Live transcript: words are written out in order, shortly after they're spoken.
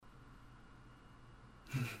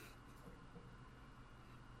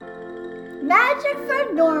Magic for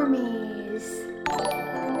normies.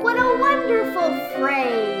 What a wonderful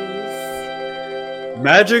phrase.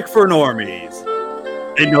 Magic for normies.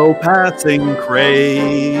 Ain't no passing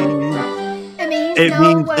craze. It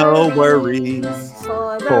means no worries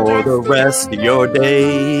for the rest of your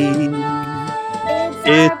day.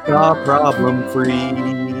 It's a problem-free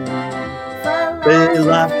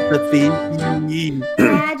philosophy.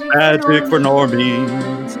 Magic for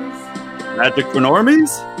normies. Magic for normies?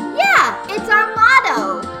 Yeah, it's our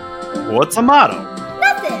motto. What's a motto?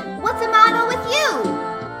 Nothing. What's a motto with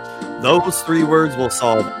you? Those 3 words will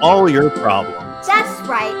solve all your problems. That's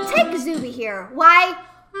right. Take Zuby here. Why?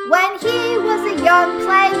 When he was a young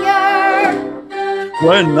player.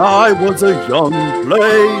 When I was a young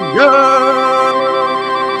player.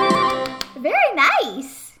 Very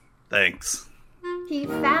nice. Thanks. He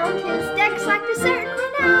found his decks like a certain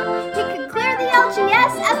renown. He could clear the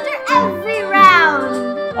LGS after every round.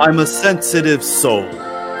 I'm a sensitive soul,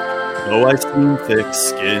 though I seem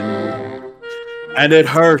thick-skinned. And it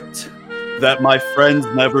hurt that my friends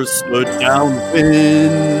never stood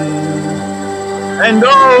downwind. And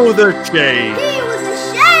oh, the shame! He was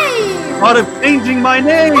ashamed! Thought of changing my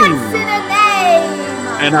name! What's in a name?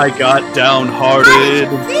 And I got downhearted How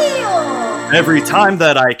did you feel? every time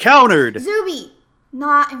that I countered. Zuby,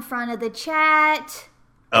 not in front of the chat.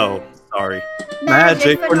 Oh, sorry.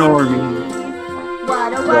 Magic for normies.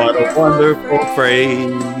 What a What a wonderful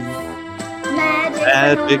phrase.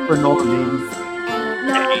 Magic for normies.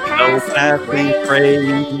 Ain't No passing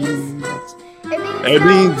phrase. It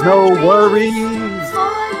means no worries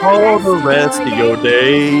for the rest of your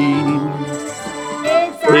days.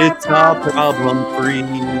 It's a problem-free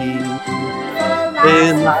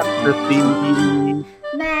philosophy.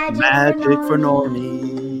 Magic for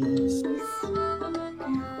normies.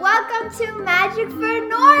 Welcome to Magic for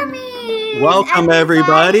Normies. Welcome,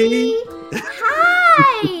 everybody.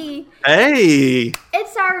 Hi. Hey.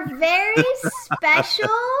 It's our very special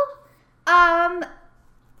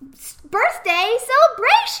birthday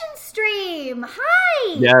celebration stream.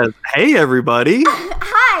 Hi. Yes. Hey, everybody.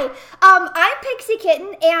 Hi. I'm Pixie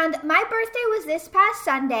Kitten, and my birthday was this past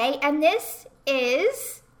Sunday, and this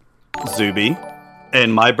is Zuby.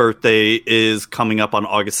 And my birthday is coming up on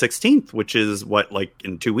August 16th, which is what, like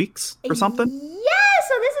in 2 weeks or something? Yeah,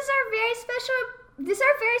 so this is our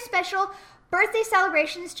very special birthday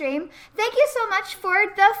celebration stream. Thank you so much for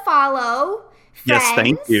the follow, friends. Yes,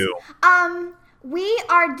 thank you. We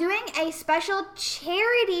are doing a special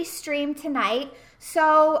charity stream tonight.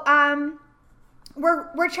 So,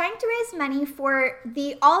 we're trying to raise money for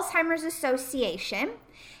the Alzheimer's Association.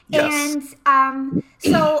 Yes. And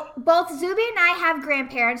so both Zuby and I have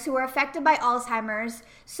grandparents who are affected by Alzheimer's.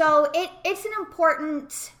 So it's an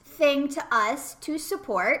important thing to us to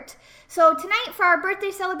support. So tonight for our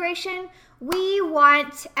birthday celebration, we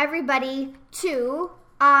want everybody to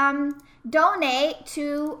donate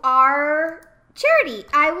to our charity.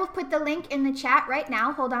 I will put the link in the chat right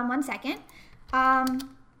now. Hold on one second.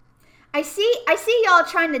 I see y'all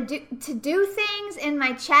trying to do things in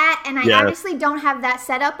my chat, and I obviously don't have that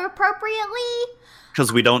set up appropriately.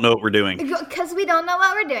 Because we don't know what we're doing. Because we don't know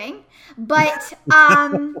what we're doing. But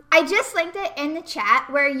I just linked it in the chat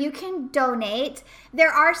where you can donate.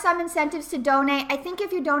 There are some incentives to donate. I think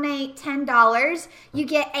if you donate $10, you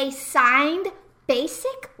get a signed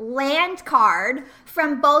basic land card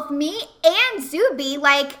from both me and Zuby.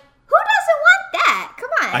 Like, who doesn't want that? Come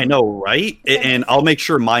on. I know, right? And I'll make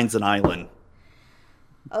sure mine's an island.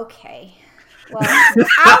 Okay. Well,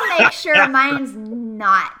 I'll make sure mine's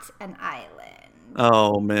not an island.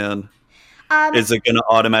 Oh, man. Is it going to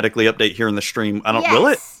automatically update here in the stream? Will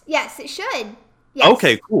it? Yes, it should. Yes.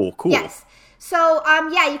 Okay, cool. Yes. So,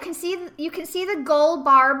 you can see the gold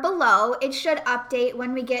bar below. It should update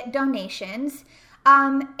when we get donations.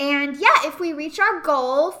 If we reach our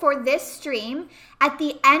goal for this stream, at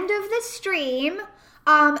the end of the stream,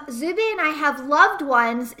 Zuby and I have loved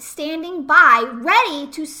ones standing by, ready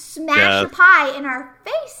to smash a pie in our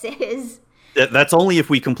faces. That's only if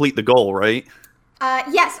we complete the goal, right?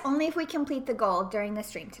 Yes, only if we complete the goal during the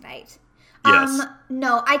stream tonight. Yes.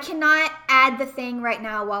 No, I cannot add the thing right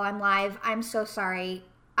now while I'm live. I'm so sorry.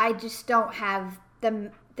 I just don't have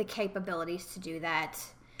the capabilities to do that.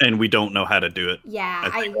 And we don't know how to do it. Yeah.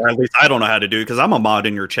 Or at least I don't know how to do it, because I'm a mod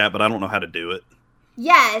in your chat, but I don't know how to do it.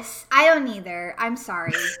 Yes, I don't either. I'm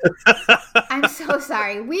sorry. I'm so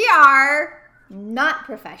sorry. We are not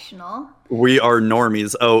professional. We are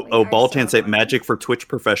normies. Baltan said Magic for Twitch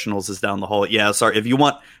professionals is down the hall. Yeah, sorry. If you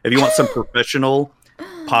want some professional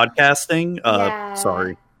podcasting,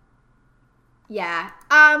 sorry. Yeah.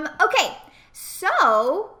 Okay.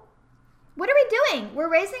 So what are we doing? We're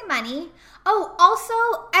raising money. Oh, also,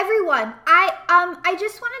 everyone, I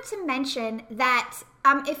just wanted to mention that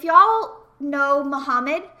if y'all know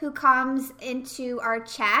Muhammad, who comes into our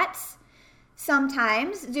chats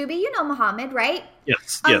sometimes, Zuby, you know Muhammad, right?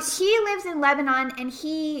 Yes, He lives in Lebanon, and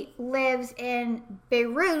he lives in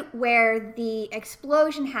Beirut, where the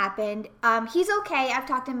explosion happened. He's okay. I've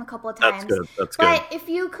talked to him a couple of times. That's good. But if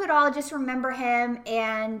you could all just remember him,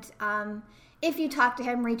 and if you talk to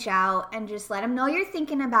him, reach out and just let him know you're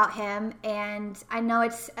thinking about him. And I know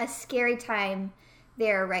it's a scary time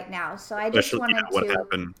there right now, so I just wanted to. What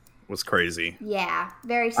happened was crazy. Yeah,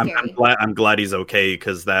 very scary. I'm glad he's okay,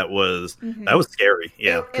 because that was scary.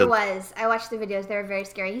 Yeah, it was. I watched the videos; they were very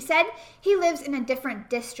scary. He said he lives in a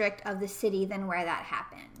different district of the city than where that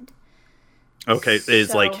happened. Okay,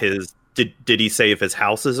 is like his. Did he say if his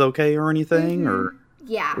house is okay or anything, or?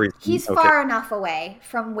 Yeah, he's far enough away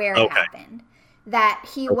from where it happened that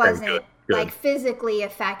he wasn't good. like physically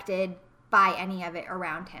affected by any of it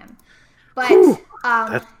around him. But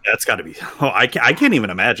that's got to be. Oh, I can't even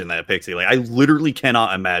imagine that, Pixie. Like, I literally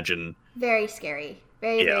cannot imagine. Very scary.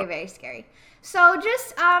 Very, very scary. So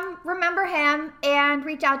just remember him and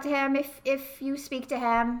reach out to him if you speak to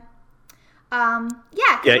him. We're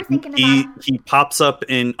thinking about he pops up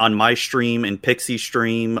on my stream and Pixie's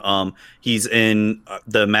stream. He's in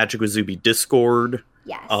the Magic with Zuby Discord.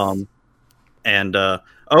 Yes. And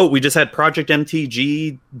we just had Project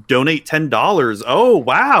MTG donate $10. Oh,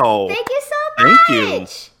 wow. Thank you so much. Thank you.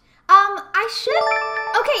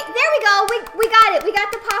 Okay, there we go. We got it. We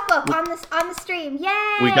got the pop-up on the stream.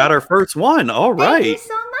 Yay. We got our first one. All right. Thank you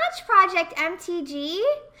so much, Project MTG.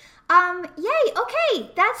 Yay.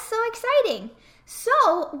 Okay, that's so exciting.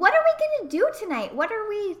 So, what are we going to do tonight? What are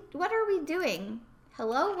we doing?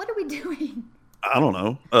 Hello? What are we doing? I don't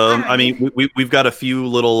know. I mean, we've got a few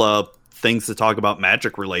little things to talk about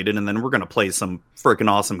Magic related, and then we're going to play some freaking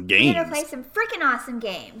awesome games. We're going to play some freaking awesome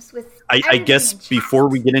games with I guess before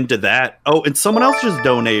we get into that. Oh, and someone else just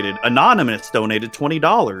donated. Anonymous donated $20.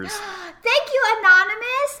 Thank you,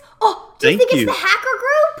 Anonymous. Oh, do you think it's the hacker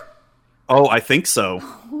group? Oh, I think so.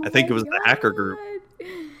 I think it was the hacker group.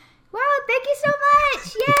 Wow, thank you so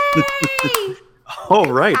much. Yay.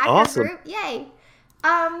 All right, awesome. Group. Yay.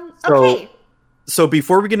 Okay. So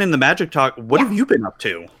before we get into Magic Talk, what have you been up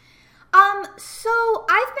to? So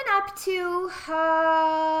I've been up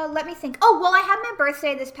to, let me think. Oh, well, I had my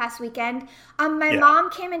birthday this past weekend. My mom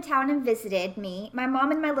came in town and visited me. My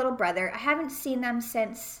mom and my little brother. I haven't seen them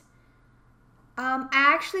since, I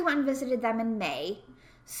actually went and visited them in May.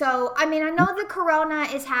 So, I mean, I know the corona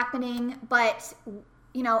is happening, but,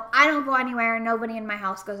 you know, I don't go anywhere. Nobody in my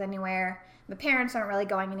house goes anywhere. My parents aren't really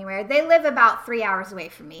going anywhere. They live about 3 hours away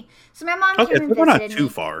from me. So my mom came and visited me. We're not too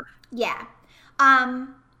far. Yeah.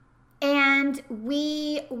 And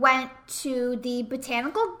we went to the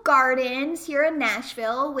Botanical Gardens here in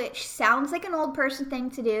Nashville, which sounds like an old person thing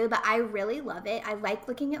to do, but I really love it. I like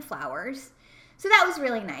looking at flowers. So that was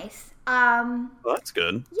really nice. Well, that's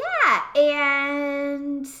good. Yeah,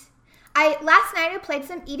 and last night I played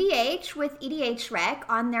some EDH with EDH Rec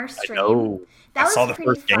on their stream. I know. That was saw the pretty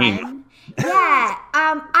first fun. game. Yeah.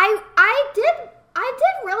 I did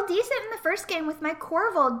real decent in the first game with my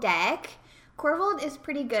Corvold deck. Corvold is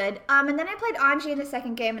pretty good. And then I played Anji in the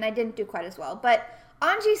second game, and I didn't do quite as well. But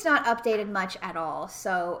Anji's not updated much at all,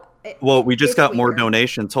 so... we just got more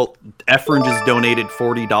donations. Efren just donated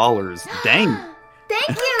 $40. Dang.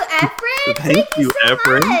 Thank you, Efren. Thank you so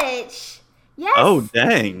Efren. Much. Yes. Oh,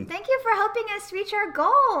 dang. Thank you for helping us reach our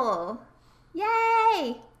goal.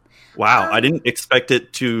 Yay. Wow, I didn't expect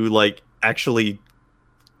it to, actually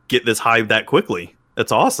get this high that quickly.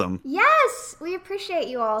 That's awesome. Yes, we appreciate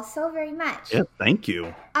you all so very much. Yeah, thank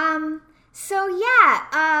you. I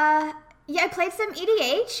played some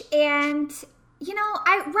EDH, and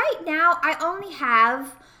right now I only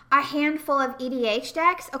have a handful of EDH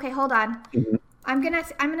decks. Okay, hold on. Mm-hmm. I'm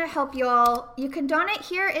gonna help you all. You can donate.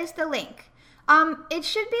 Here is the link. It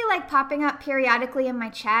should be popping up periodically in my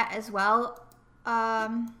chat as well.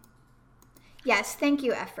 Yes, thank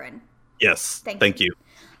you, Efren. Yes, thank you.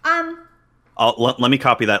 Let me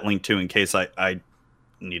copy that link too in case I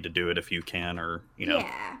need to do it if you can, or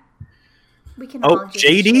Yeah, we can. Oh,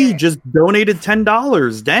 JD just donated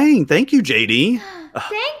 $10. Dang, thank you, JD.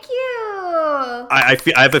 Thank you. I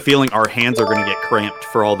have a feeling our hands are going to get cramped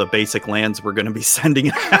for all the basic lands we're going to be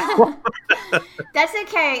sending out. That's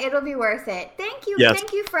okay. It'll be worth it. Thank you. Yes.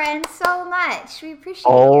 Thank you, friends, so much. We appreciate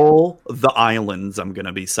all the islands I'm going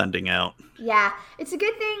to be sending out. Yeah, it's a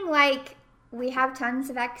good thing. We have tons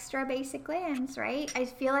of extra basic lands, right? I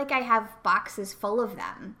feel like I have boxes full of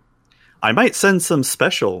them. I might send some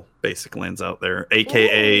special basic lands out there,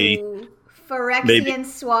 aka Phyrexian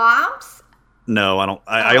swamps. No, I don't.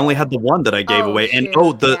 I only had the one that I gave away, and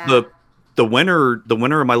shoot, the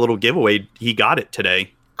winner of my little giveaway, he got it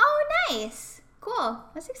today. Oh, nice, cool.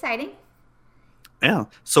 That's exciting. Yeah.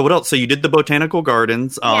 So what else? So you did the botanical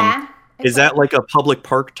gardens. Yeah. Is that like a public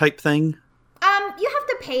park type thing? You have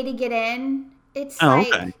to pay to get in. It's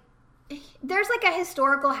okay. There's like a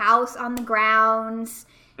historical house on the grounds,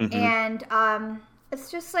 Mm-hmm. and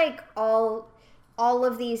it's just like all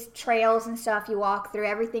of these trails and stuff you walk through.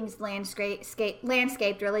 Everything's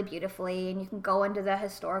landscaped really beautifully, and you can go into the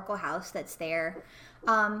historical house that's there.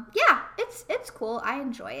 Yeah, it's cool. I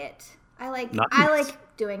enjoy it. I like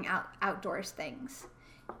doing outdoors things,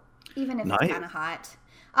 even if it's kind of hot.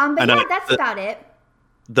 But yeah, that's about it.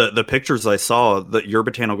 The pictures I saw, that your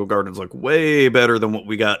botanical gardens look way better than what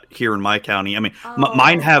we got here in my county. I mean,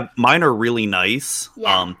 mine are really nice.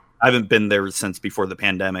 Yeah. I haven't been there since before the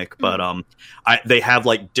pandemic, but they have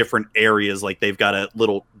like different areas. Like they've got a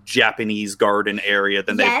little Japanese garden area.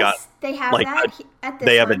 Then they've got they have like that at this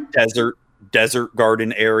they have one. a desert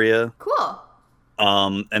garden area. Cool.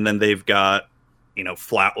 And then they've got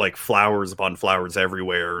flowers upon flowers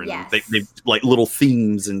everywhere, and Yes. they've like little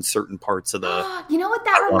themes in certain parts of the. You know what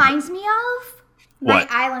that reminds me of? What?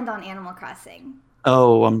 My island on Animal Crossing.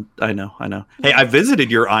 Oh, I know. Hey, I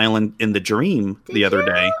visited your island in the dream the other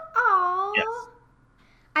day. Oh. Yes.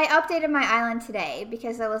 I updated my island today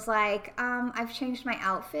because I was like, I've changed my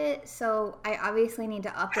outfit, so I obviously need to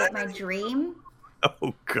update my dream.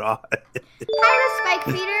 Oh God. Hi, the Spike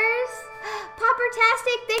Feeders.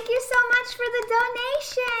 Poppertastic, thank you so much for the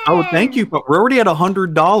donation. Oh, thank you. But we're already at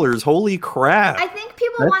 $100. Holy crap. I think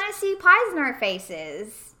people want to see pies in our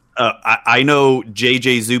faces. I know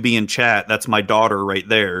JJ Zuby in chat. That's my daughter right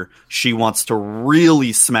there. She wants to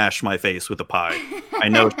really smash my face with a pie. I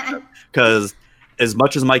know, because as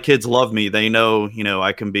much as my kids love me, they know,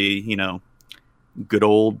 I can be, good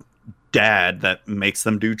old dad that makes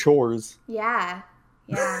them do chores. Yeah.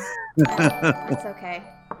 That's okay.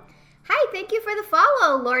 Hi, thank you for the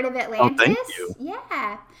follow, Lord of Atlantis. Oh, thank you.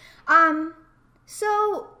 Yeah.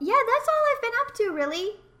 So yeah, that's all I've been up to,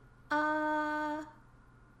 really.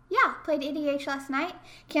 Yeah, played EDH last night.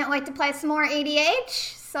 Can't wait to play some more EDH.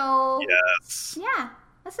 So Yes. yeah,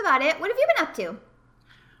 that's about it. What have you been up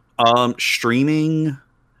to? Streaming.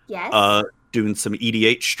 Yes. Doing some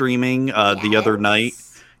EDH streaming. The other night,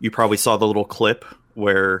 you probably saw the little clip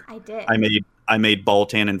where I did. I made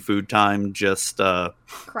Baltan and Food Time just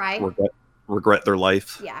Cry. regret their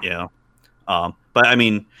life. Yeah. But I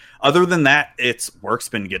mean, other than that, work's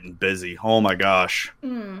been getting busy. Oh my gosh.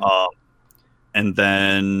 And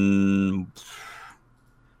then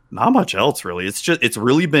not much else really. It's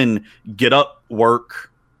really been get up, work,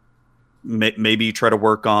 maybe try to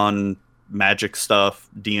work on Magic stuff,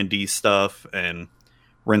 D&D stuff, and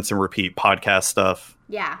rinse and repeat podcast stuff.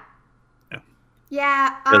 Yeah.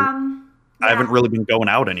 I haven't really been going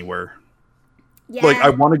out anywhere. Yeah. Like I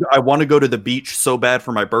want to go to the beach so bad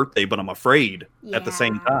for my birthday, but I'm afraid at the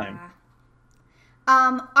same time.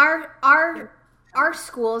 Our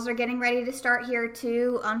schools are getting ready to start here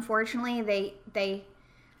too. Unfortunately, they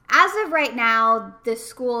as of right now, the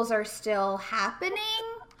schools are still happening.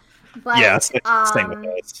 But same with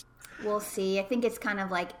us. We'll see. I think it's kind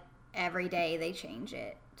of like every day they change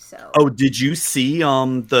it. So. Oh, did you see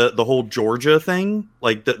the whole Georgia thing?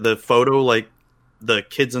 Like the photo, like the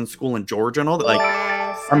kids in school in Georgia and all that. Like,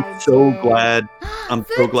 yes, I'm so glad. I'm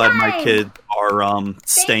so glad my kids are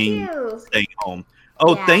staying home.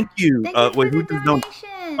 Oh, Yeah. thank you. Thank you for the who does know?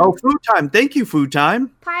 donation. Oh, Food Time. Thank you, Food Time.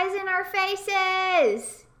 Pies in our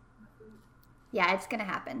faces. Yeah, it's gonna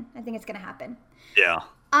happen. I think it's gonna happen. Yeah.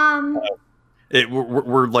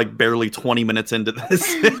 We're like barely 20 minutes into this.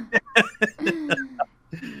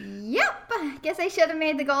 Yep. Guess I should have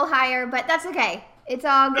made the goal higher, but that's okay. It's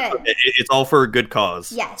all good. It's all for a good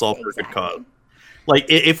cause. Yes, it's all for a good exactly. cause. Like,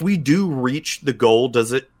 if we do reach the goal,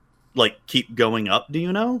 does it like keep going up? Do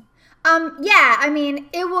you know? Yeah. I mean,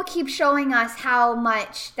 it will keep showing us how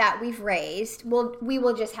much that we've raised. We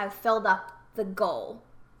will just have filled up the goal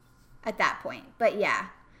at that point. But yeah.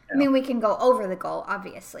 I mean, we can go over the goal,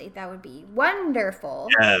 obviously. That would be wonderful.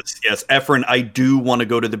 Yes. Efren, I do want to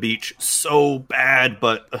go to the beach so bad,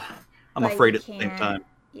 but I'm afraid at the same time.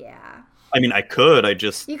 Yeah. I mean, I could.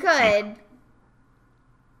 You could.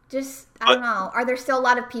 Just, I don't know. Are there still a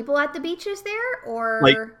lot of people at the beaches there?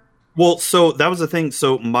 Or... Well, so that was the thing.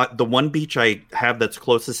 So the one beach I have that's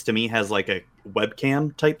closest to me has like a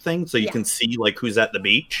webcam type thing. So you can see like who's at the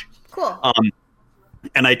beach. Cool.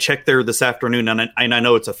 And I checked there this afternoon, and I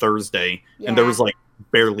know it's a Thursday, and there was like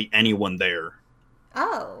barely anyone there.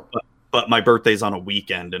 Oh. But my birthday's on a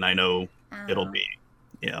weekend, and I know it'll be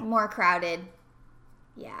Yeah. More crowded.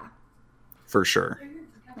 Yeah. For sure.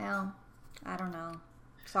 Well, I don't know.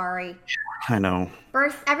 Sorry. I know.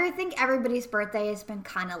 I think everybody's birthday has been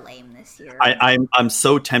kind of lame this year. I'm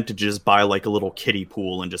so tempted to just buy like a little kiddie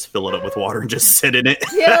pool and just fill it up with water and just sit in it. Do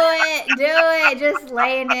it. Just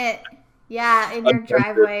lay in it. Yeah, in your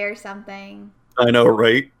driveway or something. I know,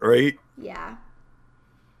 right? Yeah.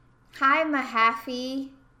 Hi,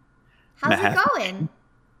 Mahaffey. How's it going?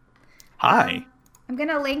 Hi.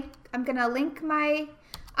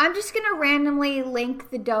 I'm just gonna randomly link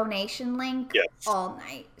the donation link all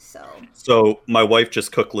night. So my wife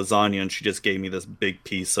just cooked lasagna and she just gave me this big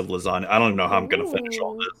piece of lasagna. I don't know how I'm gonna finish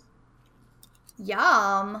all this.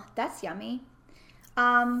 Yum. That's yummy.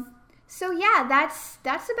 So yeah, that's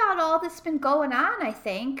about all that's been going on, I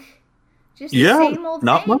think. Just the same old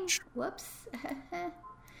not thing. much. Whoops.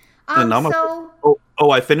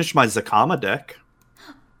 I finished my Zakama deck.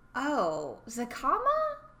 Oh, Zakama?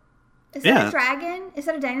 Is that a dragon? Is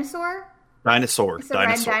that a dinosaur? Dinosaur. It's a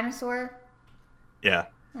red dinosaur? Yeah.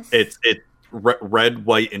 It's red,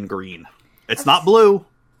 white, and green. It's not blue.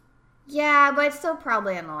 Yeah, but it's still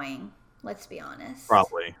probably annoying. Let's be honest.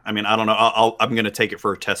 Probably. I mean, I don't know. I'm going to take it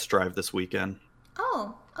for a test drive this weekend.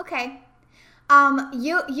 Oh, okay.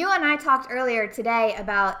 You and I talked earlier today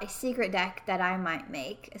about a secret deck that I might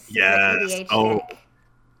make. A secret EDH deck.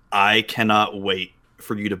 I cannot wait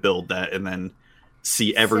for you to build that and then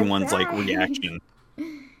see everyone's like reaction.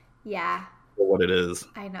 Yeah. For what it is.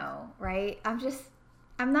 I know, right? I'm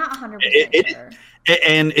not 100% sure.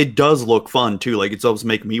 And it does look fun too. Like it's always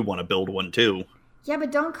make me want to build one too. Yeah,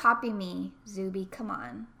 but don't copy me, Zuby. Come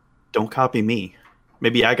on. Don't copy me.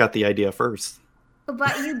 Maybe I got the idea first.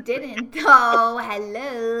 But you didn't. Oh,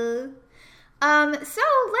 hello. So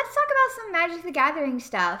let's talk about some Magic the Gathering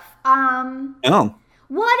stuff.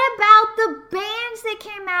 What about the bands that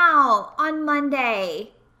came out on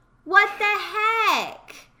Monday? What the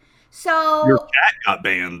heck? So your cat got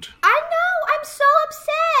banned. I know. I'm so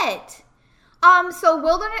upset. So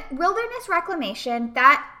Wilderness Reclamation,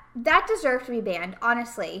 that deserved to be banned,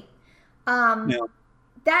 honestly. That's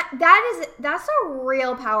a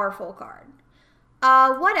real powerful card.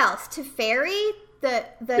 What else? Teferi, the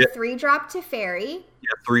 3-drop Teferi. Yeah,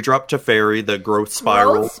 3-drop Teferi, the Growth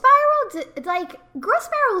Spiral. Growth Spiral, Growth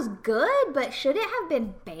Spiral is good, but should it have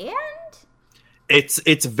been banned?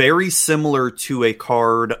 It's very similar to a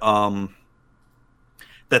card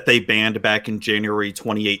that they banned back in January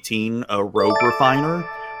 2018, Rogue Refiner.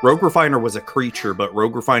 Rogue Refiner was a creature, but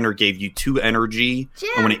Rogue Refiner gave you 2 energy. Jim,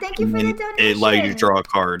 and when thank you for the donation. It allowed you to draw a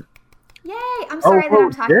card. Yay! I'm sorry that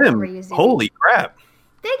I'm talking over you, Zuby. Holy crap.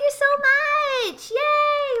 Thank you so much!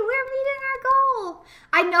 Yay! We're meeting our goal!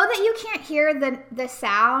 I know that you can't hear the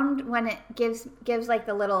sound when it gives like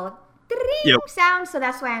the little sound, so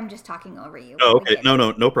that's why I'm just talking over you. Oh, okay.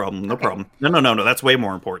 No problem. No problem. No. That's way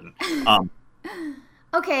more important.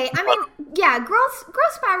 Okay, I mean, yeah, Growth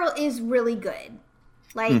Spiral is really good.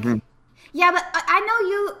 Yeah, but I know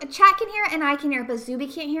you, chat can hear it and I can hear it, but Zuby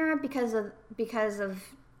can't hear it because of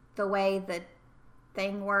the way the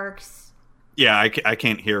thing works. Yeah, I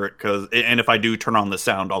can't hear it and if I do turn on the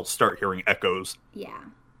sound, I'll start hearing echoes. Yeah.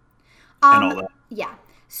 And all that. Yeah.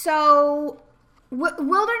 So,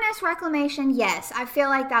 Wilderness Reclamation, yes, I feel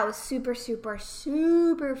like that was super, super,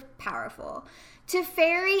 super powerful.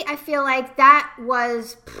 Teferi, I feel like that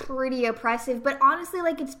was pretty oppressive, but honestly,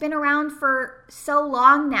 it's been around for so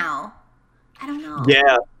long now. I don't know.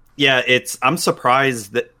 Yeah, I'm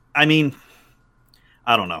surprised that, I mean,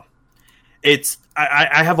 I don't know.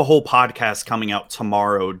 I have a whole podcast coming out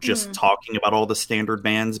tomorrow just talking about all the standard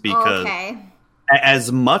bans because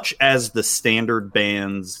as much as the standard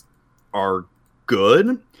bans are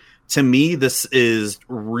good, to me, this is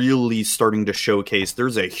really starting to showcase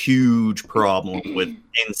there's a huge problem with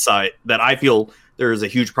inside that I feel there is a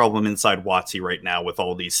huge problem inside WotC right now with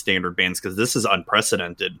all these standard bans because this is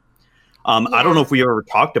unprecedented. I don't know if we ever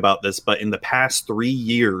talked about this, but in the past 3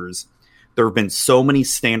 years, there have been so many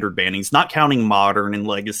standard bannings, not counting Modern and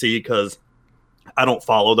Legacy because I don't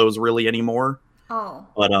follow those really anymore. Oh,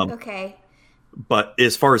 but okay. But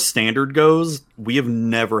as far as standard goes, we have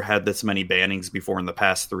never had this many bannings before in the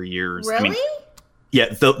past 3 years. Really? I mean, yeah,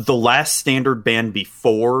 the last standard ban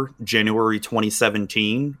before January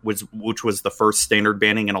 2017, which was the first standard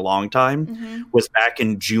banning in a long time, was back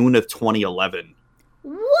in June of 2011.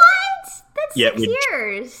 What? That's 6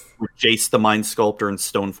 years. With Jace the Mind Sculptor and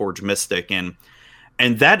Stoneforge Mystic. And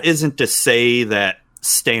that isn't to say that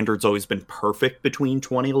standard's always been perfect between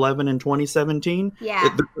 2011 and 2017.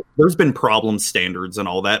 Yeah. There's been problem standards and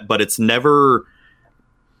all that, but it's never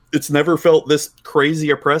felt this crazy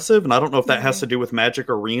oppressive. And I don't know if that has to do with Magic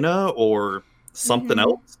Arena or something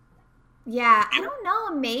else. Yeah, I don't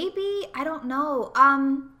know. Maybe I don't know.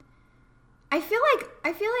 I feel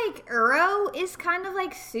like Uro is kind of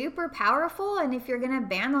like super powerful, and if you're gonna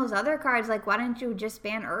ban those other cards, like why don't you just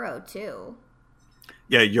ban Uro too?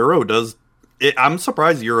 Yeah, Euro does. I'm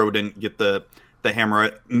surprised Euro didn't get the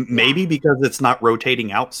hammer. Maybe because it's not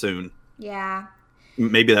rotating out soon. Yeah.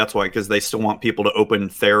 Maybe that's why, because they still want people to open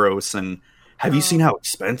Theros. And have you seen how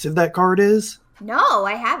expensive that card is? No,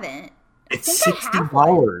 I haven't. It's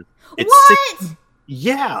 $60. What? 60,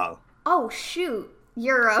 yeah. Oh shoot,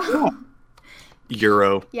 Euro.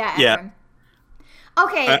 Euro. Yeah. Yeah.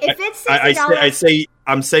 Okay, if it's $60,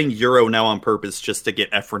 I'm saying Euro now on purpose just to get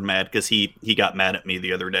Efren mad because he got mad at me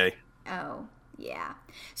the other day. Oh yeah.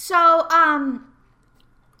 So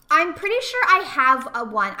I'm pretty sure I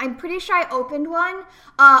have one. I'm pretty sure I opened one.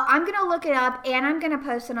 I'm gonna look it up and I'm gonna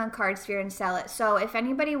post it on Cardsphere and sell it. So if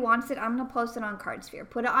anybody wants it, I'm gonna post it on Cardsphere.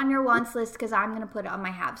 Put it on your wants list because I'm gonna put it on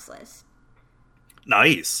my haves list.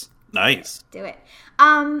 Nice. Do it.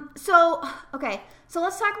 So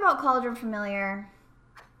let's talk about Cauldron Familiar.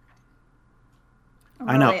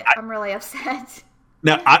 I'm really upset.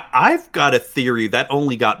 Now, I've got a theory that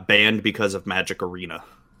only got banned because of Magic Arena.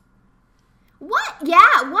 What?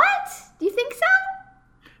 Yeah, what? Do you think so?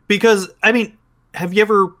 Because, I mean, have you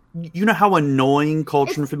ever... You know how annoying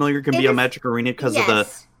Cauldron Familiar can be on Magic Arena because of the...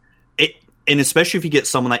 And especially if you get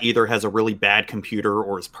someone that either has a really bad computer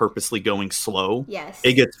or is purposely going slow. Yes.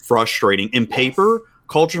 It gets frustrating. In paper,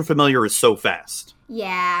 Cauldron Familiar is so fast.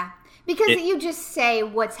 Yeah. Because you just say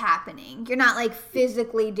what's happening. You're not, like,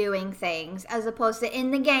 physically doing things. As opposed to in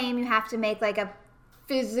the game, you have to make, like, a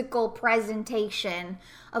physical presentation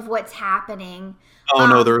of what's happening. Oh,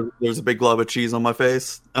 no, there's a big glob of cheese on my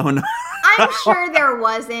face. Oh, no. I'm sure there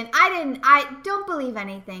wasn't. I don't believe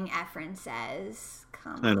anything Efren says.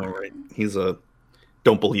 Come I know, right? He's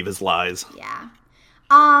don't believe his lies. Yeah.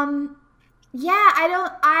 Yeah,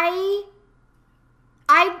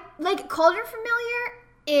 I like Cauldron Familiar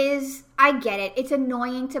is, I get it. It's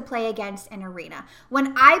annoying to play against in Arena.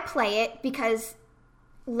 When I play it, because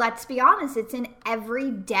let's be honest, it's in every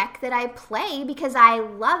deck that I play because I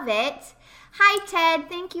love it. Hi, Ted.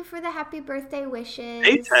 Thank you for the happy birthday wishes.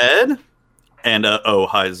 Hey, Ted. And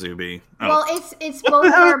hi, Zuby. Oh. Well, it's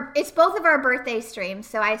both of our birthday streams,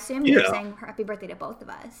 so I assume you're saying happy birthday to both of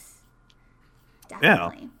us.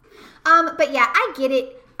 Definitely. Yeah. But yeah, I get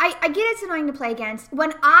it. I get it's annoying to play against.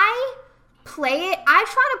 When I play it, I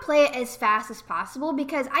try to play it as fast as possible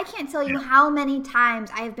because I can't tell you how many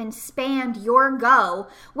times I have been spammed your go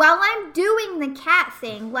while I'm doing the cat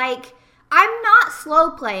thing. Like, I'm not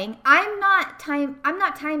slow playing. I'm not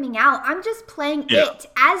timing out. I'm just playing it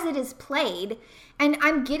as it is played, and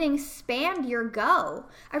I'm getting spammed your go.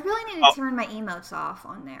 I really need to turn my emotes off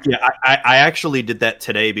on there. Yeah, I actually did that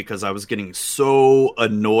today because I was getting so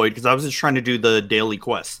annoyed because I was just trying to do the daily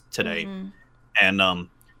quest today, and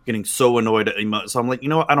getting so annoyed at emotes. So I'm like, you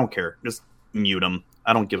know what? I don't care. Just mute them.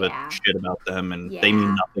 I don't give a shit about them, and they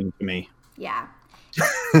mean nothing to me. Yeah.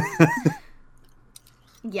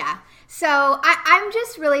 Yeah. So I'm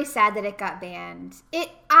just really sad that it got banned.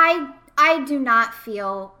 I do not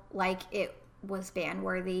feel like it was ban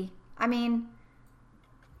worthy. I mean,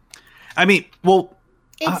 well,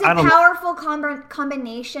 it's a powerful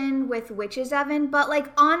combination with Witch's Oven, but like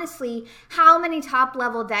honestly, how many top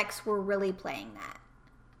level decks were really playing that?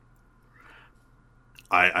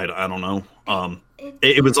 I don't know.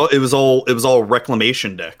 It was all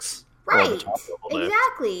reclamation decks. Right.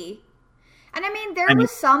 Exactly. And I mean, there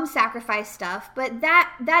was some sacrifice stuff, but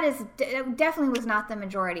that definitely was not the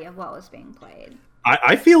majority of what was being played.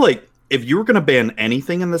 I feel like if you were going to ban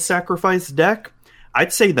anything in the sacrifice deck,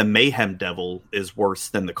 I'd say the Mayhem Devil is worse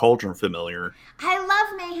than the Cauldron Familiar. I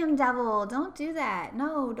love Mayhem Devil. Don't do that.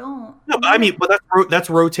 No, don't. No, I mean, but that's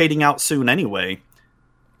rotating out soon anyway.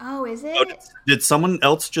 Oh, is it? Oh, did someone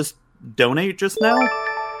else just donate just now?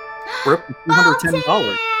 We're up to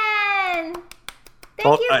 $210.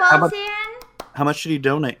 Thank you, Bolton. How much did he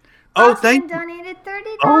donate? Oh, thank you. Donated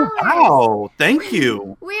 $30. Oh, wow. Thank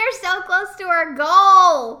you. We are so close to our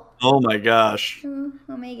goal. Oh, my gosh. Oh,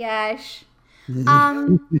 my gosh.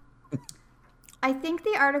 I think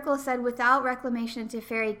the article said without Reclamation into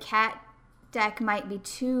Teferi, cat deck might be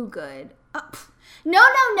too good. No.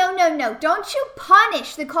 Don't you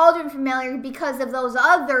punish the Cauldron Familiar because of those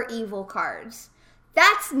other evil cards.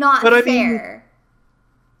 That's not fair.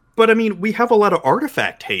 But, I mean, we have a lot of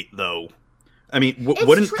artifact hate, though. I mean,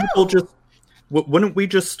 wouldn't we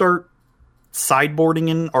just start sideboarding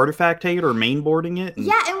in artifact hate or mainboarding it?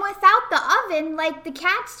 Yeah, and without the oven, like, the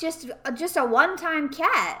cat's just a one-time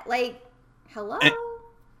cat. Like, hello?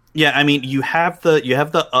 Yeah, I mean, you have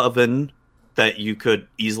the oven, that you could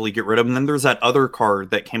easily get rid of. And then there's that other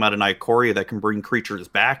card that came out in Ikoria that can bring creatures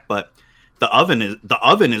back, but the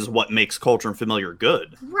oven is what makes Cauldron Familiar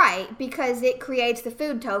good. Right, because it creates the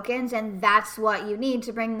food tokens, and that's what you need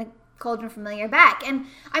to bring the Cauldron Familiar back. And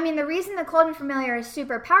I mean, the reason the Cauldron Familiar is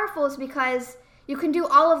super powerful is because you can do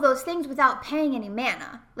all of those things without paying any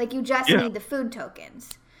mana. Like, you just need the food tokens.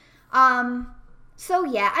 So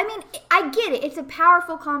yeah, I mean, I get it. It's a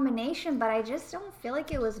powerful combination, but I just don't feel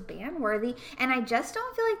like it was ban worthy, and I just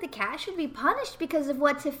don't feel like the cat should be punished because of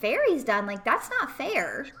what Teferi's done. Like, that's not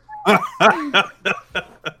fair.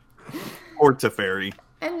 Or Teferi.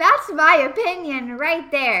 And that's my opinion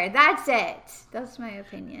right there. That's it. That's my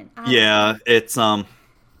opinion. It's I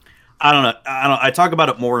don't know. I talk about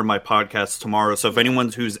it more in my podcast tomorrow. So if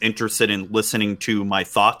anyone's who's interested in listening to my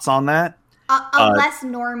thoughts on that, a less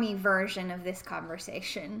normie version of this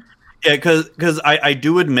conversation. Yeah, because I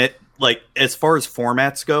do admit, like, as far as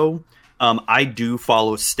formats go, I do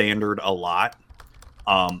follow Standard a lot.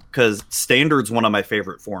 Because Standard's one of my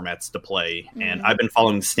favorite formats to play, and I've been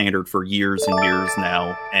following Standard for years and years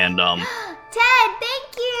now. And Ted,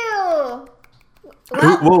 thank you.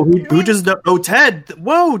 Who just? Oh, Ted!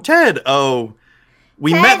 Whoa, Ted! Oh,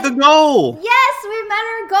 we met the goal. Yes, we met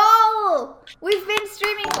our goal. We've been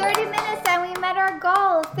streaming 30 minutes, and we met our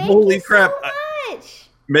goal. Thank you so much.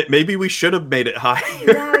 Maybe we should have made it higher.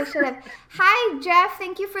 Yeah, we should have. Hi, Jeff.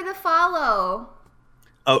 Thank you for the follow.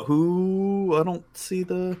 Who? I don't see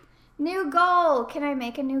the... New goal. Can I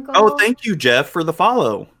make a new goal? Oh, thank you, Jeff, for the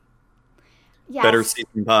follow. Yes. Better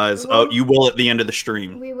season pies. You will at the end of the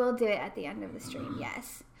stream. We will do it at the end of the stream,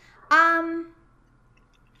 yes.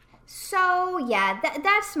 So, yeah,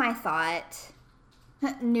 that's my thought.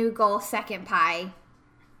 New goal, second pie.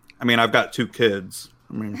 I mean, I've got 2 kids.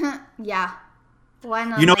 I mean... Yeah.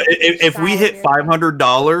 One you know, if we hit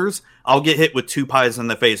 $500, I'll get hit with 2 pies in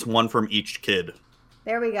the face, one from each kid.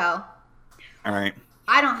 There we go. All right.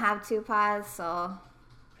 I don't have 2 pies, so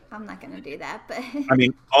I'm not going to do that. But I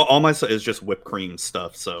mean, all my stuff is just whipped cream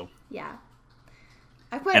stuff, so. Yeah.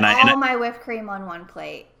 I put all my whipped cream on one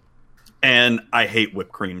plate. And I hate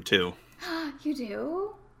whipped cream, too. You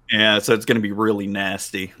do? Yeah, so it's going to be really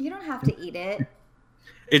nasty. You don't have to eat it.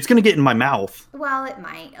 It's going to get in my mouth. Well, it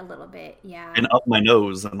might a little bit, yeah. And up my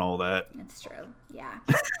nose and all that. That's true, yeah.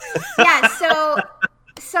 Yeah,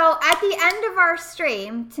 so at the end of our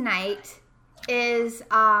stream tonight is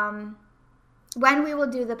when we will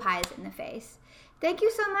do the pies in the face. Thank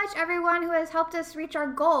you so much, everyone who has helped us reach our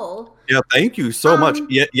goal. Yeah, thank you so much.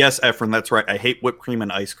 Yes, Efren, that's right. I hate whipped cream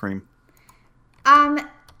and ice cream.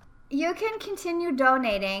 You can continue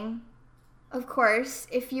donating, of course,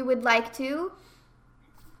 if you would like to.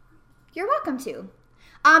 You're welcome to.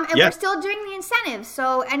 And we're still doing the incentives,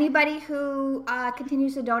 so anybody who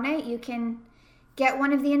continues to donate, you can get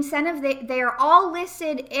one of the incentives. They are all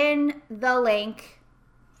listed in the link.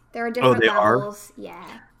 There are different levels. Are?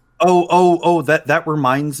 Yeah. Oh, that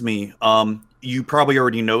reminds me. You probably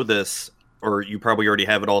already know this, or you probably already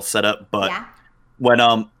have it all set up, but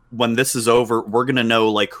when this is over, we're going to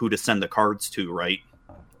know like who to send the cards to, right?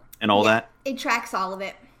 And all that? It tracks all of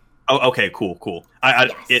it. Oh, okay, cool.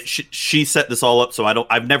 She set this all up, so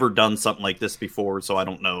I've never done something like this before, so I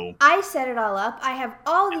don't know. I set it all up. I have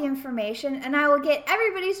all the information, and I will get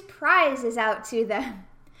everybody's prizes out to them.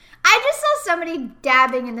 I just saw somebody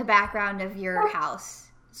dabbing in the background of your house,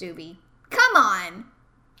 Zuby. Come on.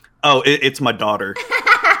 Oh, it's my daughter.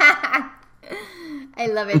 I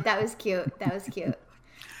love it. That was cute.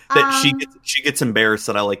 That she gets embarrassed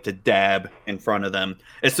that I like to dab in front of them,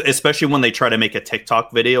 especially when they try to make a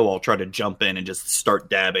TikTok video. I'll try to jump in and just start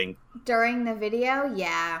dabbing during the video.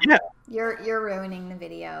 Yeah. You're ruining the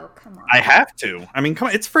video. Come on. I have to. I mean, come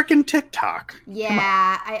on. It's freaking TikTok.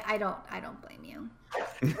 Yeah. I don't blame you.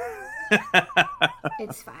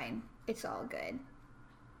 It's fine. It's all good.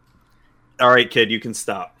 All right, kid. You can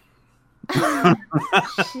stop.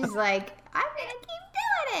 She's like, I'm gonna keep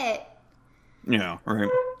doing it. Yeah. Right.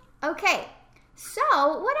 Okay, so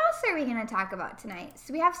what else are we going to talk about tonight?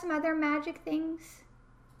 So we have some other magic things.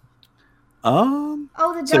 The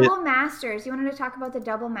double masters. You wanted to talk about the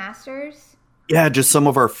double masters? Yeah, just some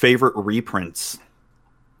of our favorite reprints.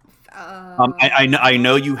 I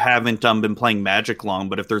know you haven't been playing Magic long,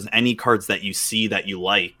 but if there's any cards that you see that you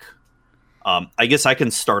like, I guess I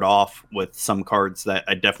can start off with some cards that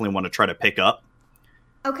I definitely want to try to pick up.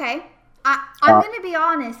 Okay. I'm going to be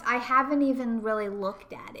honest. I haven't even really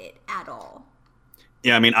looked at it at all.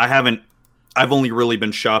 Yeah, I mean, I've only really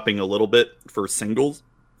been shopping a little bit for singles.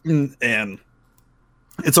 And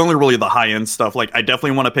it's only really the high-end stuff. Like, I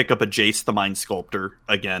definitely want to pick up a Jace the Mind Sculptor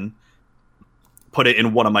again. Put it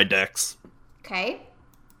in one of my decks. Okay.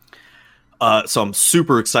 So I'm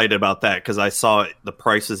super excited about that because I saw the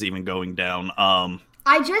prices even going down.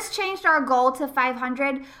 I just changed our goal to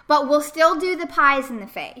 500, but we'll still do the pies in the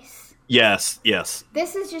face. Yes.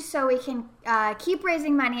 This is just so we can keep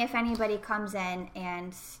raising money if anybody comes in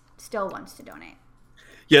and still wants to donate.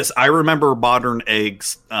 Yes, I remember Modern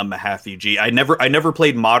Eggs, Matthew G. I never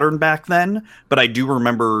played Modern back then, but I do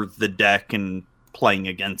remember the deck and playing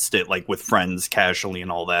against it, like with friends casually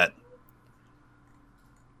and all that.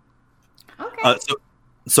 Okay.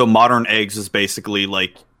 So Modern Eggs is basically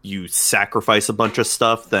like you sacrifice a bunch of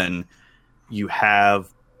stuff, then you have,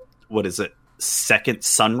 what is it? Second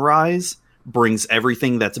Sunrise brings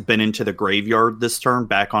everything that's been into the graveyard this turn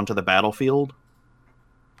back onto the battlefield.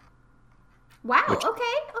 Wow. Okay.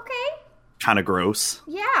 Kind of gross.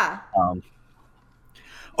 Yeah.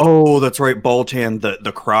 Oh, that's right, Baltan.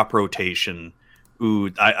 The crop rotation. Ooh,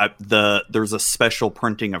 there's a special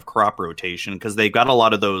printing of crop rotation because they got a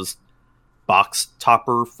lot of those box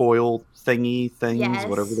topper foil things, yes.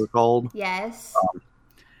 Whatever they're called. Yes.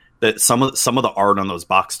 That some of the art on those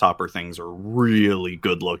box topper things are really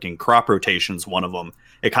good looking. Crop rotation's one of them.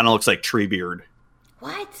 It kind of looks like Treebeard.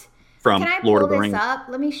 What? From Can I Lord pull of the this Rings. up?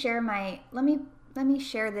 Let me share let me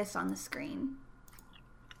share this on the screen.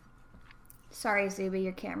 Sorry, Zuby,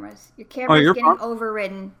 your camera's getting fine.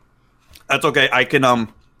 overridden. That's okay. I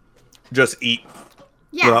can just eat.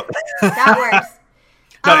 Yeah, that works.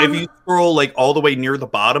 Now, if you scroll like all the way near the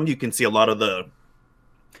bottom, you can see a lot of the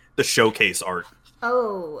showcase art.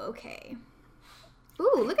 Oh, okay.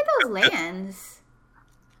 Ooh, look at those lands.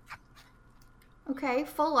 Okay,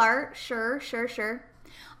 full art. Sure.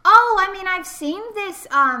 Oh, I mean, I've seen this.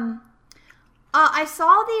 I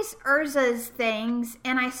saw these Urza's things,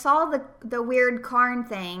 and I saw the weird Karn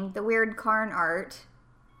thing, the weird Karn art.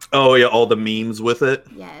 Oh yeah, all the memes with it.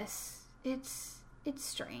 Yes, it's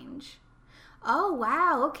strange. Oh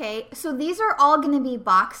wow, okay. So these are all going to be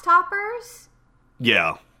box toppers?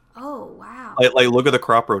 Yeah. Oh wow. Like look at the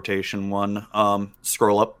crop rotation one.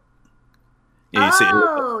 Scroll up. Yeah, you see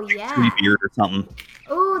it, yeah. Treebeard or something.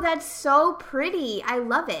 Oh, that's so pretty. I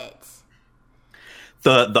love it.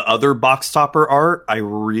 The other box topper art, I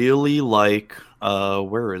really like.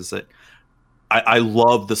 Where is it? I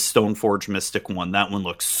love the Stoneforge Mystic one. That one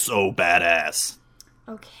looks so badass.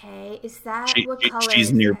 Okay, is that what color?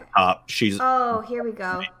 She's near the top. Oh, here we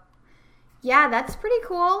go. Yeah, that's pretty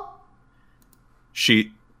cool. She's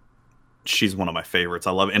one of my favorites.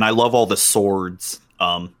 I love it, and I love all the swords.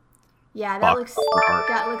 Yeah, that looks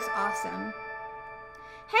awesome.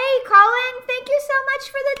 Hey, Colin, thank you so much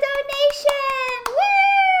for the donation.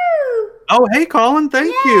 Woo! Oh, hey, Colin,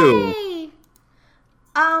 thank you.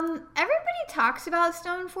 Everybody talks about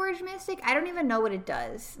Stoneforge Mystic. I don't even know what it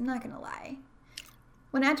does. I'm not gonna lie.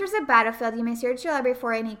 When it enters the battlefield, you may search your library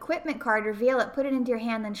for an equipment card, reveal it, put it into your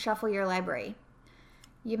hand, then shuffle your library.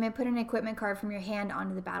 You may put an equipment card from your hand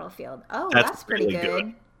onto the battlefield. Oh, that's pretty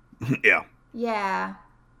really good. Yeah. Yeah.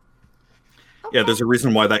 Okay. Yeah, there's a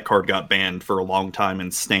reason why that card got banned for a long time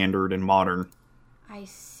in Standard and Modern. I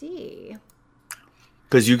see.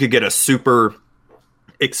 Because you could get a super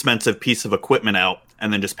expensive piece of equipment out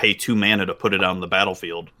and then just pay 2 mana to put it on the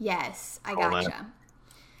battlefield. Yes, I gotcha.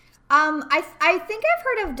 I think I've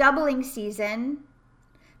heard of Doubling Season.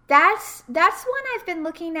 That's one I've been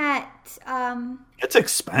looking at. It's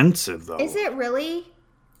expensive, though. Is it really?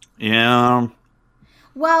 Yeah.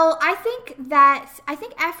 Well, I think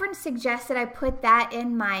Efren suggested I put that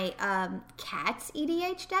in my Cats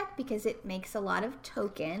EDH deck because it makes a lot of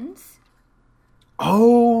tokens.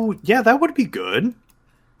 Oh, yeah, that would be good.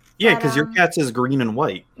 Yeah, because your Cats is green and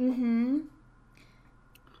white. Mm-hmm.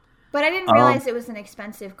 But I didn't realize it was an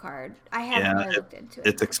expensive card. I haven't really looked into it.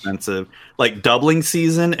 It's expensive. Like Doubling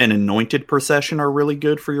Season and Anointed Procession are really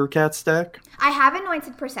good for your Cats deck. I have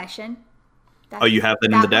Anointed Procession. You have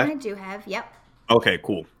that in the deck? One I do have, yep. Okay,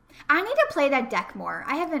 cool. I need to play that deck more.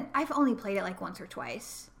 I've only played it like once or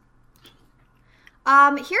twice.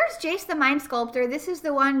 Here's Jace the Mind Sculptor. This is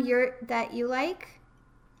the one that you like?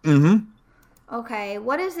 Mm-hmm. Okay,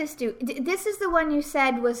 what does this do? This is the one you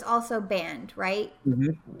said was also banned, right?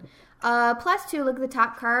 Mm-hmm. +2, look at the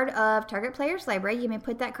top card of target player's library. You may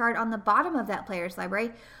put that card on the bottom of that player's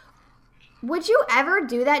library. Would you ever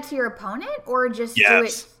do that to your opponent or just do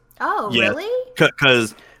it? Oh, yes. Really?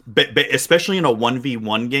 Because especially in a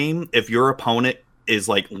 1v1 game, if your opponent is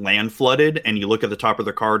like land flooded and you look at the top of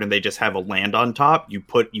the card and they just have a land on top, you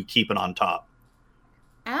keep it on top.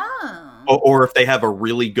 Oh. Or if they have a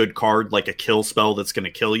really good card like a kill spell that's going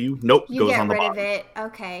to kill you, goes on the bottom. You get rid of it.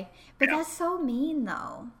 Okay. But that's so mean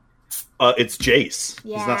though. It's Jace.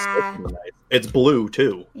 Yeah. He's not supposed to be nice. It's blue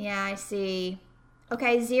too. Yeah, I see.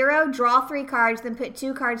 Okay, 0, draw 3 cards, then put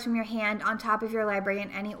 2 cards from your hand on top of your library in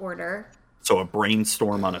any order. So a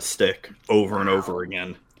brainstorm on a stick over and over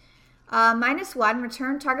again. -1,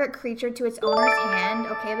 return target creature to its owner's hand.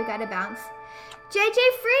 Okay, we got a bounce. JJ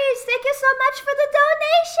Freeze, thank you so much for the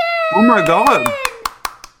donation! Oh my god!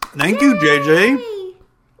 Thank you, JJ!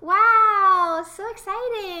 Wow, so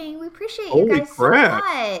exciting. We appreciate you Holy guys crap.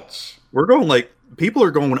 so much. We're going people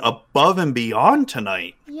are going above and beyond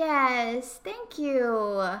tonight. Yes, thank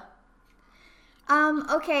you.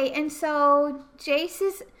 Okay, and so Jace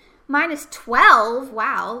is -12.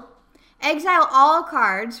 Wow. Exile all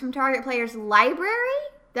cards from target player's library.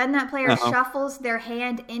 Then that player shuffles their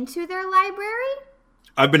hand into their library.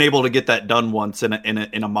 I've been able to get that done once in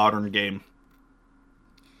a modern game.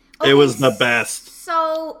 Okay, it was the best.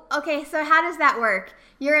 So how does that work?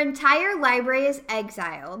 Your entire library is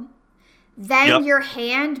exiled. Then your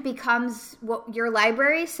hand becomes your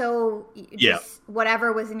library, so just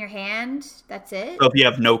whatever was in your hand, that's it? So if you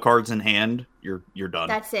have no cards in hand, you're done.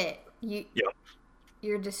 That's it.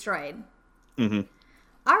 You're destroyed. Mm-hmm.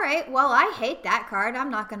 All right, well, I hate that card.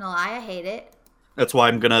 I'm not going to lie. I hate it. That's why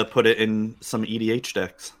I'm going to put it in some EDH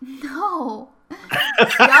decks. No.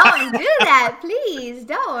 Don't do that, please.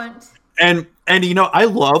 Don't. And I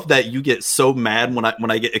love that you get so mad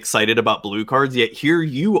when I get excited about blue cards, yet here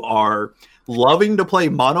you are loving to play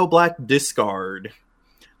mono black discard.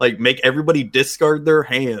 Like, make everybody discard their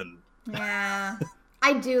hand. Yeah.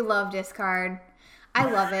 I do love discard. I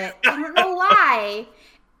love it. I don't know why.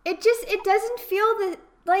 It doesn't feel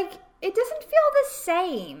it doesn't feel the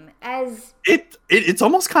same as it's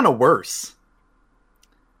almost kind of worse.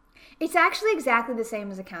 It's actually exactly the same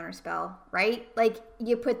as a counterspell, right? Like,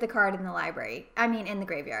 you put the card in the library. I mean, in the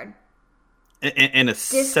graveyard. In a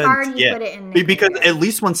discard, sense, you put it in the because graveyard. at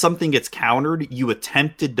least when something gets countered, you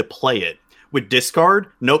attempted to play it. With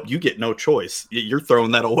discard, nope, you get no choice. You're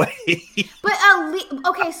throwing that away. But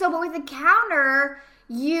but with a counter,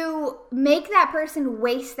 you make that person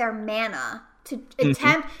waste their mana to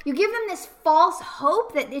attempt. You give them this false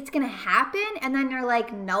hope that it's going to happen, and then you're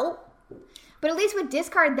like, nope. But at least with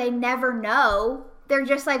discard, they never know. They're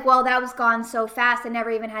just like, well, that was gone so fast, I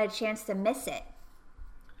never even had a chance to miss it.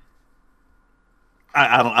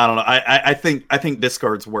 I don't know. I think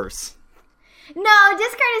discard's worse. No,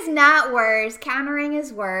 discard is not worse. Countering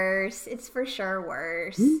is worse. It's for sure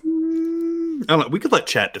worse. I don't know. We could let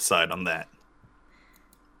chat decide on that.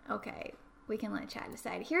 Okay, we can let chat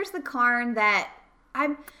decide. Here's the Karn that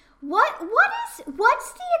what's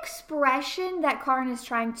the expression that Karn is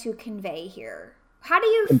trying to convey here? How do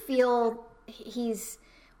you feel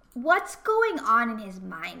what's going on in his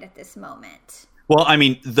mind at this moment? Well, I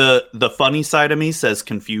mean, the funny side of me says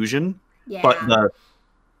confusion. Yeah.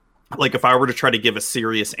 But if I were to try to give a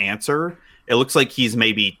serious answer, it looks like he's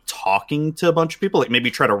maybe talking to a bunch of people, like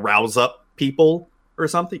maybe try to rouse up people or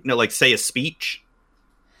something. Like say a speech.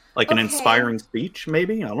 Like an inspiring speech,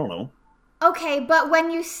 maybe? I don't know. Okay, but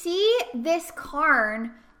when you see this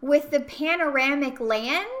Karn with the panoramic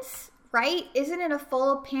lands, right? Isn't it a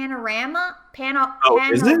full panorama?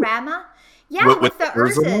 Panorama? Is it? Yeah, with the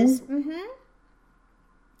Urzas. Mm-hmm.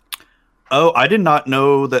 Oh, I did not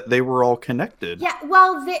know that they were all connected. Yeah,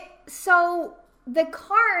 well, so the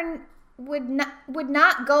Karn would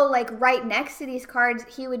not go like right next to these cards.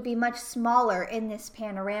 He would be much smaller in this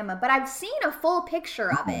panorama, but I've seen a full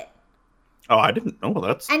picture of it. Oh, I didn't know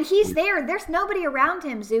that. And he's there. There's nobody around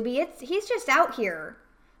him, Zuby. He's just out here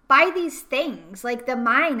by these things, like the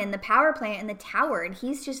mine and the power plant and the tower, and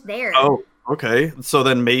he's just there. Oh, okay. So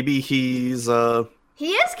then maybe he's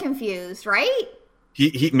he is confused, right?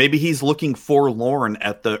 Maybe he's looking forlorn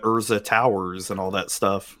at the Urza towers and all that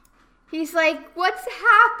stuff. He's like, what's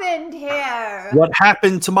happened here? What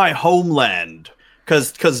happened to my homeland?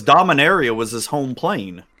 Because Dominaria was his home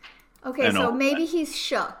plane. Okay, so maybe he's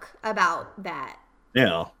shook about that.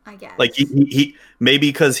 Yeah. I guess. Like, he maybe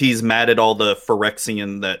because he's mad at all the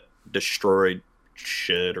Phyrexian that destroyed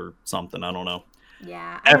shit or something. I don't know.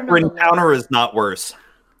 Yeah. Efren counter is not worse.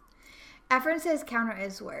 Efren says counter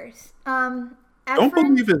is worse. Don't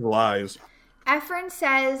believe his lies. Efren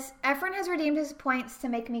says, Efren has redeemed his points to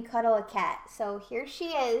make me cuddle a cat. So here she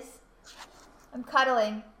is. I'm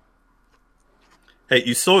cuddling. Hey,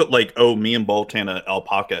 you still me and Boltan an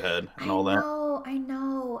alpaca head and all that. I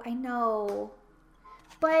know.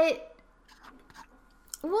 But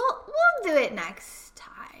we'll do it next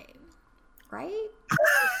time. Right?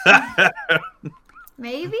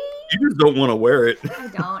 Maybe? You just don't want to wear it. I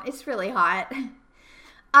don't. It's really hot.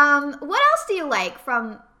 What else do you like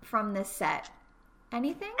from this set?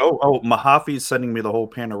 Anything? Oh, Mahafi's sending me the whole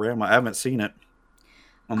panorama. I haven't seen it.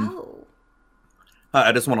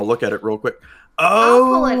 I just want to look at it real quick.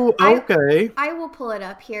 Oh, okay. I will pull it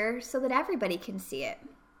up here so that everybody can see it.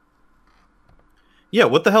 Yeah,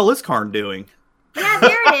 what the hell is Karn doing? Yeah,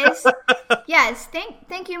 there it is. Yes,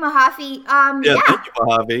 thank you, Mahaffey. Yeah, thank you,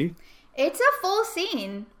 Mojave. It's a full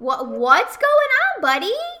scene. What's going on,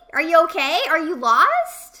 buddy? Are you okay? Are you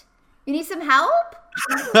lost? You need some help?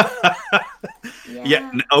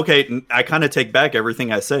 Yeah, okay. I kind of take back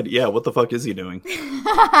everything I said. Yeah, what the fuck is he doing?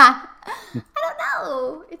 I don't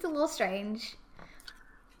know. It's a little strange.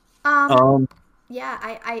 Yeah,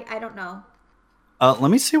 I don't know.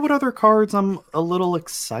 Let me see what other cards I'm a little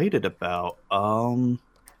excited about.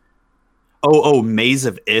 Maze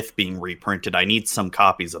of Ith being reprinted. I need some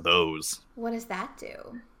copies of those. What does that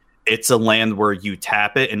do? It's a land where you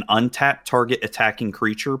tap it and untap target attacking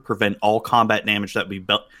creature, prevent all combat damage that be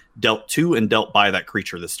dealt to and dealt by that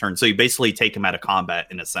creature this turn. So you basically take him out of combat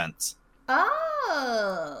in a sense.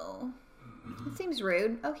 Oh. That seems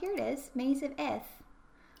rude. Oh, here it is. Maze of Ith.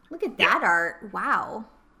 Look at that art. Wow.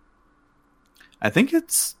 I think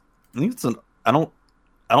it's an I don't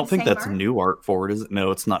think that's art? new art for it, is it?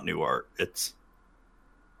 No, it's not new art. It's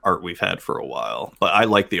art we've had for a while. But I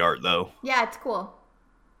like the art though. Yeah, it's cool.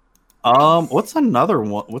 Nice. What's another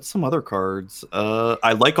one? What's some other cards?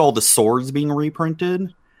 I like all the swords being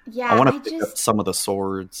reprinted. Yeah, I want to pick up some of the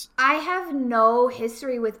swords. I have no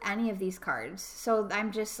history with any of these cards, so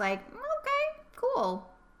I'm just like, okay, cool.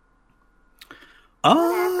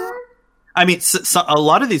 Whatever. I mean, a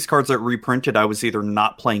lot of these cards that reprinted, I was either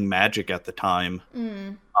not playing Magic at the time,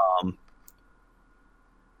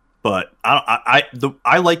 but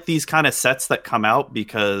I like these kind of sets that come out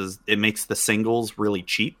because it makes the singles really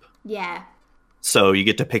cheap. Yeah. So you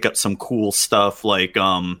get to pick up some cool stuff like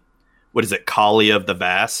what is it, Kalia of the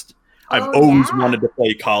Vast? I've always wanted to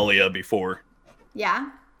play Kalia before.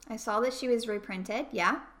 Yeah, I saw that she was reprinted.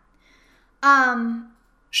 Yeah.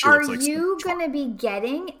 She are like you going to be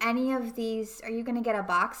getting any of these? Are you going to get a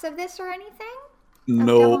box of this or anything?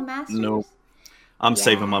 No. I'm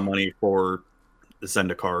saving my money for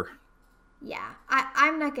Zendikar. Yeah,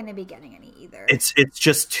 I'm not going to be getting any either. It's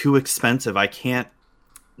just too expensive. I can't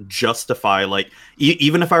justify, like,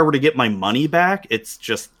 even if I were to get my money back, it's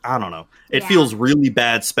just, I don't know. It feels really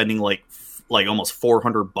bad spending like almost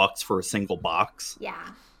 $400 for a single box. Yeah.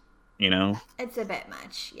 You know? It's a bit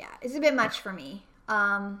much. Yeah, it's a bit much for me.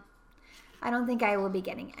 I don't think I will be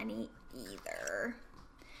getting any either.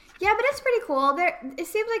 Yeah, but it's pretty cool. It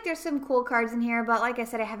seems like there's some cool cards in here, but like I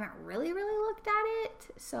said, I haven't really looked at it.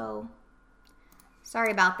 So,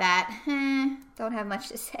 sorry about that. Don't have much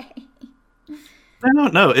to say.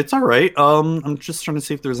 No, it's all right. I'm just trying to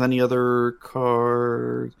see if there's any other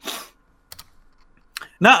cards.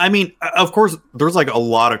 No, I mean, of course, there's like a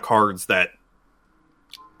lot of cards that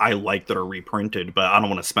I like that are reprinted, but I don't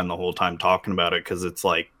want to spend the whole time talking about it because it's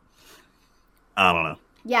like, I don't know.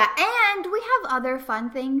 Yeah, and we have other fun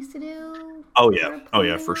things to do. Oh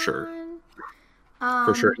yeah, for sure.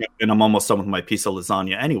 For sure. And I'm almost done with my piece of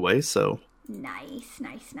lasagna anyway, so. Nice.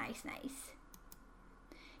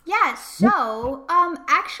 Yeah, so,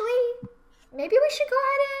 actually, maybe we should go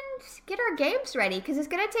ahead and get our games ready, because it's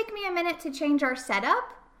going to take me a minute to change our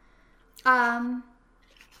setup.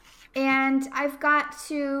 And I've got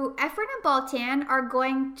to, Efren and Baltan are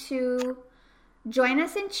going to join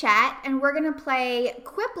us in chat, and we're going to play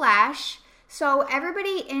Quiplash, so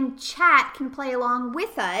everybody in chat can play along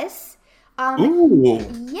with us. Ooh.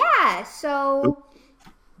 Yeah, so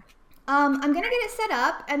I'm going to get it set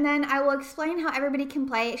up, and then I will explain how everybody can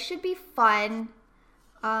play. It should be fun.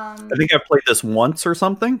 I think I've played this once or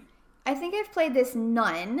something. I think I've played this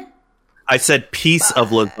none. I said piece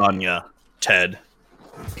of lasagna, Ted.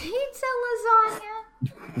 Pizza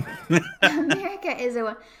lasagna. America is a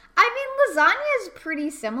one. I mean, lasagna is pretty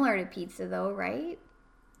similar to pizza, though, right?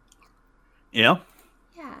 Yeah.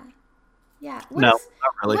 Yeah. No, not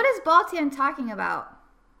really. What is Baltan talking about?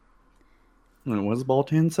 What is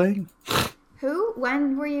Baltan saying? Who?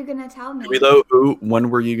 When were you going to tell me? When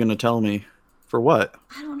were you going to tell me? For what?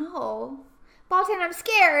 I don't know. Baltan, I'm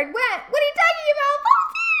scared. When? What are you talking about,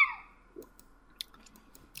 Baltan?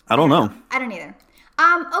 I don't know. I don't either.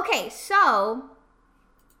 Okay, so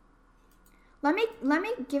let me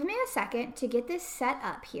give me a second to get this set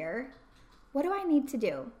up here. What do I need to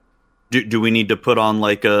do? Do we need to put on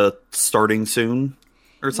like a starting soon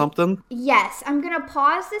or something? Yes, I'm gonna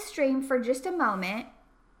pause the stream for just a moment.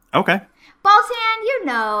 Okay. Baltan, you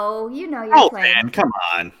know you're playing. Man, come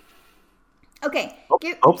on. Okay.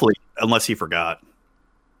 Hopefully, unless he forgot.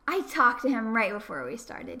 I talked to him right before we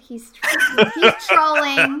started. He's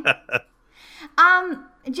trolling.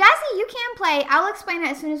 Jazzy, you can play. I'll explain it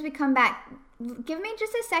as soon as we come back. Give me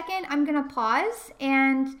just a second. I'm going to pause,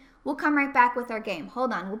 and we'll come right back with our game.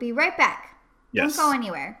 Hold on. We'll be right back. Yes. Don't go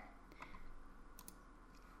anywhere.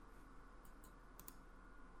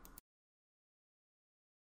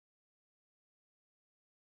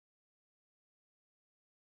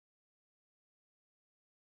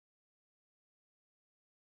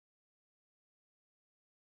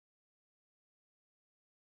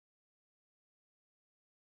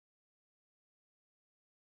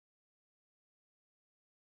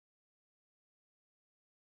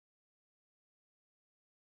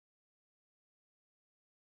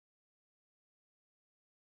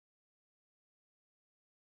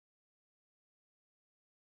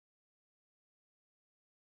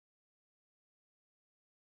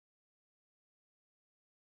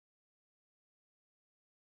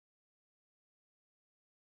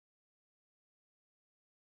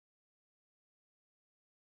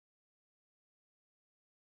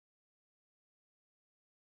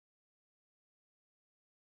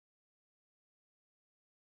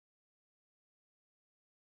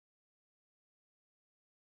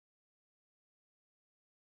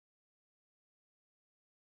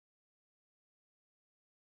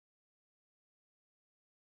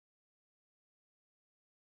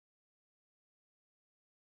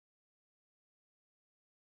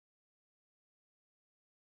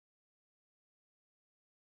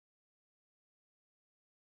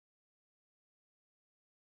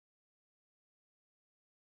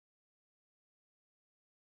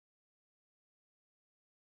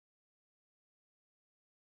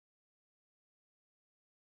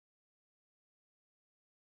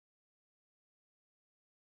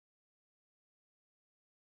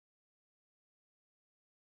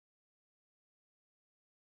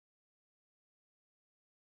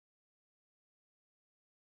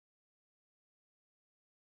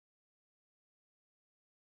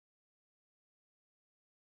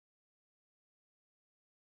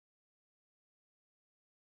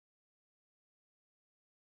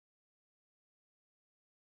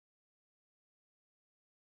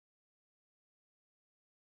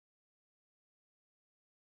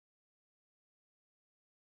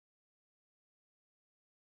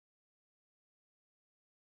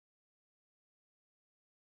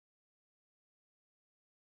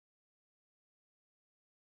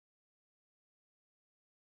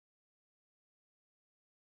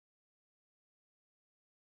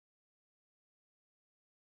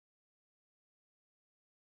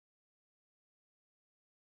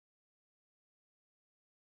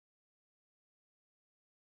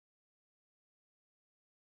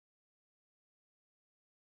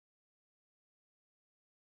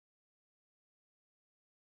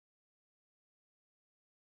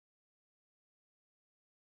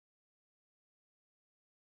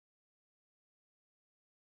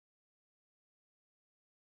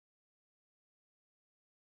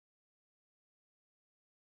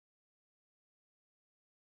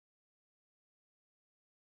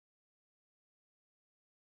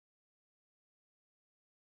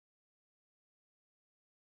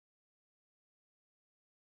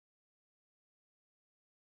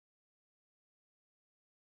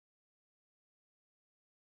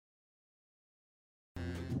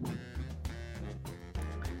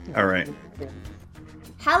 All right.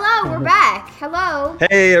 Hello, we're back. Hello.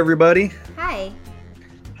 Hey, everybody. Hi.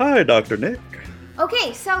 Hi, Dr. Nick.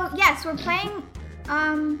 Okay, so yes, we're playing,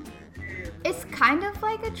 it's kind of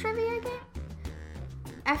like a trivia game.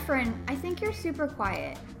 Efren, I think you're super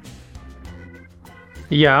quiet.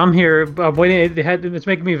 Yeah, I'm here. I'm waiting. It's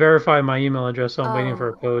making me verify my email address, so I'm waiting for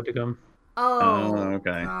a code to come. Oh,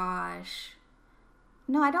 okay. Gosh.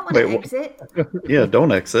 No, I don't want to exit. Yeah,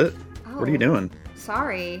 don't exit. Oh, What are you doing?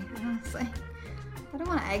 Sorry. I don't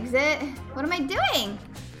want to exit. What am I doing?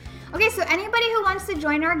 Okay, so anybody who wants to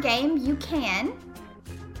join our game, you can.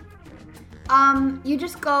 You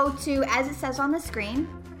just go to, as it says on the screen,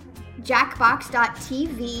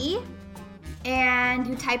 jackbox.tv, and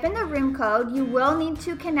you type in the room code. You will need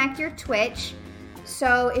to connect your Twitch.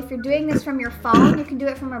 So if you're doing this from your phone, you can do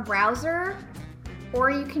it from a browser,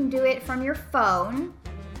 or you can do it from your phone.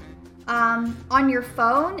 On your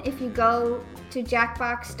phone, if you go to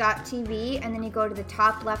jackbox.tv and then you go to the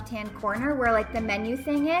top left-hand corner where like the menu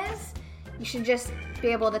thing is, you should just be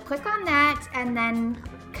able to click on that and then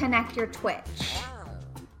connect your Twitch.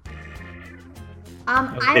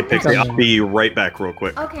 Hey, Pixie, I'll be right back real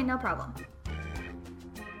quick. Okay, no problem.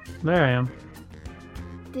 There I am.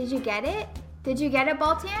 Did you get it? Did you get it,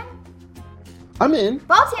 Baltan? I'm in.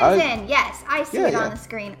 Baltan's in. Yes, I see it Yeah. on the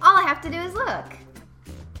screen. All I have to do is look.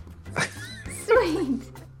 Sweet.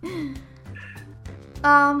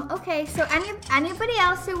 Okay, so anybody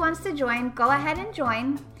else who wants to join, go ahead and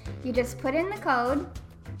join. You just put in the code.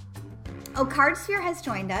 Oh, Cardsphere has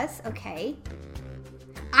joined us. Okay.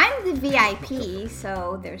 I'm the VIP,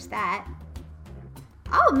 so there's that.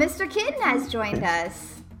 Oh, Mr. Kitten has joined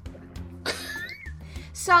us.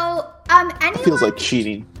 So, anyone... Feels like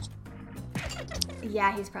cheating.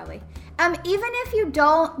 Yeah, he's probably. Even if you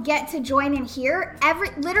don't get to join in here,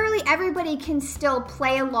 literally everybody can still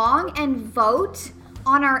play along and vote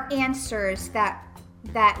on our answers that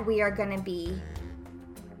we are going to be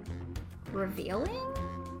revealing.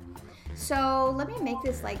 So let me make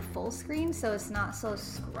this like full screen so it's not so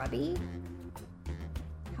scrubby.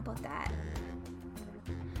 How about that?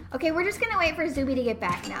 Okay, we're just going to wait for Zuby to get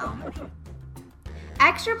back now.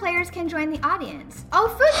 Extra players can join the audience. Oh,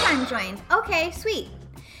 Food Time joined. Okay, sweet.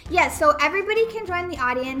 Yeah, so everybody can join the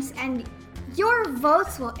audience and your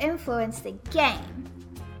votes will influence the game.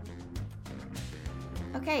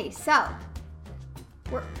 Okay, so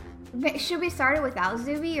should we start it without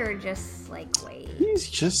Zuby or just like wait? He's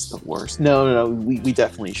just the worst. No. We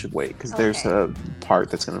definitely should wait because there's a part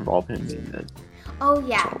that's going to involve him in it. Oh,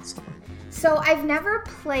 yeah. So I've never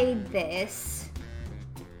played this.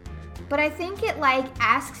 But I think it like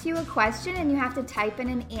asks you a question and you have to type in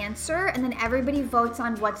an answer and then everybody votes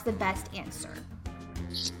on what's the best answer.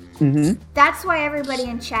 Mm-hmm. That's why everybody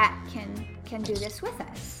in chat can do this with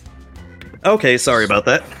us. Okay, sorry about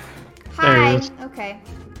that. Hi. Okay.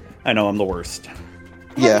 I know I'm the worst.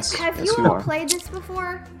 Yes. Have yes, you you all are. played this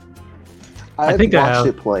before? I've think I watched have.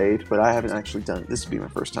 it played, but I haven't actually done it. This would be my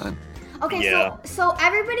first time. Okay, Yeah. so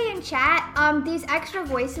everybody in chat, these extra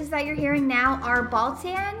voices that you're hearing now are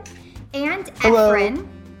Baltan and Hello. Efren.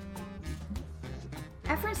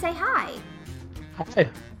 Efren, say hi. Hi.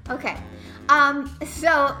 Okay.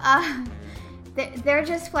 They're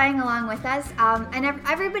just playing along with us. And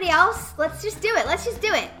everybody else, let's just do it. Let's just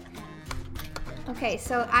do it. Okay,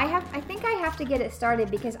 so I think I have to get it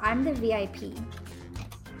started because I'm the VIP.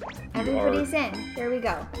 Everybody's in. There we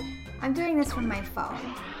go. I'm doing this from my phone.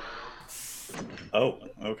 Oh,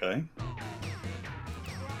 okay.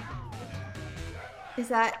 Is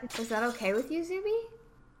that okay with you, Zuby?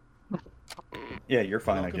 Yeah, you're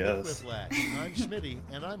fine, Welcome I to guess. Quiplash. I'm Schmitty,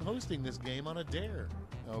 and I'm hosting this game on a dare.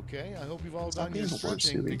 Okay, I hope you've all done your being the worst,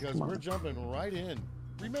 stretching Zuby. because Come on. we're jumping right in.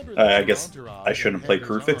 Remember I that guess entourage I shouldn't and play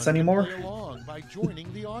headers Crewfix on anymore? to play along by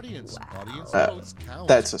joining the audience. Audience Uh, votes count.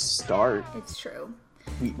 That's a start. It's true.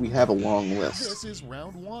 We have a long list. This is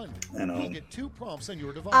round one. I know. You'll get 2 prompts on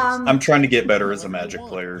your device. I'm trying to get better as a Round Magic one,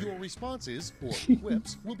 player. Your responses or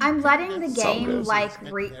quips will be I'm letting the printed game as like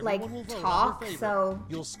and like everyone will vote on talk, their favorite. so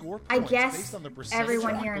You'll score I points guess based on the percentage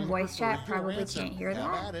everyone of here in people who voice chat preferred your probably answer. can't hear Have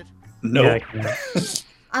that. at it. No. Yeah, I can.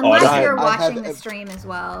 Unless I- you're I have watching the ev- stream as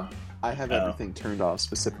well. I have Oh. everything turned off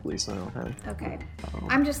specifically, so I don't have. Okay. Um,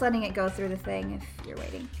 I'm just letting it go through the thing if you're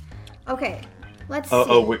waiting. Okay. Let's see.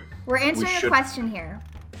 We're answering a should- question here.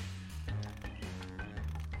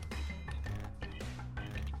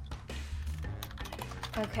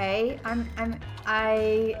 Okay.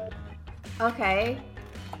 Okay.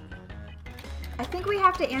 I think we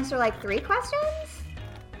have to answer like 3 questions?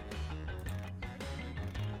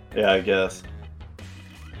 Yeah, I guess.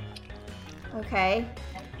 Okay.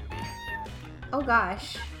 Oh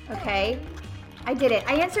gosh. Okay. I did it.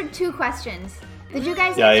 I answered 2 questions. Did you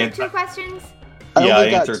guys Yeah, I answer an- 2 questions? Yeah, I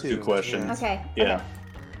only got answered 2 2. questions. Okay. Yeah.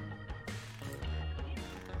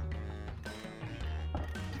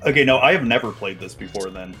 Okay, no, I have never played this before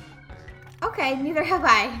then. Okay, neither have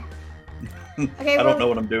I. Okay, I don't know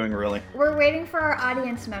what I'm doing really. We're waiting for our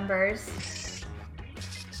audience members.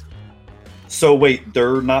 So wait,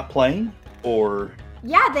 they're not playing? Or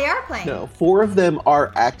Yeah, they are playing. No, 4 of them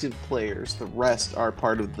are active players. The rest are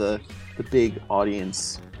part of the big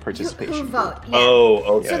audience participation. Who group. vote? Yeah. Oh,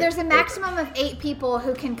 okay. So there's a okay. maximum of 8 people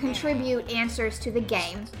who can contribute answers to the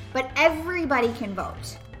game, but everybody can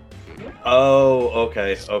vote. Oh,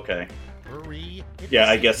 okay, okay. Hurry. Hit Yeah,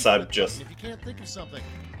 the I guess safety I've button just- If you can't think of something.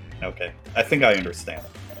 Okay. I think I understand.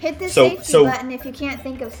 Hit the So- safety so- button if you can't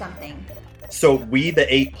think of something. So we,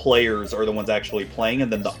 the 8 players, are the ones actually playing,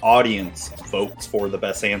 and then the audience votes for the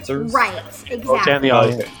best answers? Right, And exactly. the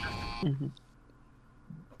audience. Okay.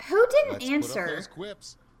 Who didn't Let's answer? Put up those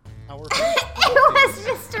quips. Our It was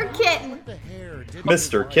Mr. Kitten. What the hare did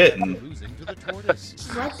Mr. with his Kitten. life losing to the tortoise.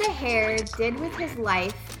 What the hare did with his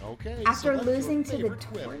life Okay, after select losing your to the favorite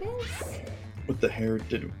quip. tortoise? What the hare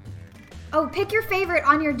did? Oh, pick your favorite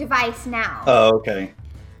on your device now. Oh, okay.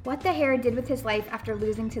 What the hare did with his life after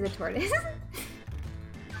losing to the tortoise?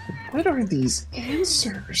 What are these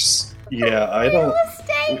answers? Yeah, I Real don't.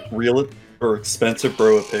 estate. Real or expensive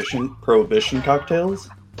prohibition cocktails?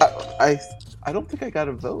 I don't think I got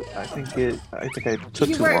a vote. I think I took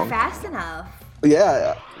You too weren't long. fast enough.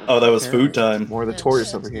 Yeah. Oh, that was food time. More of the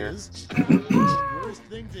tourists over here. Worst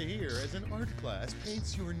thing to hear as an art class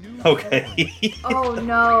paints your new Okay. Oh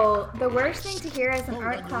no. The worst thing to hear as an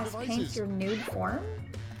art class paints your nude form?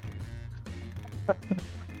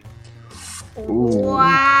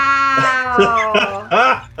 Wow.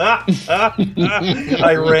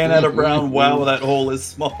 I ran out of brown. Wow, that hole is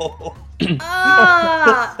small. Okay,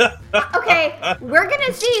 we're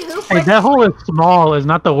gonna see who Hey, put that hole is small is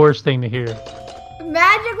not the worst thing to hear.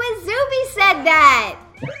 Magic with Zuby said that.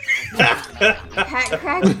 Cat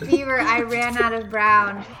crack fever. I ran out of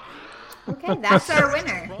brown. Okay, that's our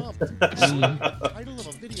winner. Title of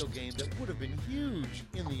a video game that would have been huge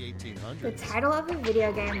in the 1800s. The title of a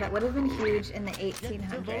video game that would have been huge in the Get to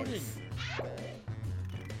 1800s.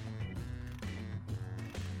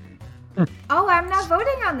 voting. Oh, I'm not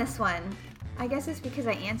voting on this one. I guess it's because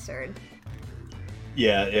I answered.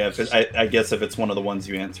 Yeah. I guess if it's one of the ones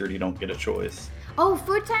you answered, you don't get a choice. Oh,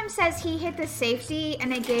 Food Time says he hit the safety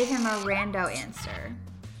and it gave him a rando answer.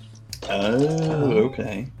 Oh,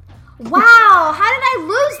 okay. Wow, how did I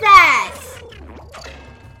lose that?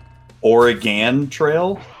 Oregon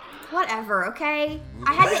Trail? Whatever, okay?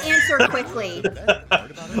 I had to answer quickly.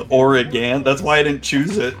 Oregon? That's why I didn't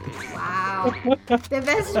choose it. Wow. The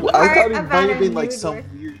best I part thought it about might a have been like nude some work-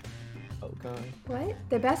 weird. Oh god. What?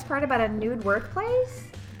 The best part about a nude workplace?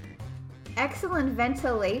 Excellent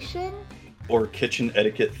ventilation? Or kitchen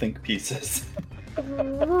etiquette think pieces.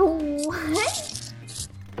 What?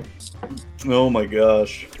 Oh my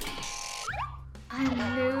gosh. A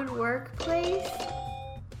nude workplace?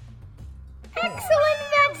 Excellent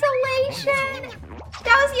ventilation!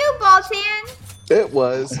 That was you, Baltan! It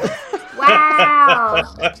was. Wow!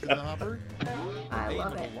 Next in the hopper, I name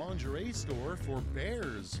love of it. a lingerie store for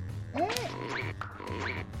bears.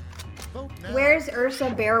 Vote now. Where's Ursa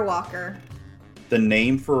Bearwalker? The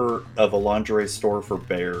name of a lingerie store for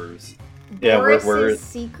bears. Yeah, Boris's where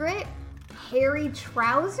Secret? Hairy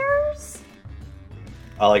Trousers?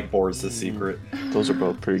 I like Boris's Secret. Those are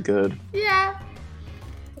both pretty good. Yeah.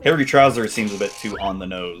 Hairy Trousers seems a bit too on the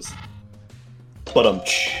nose. But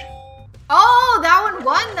Oh, that one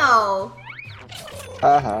won though.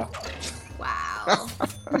 Haha. Wow.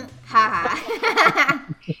 Haha.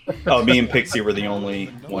 oh, me and Pixie were the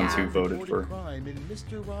only ones who Yeah. voted for. Crime in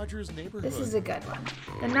Mr. Rogers' neighborhood. This is a good one.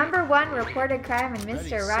 The number one reported crime in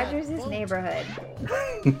Mr. Rogers' neighborhood.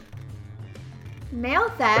 Mail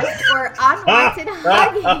theft or unwanted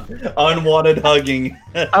hugging? Unwanted hugging.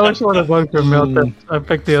 I wish I would have voted for Mail Theft. I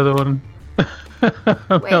picked the other one.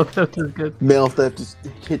 Mail Theft is good. Mail theft just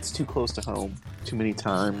hits too close to home too many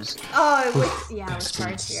times. Oh, it was, yeah, it was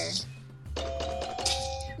cards here.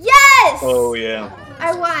 Yes! Oh yeah.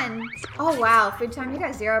 I won. Oh, wow. Food Time, you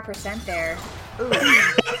got 0% there. Ooh.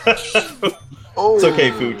 Oh, It's okay,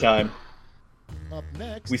 food time. Up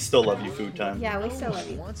next, We still love you, food time. Yeah, we still love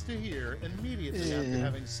who you. wants to hear immediately after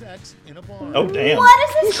having sex in a bar. Oh damn. What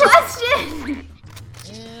is this question?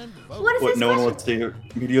 And vote. What is What this no one question? wants to hear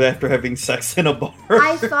immediately after having sex in a bar.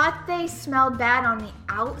 I thought they smelled bad on the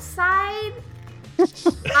outside.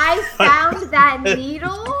 I found that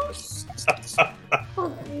needle.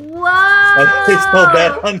 Whoa! They smell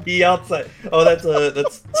bad on the outside. Oh,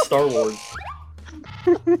 that's Star Wars.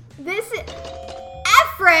 This is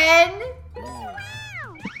Efren.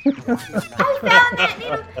 I found that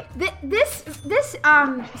needle. This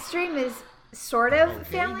stream is sort of Okay,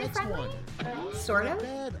 family next friendly. one. Sort of.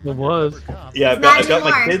 Bad It was. cop. Yeah, It's not I've got my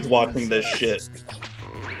anymore. kids watching this shit.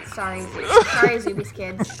 Sorry, sorry, Zuby's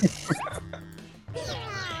kids.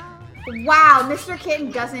 Wow, Mr.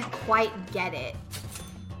 Kitten doesn't quite get it.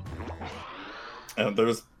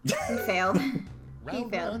 There's He failed.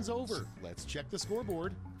 Round failed. one's over. Let's check the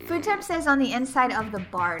scoreboard. Food Time says on the inside of the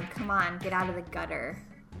barn. Come on, get out of the gutter.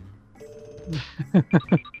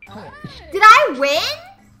 Did I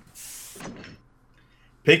win?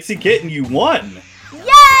 Pixie Kitten, you won.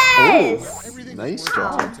 Yes! Everything nice worked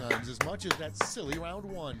job. 2 times as much as that silly round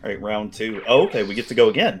one. All right, round 2. Oh, okay, we get to go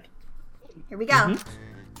again. Here we go.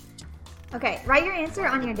 Okay, write your answer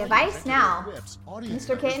on your device now. Whips. Audience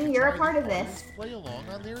Mr. Kitten, members you're a can part try of the this. audience Play along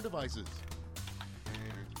on their devices.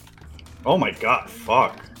 Oh my god,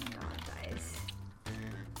 fuck. God, guys.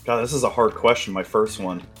 God, this is a hard question, my first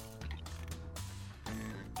one.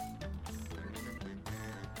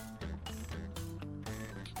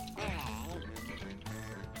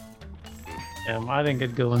 I didn't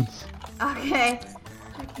get good ones. Okay.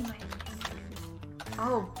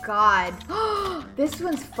 Oh God. This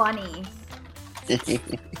one's funny.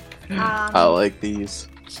 I like these.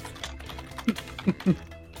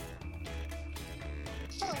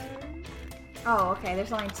 Oh, okay.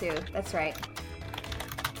 There's only 2. That's right.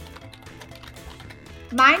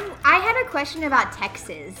 Mine, I had a question about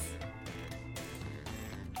Texas.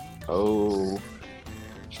 Oh.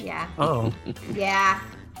 Yeah. Oh. Yeah.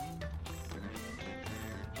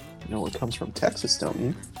 You know what comes from Texas, don't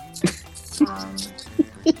you?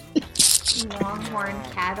 Longhorn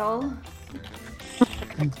cattle.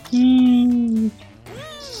 I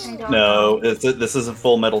don't No, know. this is a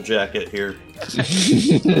Full Metal Jacket here.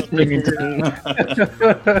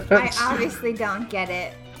 I obviously don't get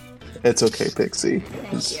it. It's okay, Pixie.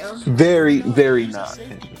 Thank you. Very, very not.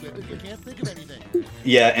 You can't think of anything.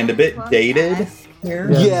 Yeah, and a bit Well, dated yes. here.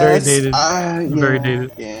 Yeah, Yes, very dated. yeah, Very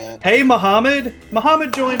dated. Yeah. Hey, Muhammad!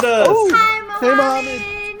 Muhammad joined us! Oh. Hi, Hey, Mohammed.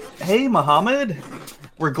 Hey, Muhammad!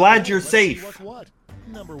 We're glad you're Let's see safe. What?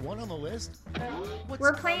 Number 1 on the list? What's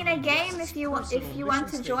We're playing a game. If you want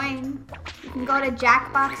to join, you can go to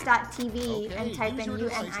jackbox.tv and type in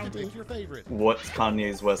UNID. Your favorite. What's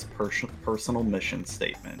Kanye's West personal mission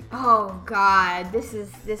statement? Oh God, this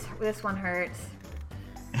one hurts.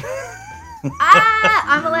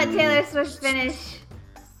 I'm gonna let Taylor Swift finish,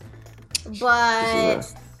 but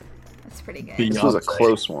that's pretty good. This was a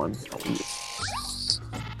close one.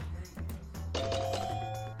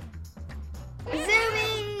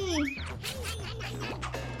 Zoomy!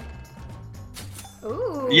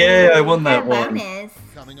 Ooh. Yeah, I won that one. bonus.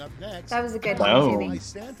 Coming up next. That was a good Wow. one, Why Zoomy.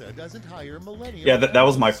 Santa doesn't hire millennials. Yeah, that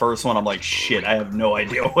was my first one. I'm like, shit, I have no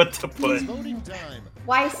idea what to It's put. voting time.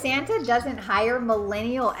 Why Santa doesn't hire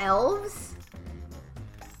millennial elves?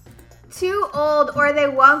 Too old or they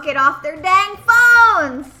won't get off their dang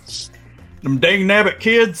phones! Them dang nabbit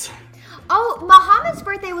kids. Oh, Muhammad's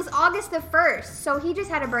birthday was August the 1st, so he just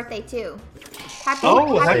had a birthday too. Happy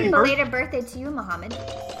happy belated birthday to you, Muhammad.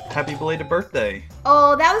 Happy belated birthday.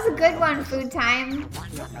 Oh, that was a good one, Food Time.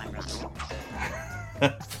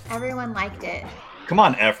 Everyone liked it. Come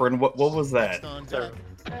on, Efren, what was that? On deck.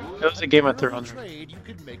 That was a Game of Thrones. Trade you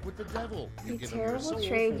could make with the devil. You A give him your terrible soul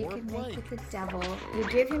trade you for could blank. make with the devil. You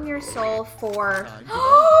give him your soul for Time to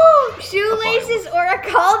oh, shoelaces or a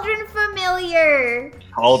cauldron familiar.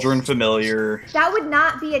 Cauldron familiar. That would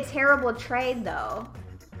not be a terrible trade, though.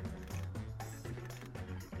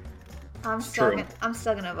 I'm still True.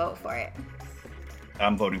 gonna vote for it.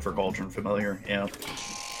 I'm voting for Cauldron familiar. Yeah.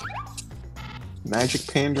 Magic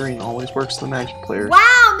pandering always works for the Magic players.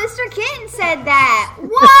 Wow, Mr. Kitten said that.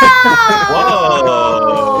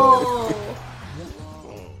 Whoa!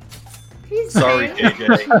 He's Sorry, playing.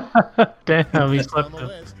 JJ. Damn, he Next slept on the him.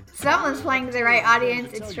 list. Someone's playing to the right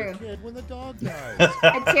audience. It's Tell your true. kid when the dog dies.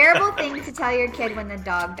 A terrible thing to tell your kid when the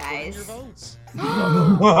dog Your dies. votes.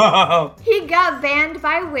 He got banned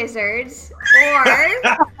by wizards, or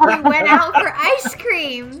he went out for ice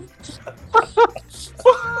cream.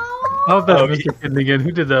 How about Oh, Mr. Kitten again?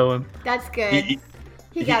 Who did that one? That's good. He-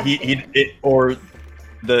 He got banned. or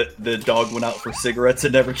the dog went out for cigarettes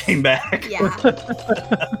and never came back. Yeah.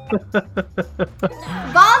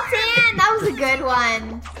 Baltan, that was a good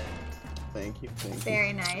one. Thank you. Thank you.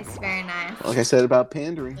 Very nice, very nice. Like I said about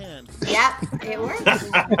pandering. And Yep, it worked.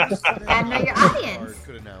 Gotta know your audience.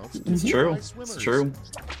 Could announce It's true. It's true.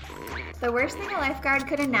 The worst thing a lifeguard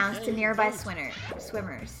could announce to nearby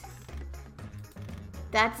swimmers.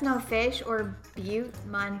 That's no fish or Butte,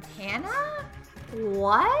 Montana?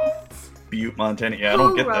 What? Butte, Montana. Yeah, I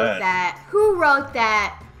don't get Who wrote that. that? Who wrote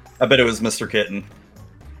that? I bet it was Mr. Kitten.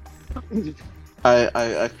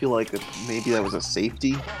 I feel like maybe that was a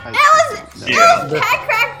safety. That was Yeah. Cat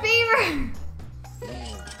Crack Fever.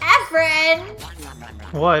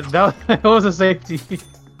 Efren. What? That was a safety.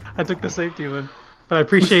 I took the safety one. But I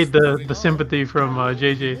appreciate the sympathy from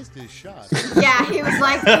JJ. Missed his shot. Yeah, he was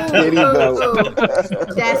like, Did he though?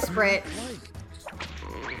 ooh, desperate.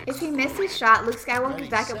 If he missed his shot, Luke Skywalker's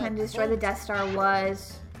backup plan to destroy the Death Star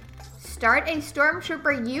was start a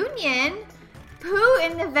Stormtrooper union, poo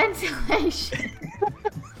in the ventilation.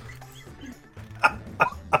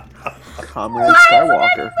 Comrade Why would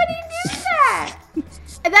Skywalker. anybody do that?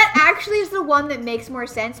 And that actually is the one that makes more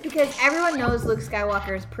sense because everyone knows Luke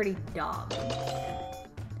Skywalker is pretty dumb.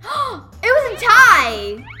 It was a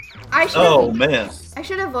tie. Oh man. I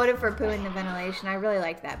should have voted for poo in the ventilation. I really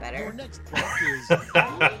liked that Your better. next pick is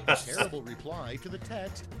a terrible reply to the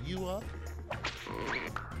text, you up?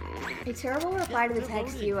 A terrible reply to the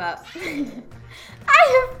text you up.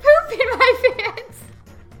 I have poop in my pants.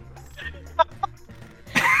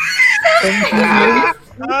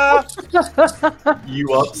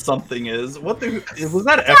 You up something is. What the was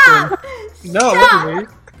that Efren? No, look at me.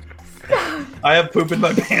 I have poop in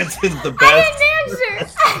my pants is the I best. didn't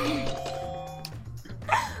answer.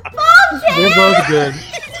 They're both good.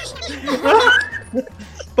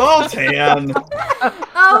 Baltan!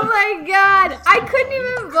 Oh my god! I couldn't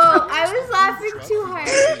even vote. I was laughing too hard.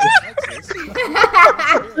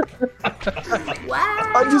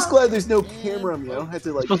 Wow. I'm just glad there's no camera on me. I don't have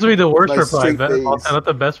to like. Supposed to be the worst my reply, straight but face. not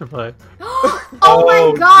the best reply. Oh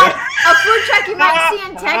my god! A food truck you might see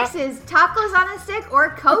in Texas. Tacos on a stick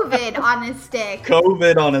or COVID on a stick.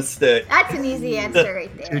 COVID on a stick. That's an easy answer right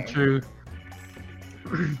Too there. true.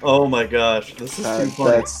 Oh my gosh, this is too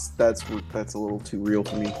funny. That's a little too real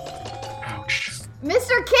for me.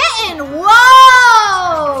 Mr. Kitten!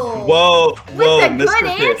 Whoa! Whoa, With whoa, the Mr. good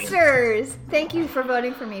Kitten. answers. Thank you for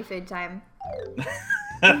voting for me, Food Time.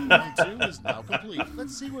 Round 2 is now complete.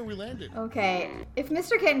 Let's see where we landed. Okay, if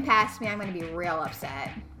Mr. Kitten passed me, I'm gonna be real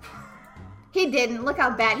upset. He didn't. Look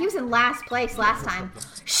how bad. He was in last place last time.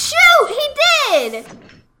 Shoot! He did!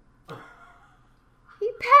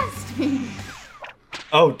 He passed me.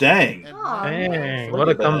 Oh, dang. And Aw. Dang, Look what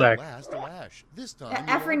a at that. comeback. last lash. This time,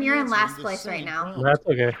 Efren, you're in last place right now. That's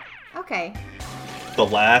okay. Okay, The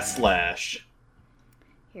last lash.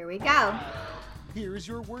 here we go. Here is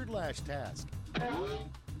your word lash task.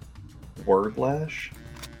 Word lash?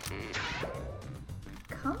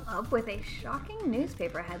 Come up with a shocking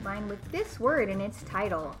newspaper headline with this word in its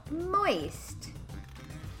title. Moist.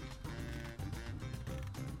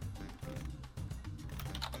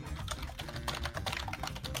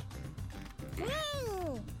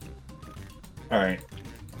 Alright.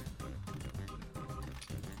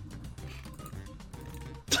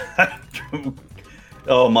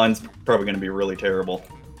 Oh, mine's probably going to be really terrible.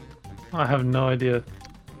 I have no idea.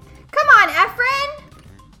 Come on, Efren!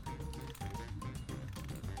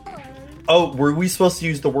 Oh, were we supposed to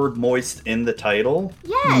use the word moist in the title?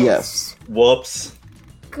 Yes. Yes. Whoops.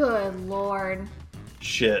 Good lord.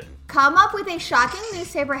 Shit. Come up with a shocking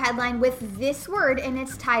newspaper headline with this word in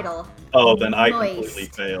its title. Oh, then I Moist. completely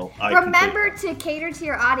fail. Remember to cater to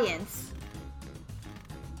your audience.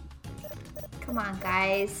 Come on,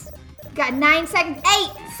 guys. You got 9 seconds. 8,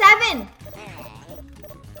 7.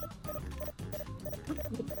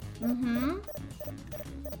 Mm-hmm.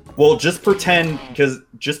 Well, just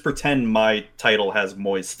pretend my title has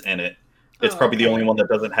moist in it. It's Oh, probably the okay. only one that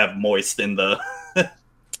doesn't have moist in the...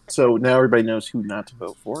 So now everybody knows who not to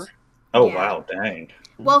vote for. Oh, Yeah. wow, dang.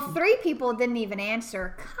 Well, 3 people didn't even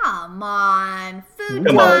answer. Come on. Food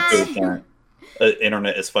Come on, time. food time.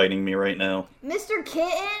 Internet is fighting me right now. Mr.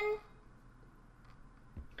 Kitten?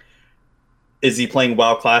 Is he playing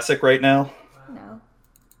WoW Classic right now? No.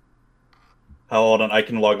 Hold on, I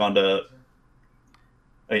can log on to...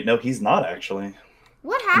 Wait, no, he's not actually.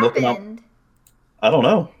 What Looking up- happened? I don't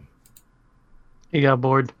know. He got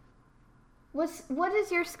bored. What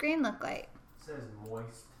does your screen look like? It says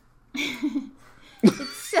moist. It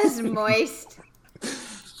says moist.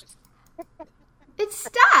 It's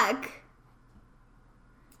stuck.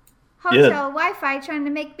 Hotel Wi-Fi trying to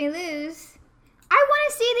make me lose. I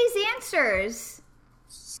want to see these answers.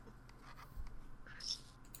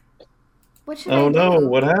 What should Oh I no, do?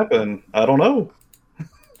 what happened? I don't know.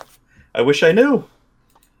 I wish I knew.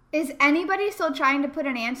 Is anybody still trying to put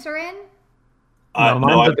an answer in? No, No,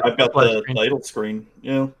 mine's I've got flat the screen. title screen.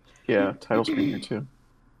 Yeah. Yeah, title screen here too.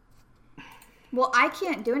 Well, I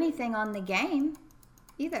can't do anything on the game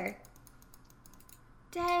either.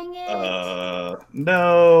 Dang it.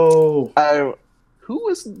 No. Who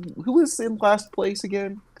was in last place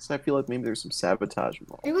again? Because I feel like maybe there's some sabotage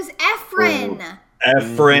involved. It was Efren.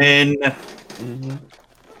 Efren. Mm-hmm.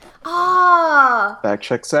 Ah. That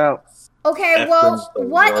checks out. Okay, Efren's well, the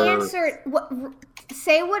what worst. answer?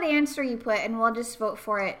 Say what answer you put, and we'll just vote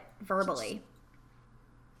for it verbally.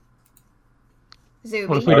 What if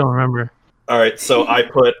Zuby. we don't remember? All right, so I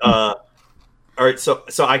put all right, so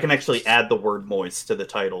I can actually add the word moist to the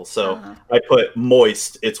title. So Uh-huh. I put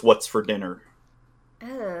moist, it's what's for dinner.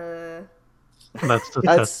 That's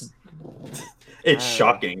disgusting. That's It's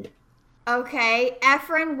shocking. Okay,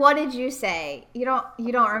 Efren, what did you say? You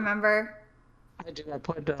don't remember? I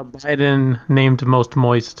put Biden named most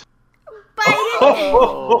moist. Biden.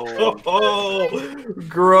 Oh,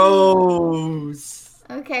 gross.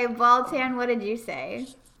 Okay, Baltan, what did you say?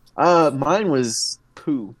 mine was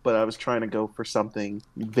poo, but I was trying to go for something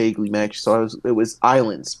vaguely matched. So it was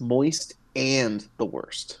islands, moist and the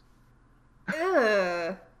worst.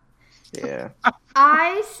 Ugh. Yeah.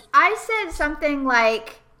 I said something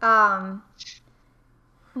like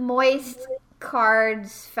moist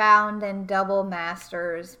cards found in double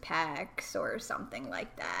masters packs or something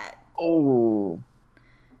like that. Oh,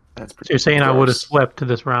 that's pretty. So you're saying I would have gross. swept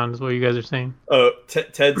this round, is what you guys are saying?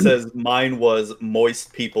 Ted says mine was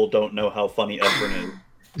moist people don't know how funny Efren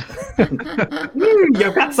is.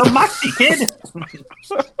 You got some moxie, kid.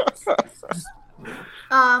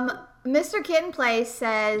 Mr. Kitten Play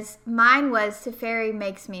says mine was Teferi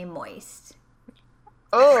makes me moist.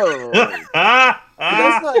 Oh, that's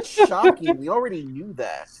not shocking. We already knew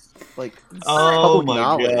that. Like, Oh public my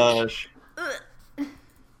knowledge. gosh.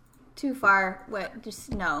 Too far. What?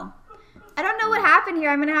 Just no. I don't know what happened here.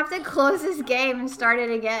 I'm gonna have to close this game and start it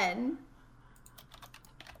again.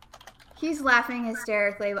 He's laughing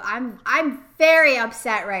hysterically, but I'm very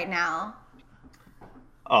upset right now.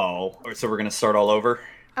 Oh, so we're gonna start all over?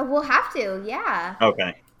 We'll have to, yeah.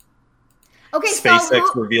 Okay. Okay, SpaceX so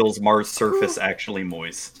who, reveals Mars surface actually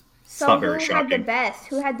moist. It's so not very who had the shocking. best?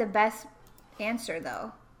 Who had the best answer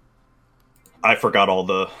though? I forgot all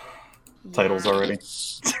the titles already.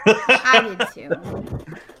 I did too.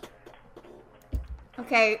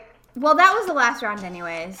 Okay, well that was the last round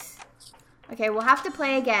anyways. Okay, we'll have to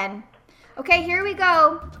play again. Okay, here we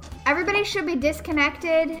go. Everybody should be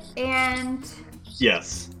disconnected and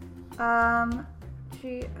Yes.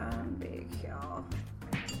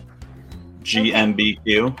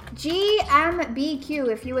 GMBQ. GMBQ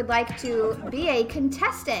if you would like to be a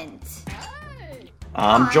contestant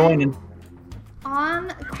I'm Hi. joining. on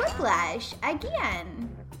Quiplash again.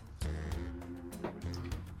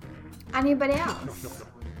 Anybody else?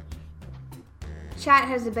 Chat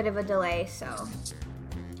has a bit of a delay, so.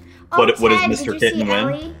 Oh, What does Ted, Mr. did you Kitten see win?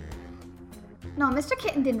 Ellie? No, Mr.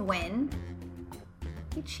 Kitten didn't win.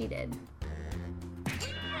 He cheated.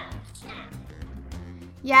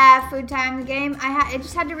 Yeah, food time. The game. I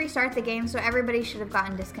just had to restart the game, so everybody should have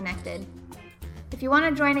gotten disconnected. If you want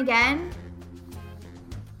to join again,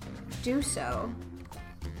 do so.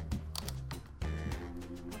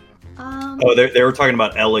 Oh, they were talking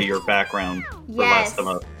about Ellie, your background for Yes. Last of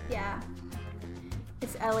Us. Yeah.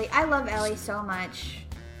 It's Ellie. I love Ellie so much.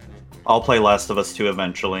 I'll play Last of Us 2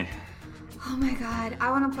 eventually. Oh my god, I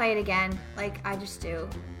want to play it again. Like, I just do.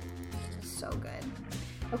 So good.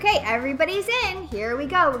 Okay, everybody's in. Here we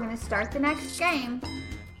go. We're going to start the next game.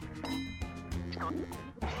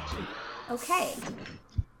 Okay.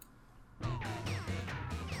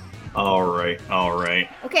 All right.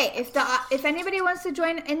 Okay, if anybody wants to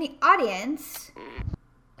join in the audience,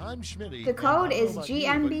 I'm Schmitty. The code and I don't is know about you,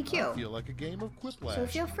 but GMBQ. I feel like a game of Quiplash. So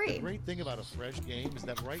feel free. The great thing about a fresh game is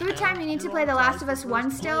that right Food now, time, you need to you're play on The Last time of Us for 1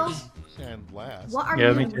 first still? place and last. What are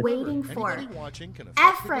Yeah, you me too. waiting for? Anybody watching can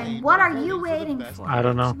affect the Efren, game what by are you voting for the waiting best for? I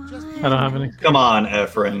don't know. Come I don't have on. any. Come on,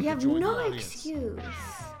 Efren. You have Join no the audience. excuse.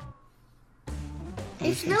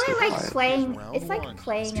 It's really like playing. Round It's like one.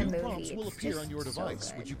 playing a Two movie. prompts will It's appear just on your so device,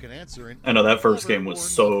 good. which you can answer in I know, that first whatever game was or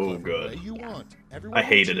so clever good. way you Yeah. want. Everyone I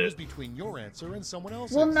hated will choose it. between your answer and someone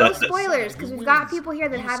else's. Well, no That- spoilers because we've got people here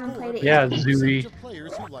that haven't played it Yeah, yet. Zooey.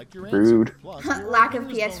 Rude. Lack of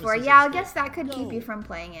PS4. Yeah, I guess that could keep you from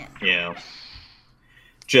playing it. Yeah.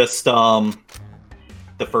 Just the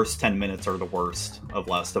first 10 minutes are the worst of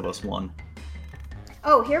Last of Us 1.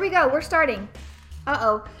 Oh, here we go. We're starting.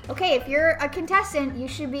 Uh-oh. Okay, if you're a contestant, you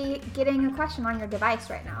should be getting a question on your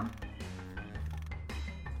device right now.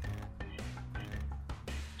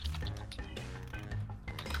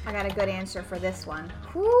 I got a good answer for this one.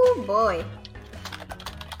 Whoo, boy.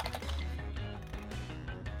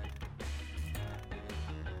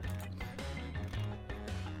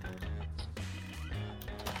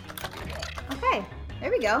 Okay,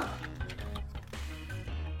 there we go.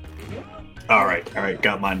 All right,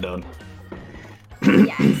 got mine done.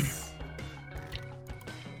 Yes.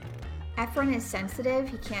 Efren is sensitive.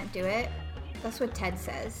 He can't do it. That's what Ted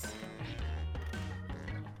says.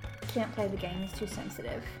 Can't play the game. He's too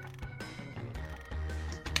sensitive.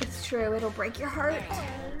 It's true. It'll break your heart.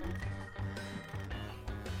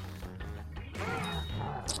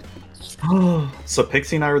 So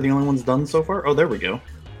Pixie and I are the only ones done so far? Oh, there we go.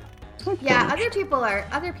 Yeah, other people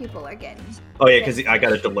are getting. Oh yeah, because I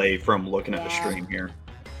got a delay from looking at the Yeah. stream here.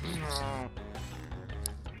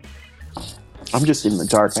 I'm just in the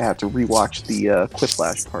dark. I have to rewatch the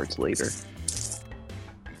Quiplash parts later.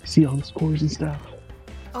 See all the scores and stuff.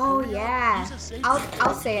 Oh yeah.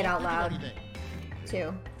 I'll say it out loud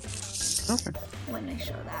too Okay. when they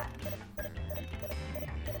show that.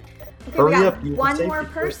 Okay, Hurry we got up, you one can more take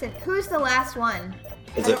it. person. Who's the last one?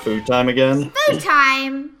 Is it food time again? Food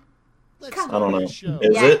time. I don't know. Is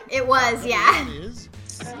Yeah, it? it was. Yeah.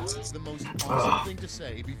 The most Ah. awesome thing to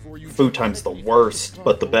say before you Food time's the worst,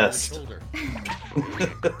 but the best.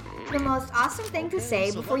 The most awesome thing to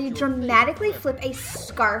say before you dramatically flip a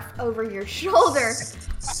scarf over your shoulder.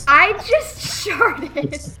 I just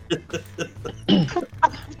sharted.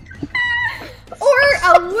 Or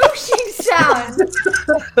a whooshing sound.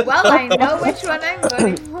 Well, I know which one I'm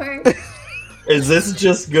voting for. Is this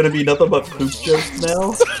just gonna be nothing but poop jokes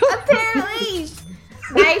now? Apparently.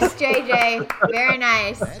 Nice, JJ. JJ. Very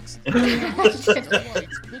nice. Next,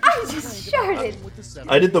 I just sharded.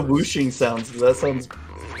 I did the whooshing sounds. That sounds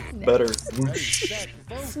better. Whoosh.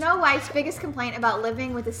 Snow White's biggest complaint about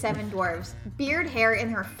living with the 7 dwarves: beard hair in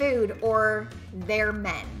her food or their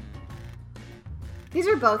men. These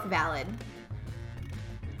are both valid.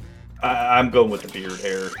 I'm going with the beard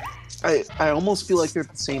hair. I almost feel like they're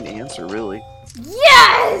the same answer, really.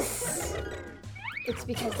 Yes! It's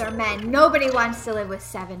because they're men. Nobody wants to live with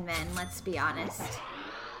 7 men, let's be honest.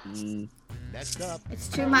 Next up, It's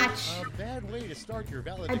too much. a bad way to start your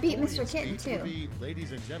I beat valedictorian Mr. Kitten, speech would too. be,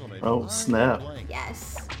 ladies and gentlemen, Oh, I'm snap. blank.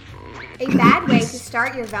 Yes. A bad way to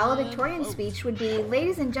start your valedictorian speech would be,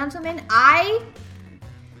 ladies and gentlemen, I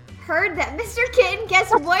heard that Mr. Kitten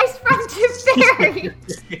gets moist from Teferi.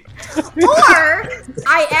 Or,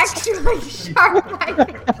 I actually sharp my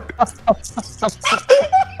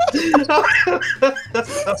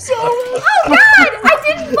Oh god! I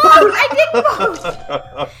didn't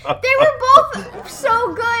vote! They were both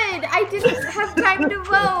so good! I didn't have time to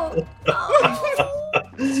vote. Oh.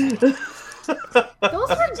 Those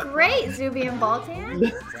were great, Zuby and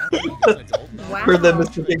Baltan. Wow. Heard that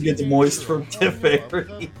Mr. King gets moist from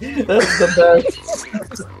Teferi. That's the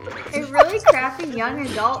best. A really crappy young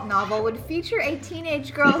adult novel would feature a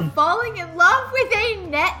teenage girl falling in love with a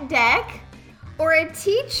net deck or a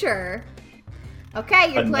teacher.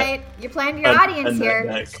 Okay, you're playing to your audience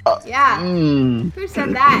here. Yeah. Who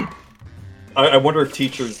said that? I wonder if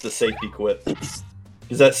teacher's the safety quit.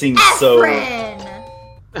 Because that seems so... Efren!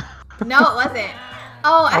 No, it wasn't.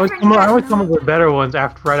 Oh, I always Efren. come up with better ones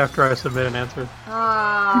right after I submit an answer.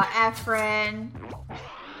 Oh, Efren.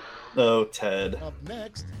 Oh, Ted. Up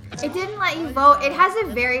next, It didn't let you vote. It has a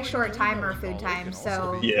very short timer, food time,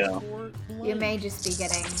 so Yeah. you may just be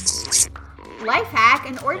getting... Life hack,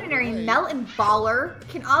 an ordinary melon baller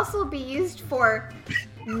can also be used for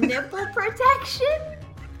nipple protection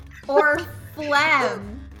or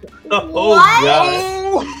phlegm. Oh,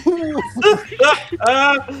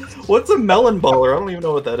 God. What's a melon baller? I don't even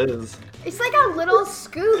know what that is. It's like a little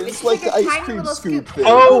scoop. It's It's like like the a ice tiny cream little scoop scoop. thing.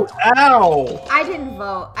 Oh, ow! I didn't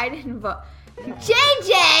vote. JJ!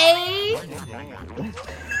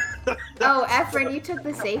 Oh, Efren, you took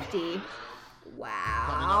the safety.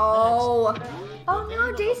 Wow. Oh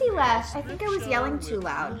no, Daisy left. I think I was yelling too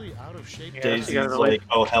loud. really out of shape. Daisy's got it like,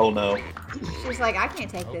 oh, hell no. She was like, I can't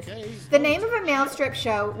take this. The name of a male strip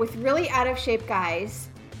show with really out of shape guys: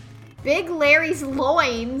 Big Larry's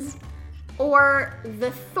Loins or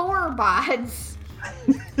the Thorbods.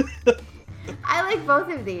 I like both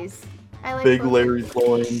of these. I like Big both. Larry's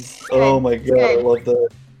loins. Oh my God, I Good. love that.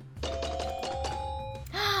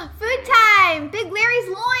 Food time! Big Larry's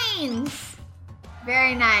Loins!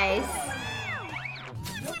 Very nice.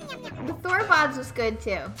 The Thorbods was good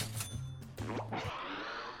too.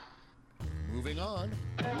 Moving on,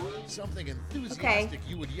 something enthusiastic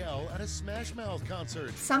you would yell at a Smash Mouth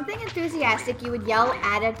concert. Something enthusiastic you would yell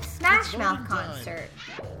at a Smash It's Mouth voting time. concert.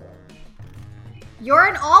 You're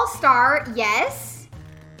an all-star, yes.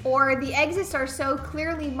 Or the exits are so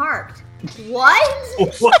clearly marked. What?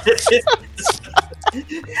 What? Is that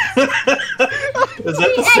The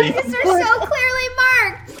the same? exits are so clearly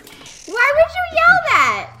marked. Why would you yell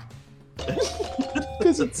that?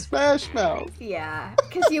 Because it's Smash Mouth. Yeah,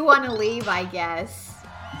 because you want to leave, I guess.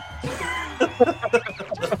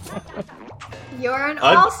 You're an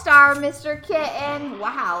all-star, Mr. Kitten.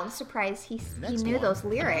 Wow, I'm surprised he Next knew one, those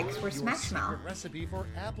lyrics were your Smash Mouth. secret recipe for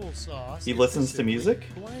applesauce He is listens to simply music?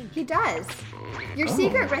 blank. He does. Your Oh.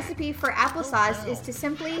 secret recipe for applesauce is to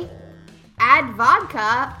simply add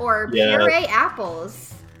vodka or Yeah. puree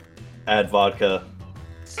apples. Add vodka.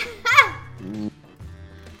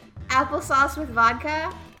 Applesauce with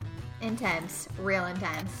vodka? Intense. Real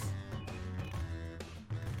intense.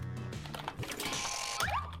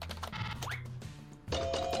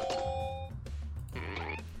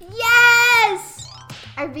 Yes!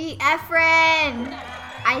 I beat Efren!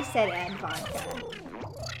 I said add vodka.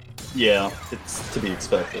 Yeah, it's to be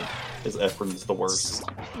expected. Because Efren's the worst.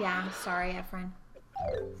 Yeah, sorry, Efren.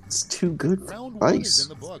 It's too good for Round one is ice. in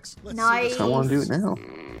the books. Let's Nice. see I want to do it now.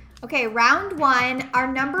 Okay, round one.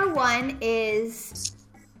 Our number one is...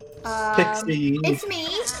 Pixie. It's me.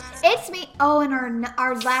 It's me. Oh, and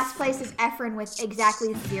our last place is Efren with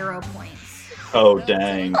exactly 0 points. Oh,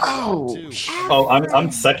 dang. Oh, Oh, I'm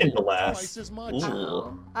second to twice last. as much.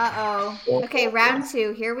 Ooh. Uh-oh. Okay, round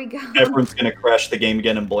two. Here we go. Efren's gonna crash the game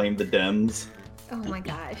again and blame the Dems. Oh my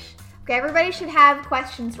gosh. Okay, everybody should have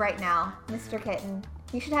questions right now. Mr. Kitten,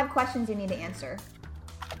 you should have questions you need to answer.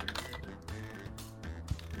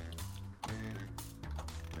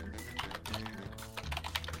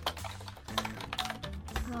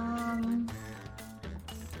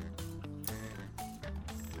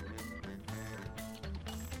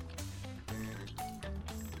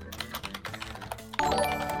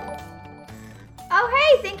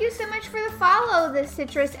 thank you so much for the follow, the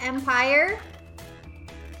Citrus Empire.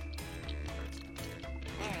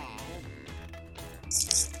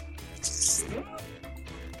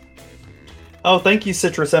 Oh, thank you,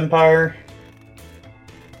 Citrus Empire.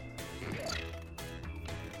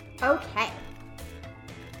 Okay.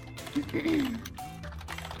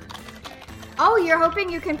 Oh, you're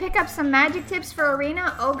hoping you can pick up some magic tips for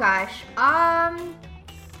Arena? Oh gosh. I'm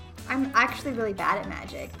actually really bad at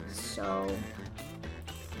magic, so...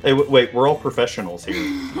 Hey, wait, we're all professionals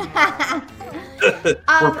here.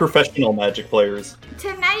 We're professional Magic players.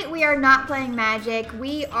 Tonight we are not playing Magic.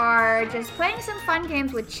 We are just playing some fun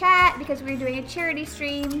games with chat because we're doing a charity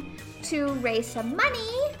stream to raise some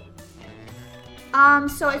money.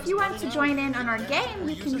 So if you want to join in on our game,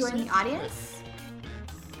 you can join the audience.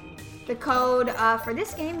 The code for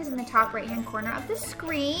this game is in the top right-hand corner of the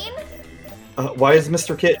screen. Why is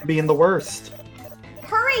Mr. Kit being the worst?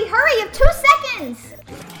 Hurry, you have 2 seconds!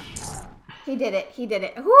 He did it.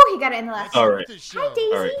 Ooh, he got it in the last All right. Hi,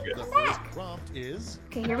 Daisy. All right, good. The Come first back. prompt is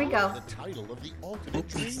Okay, here we go. the title of the ultimate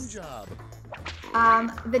dream job.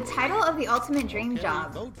 The title of the ultimate dream Okay,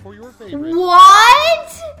 job. vote for your favorite.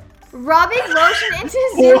 What? Rubbing lotion into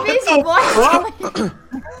Zuby's voice.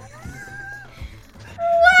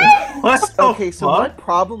 What? Okay, so my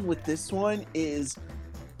problem with this one is,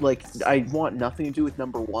 like, I want nothing to do with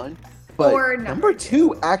number 1, but Or number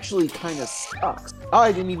 2 actually kind of sucks. Oh,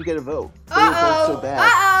 I didn't even get a vote. They were both Uh-oh. so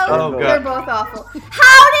bad. Oh, They're God. both awful.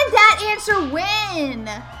 How did that answer win?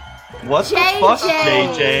 What the JJ. fuck,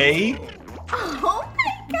 JJ? Oh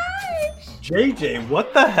my gosh. JJ,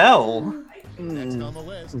 what the hell? Next on the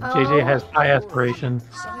list. JJ has high aspiration.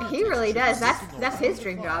 He really does. That's his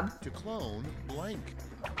dream job. To clone blank.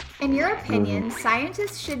 In your opinion,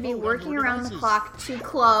 scientists should be working around the clock to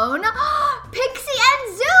clone Pixie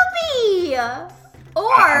and Zuby!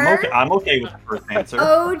 Or I'm okay with the first answer.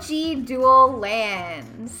 OG Dual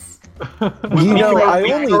Lands. You know, I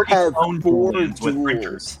We only already have cloned 4 duels with duels.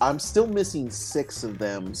 printers. I'm still missing 6 of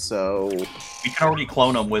them, so... We can already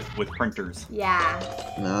clone them with printers. Yeah.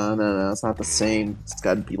 No, it's not the same. It's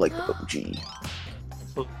gotta be like the OG.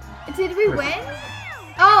 Did we win?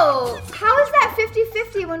 Oh, how is that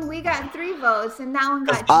 50-50 when we got 3 votes and that one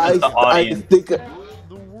got 2? I audience. think... The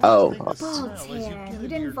worst Oh. thing to smell as you Bolton, get you in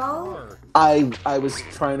didn't your vote? car. I was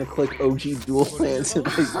trying to click OG Dual Lands and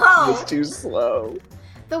I Oh. was too slow.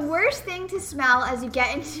 The worst thing to smell as you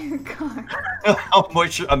get into your car.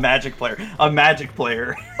 A magic player. A magic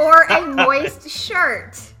player. Or a moist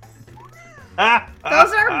shirt.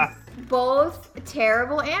 Those are both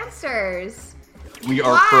terrible answers. We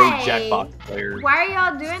are Why? pro Jackbox players. Why are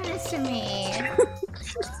y'all doing this to me?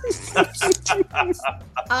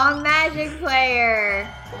 A magic player.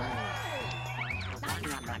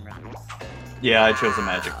 Yeah, I chose a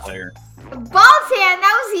magic player. Baltan,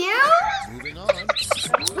 that was you? Moving on.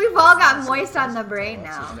 We've all got moist on the brain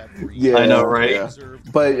now. Yeah, I know, right? yeah.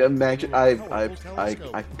 But imagine, I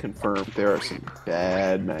can confirm there are some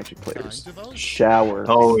bad Magic players. Shower,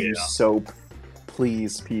 Oh, use yeah. soap,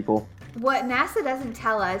 please, people. What NASA doesn't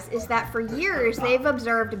tell us is that for years they've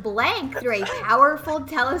observed blank through a powerful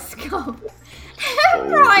telescope.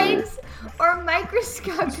 Hemorrhoids or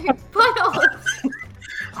microscopic puddles.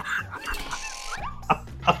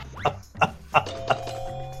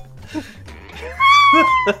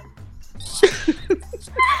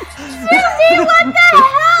 Susie, what the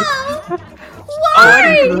hell?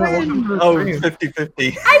 Why? Oh,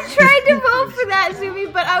 50-50. I tried to vote for that,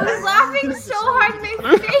 Zumi, but I was laughing so hard my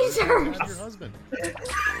face Your hurts. husband.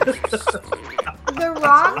 The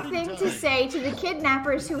wrong thing to say to the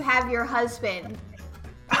kidnappers who have your husband.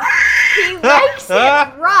 He likes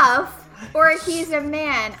it rough, or he's a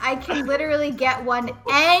man. I can literally get one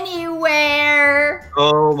anywhere.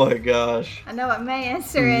 Oh my gosh. I know what my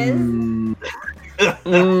answer is.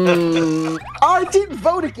 I didn't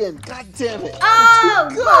vote again. God damn it. Oh,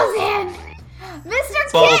 Bolton!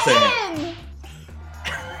 Mr. Bolton.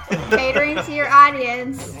 Kitten! Catering to your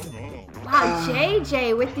audience. Wow,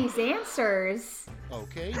 JJ with these answers.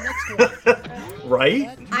 Okay, next one.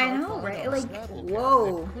 Right? I know, right? Like,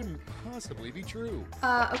 whoa. That couldn't possibly be true.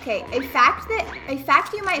 Okay, a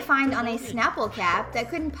fact you might find on a Snapple cap that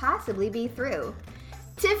couldn't possibly be true.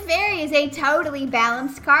 Teferi is a totally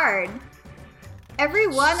balanced card. Every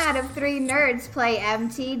 1 out of 3 nerds play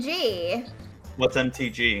MTG. What's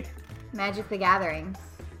MTG? Magic the Gathering.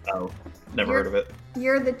 Oh, never heard of it.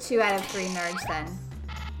 You're the 2 out of 3 nerds then.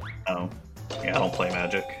 Oh. Yeah, I don't play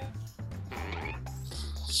Magic.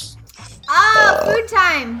 Ah, food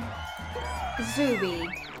time! Zuby.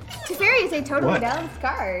 Teferi is a totally What? balanced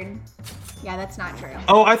card. Yeah, that's not true.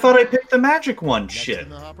 Oh, I thought I picked the magic one. Next Shit. in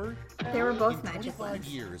the hopper, They were both in magic 25 ones.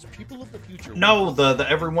 years, people of the future No, will the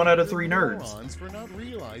every one out of three consider nerds. morons for not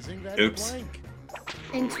realizing that Oops. blank.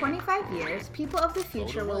 In 25 years, people of the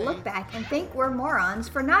future will look back and think we're morons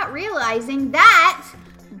for not realizing that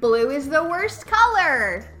blue is the worst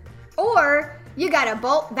color. Or you gotta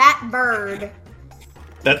bolt that bird.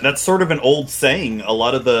 That's sort of an old saying. A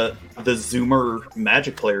lot of the Zoomer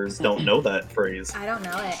Magic players don't know that phrase. I don't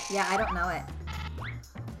know it. Yeah, I don't know it.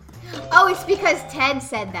 Oh, it's because Ted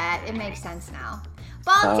said that. It makes sense now.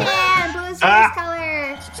 Bolton! Blue is the worst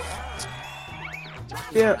color.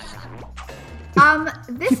 Yeah.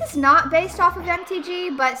 This is not based off of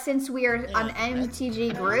MTG, but since we are an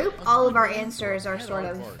MTG group, all of our answers are sort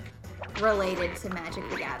of related to Magic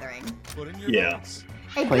the Gathering. Put in your Yeah. votes.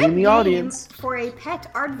 A Play good in the name audience. for a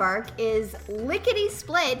pet aardvark is Lickety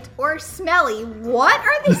Split or Smelly. What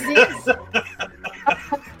are these names?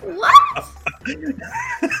 What?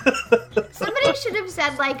 Somebody should have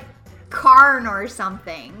said like Karn or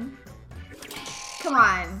something. Come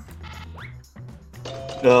on.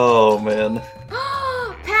 Oh man.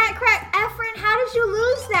 Pat Crack Efren, how did you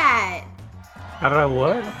lose that? How did I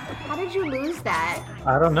what? How did you lose that?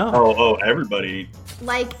 I don't know. Oh, everybody.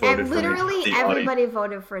 Like, Voted for me. literally The everybody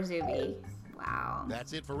voted for Zuby. Wow.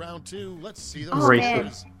 That's it for round 2. Let's see those Oh,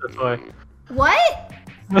 man. scores. That's why. What?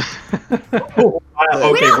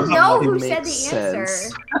 Okay, We don't we're know not, who makes said the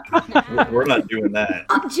sense. answer. we're not doing that.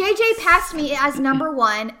 JJ passed me as number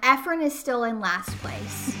 1. Efren is still in last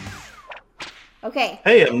place. Okay.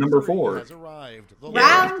 Hey, I'm number 4. Has arrived. The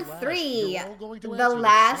Round last. 3. You're all going to The answer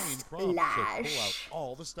last same prompt, so pull out lash.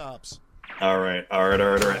 all the stops. All right.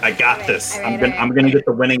 I got this. all right, I'm gonna get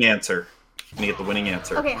the winning answer. I'm gonna get the winning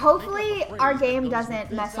answer. Okay, hopefully our game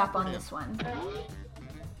doesn't mess up on this one.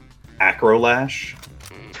 Acrolash.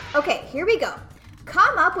 Okay, here we go.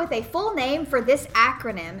 Come up with a full name for this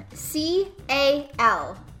acronym.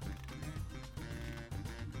 CAL.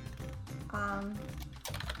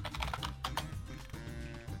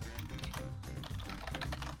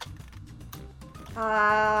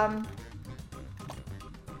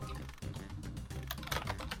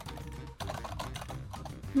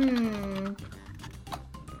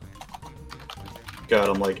 God,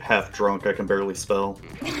 I'm like half drunk. I can barely spell.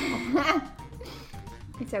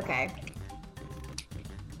 It's okay.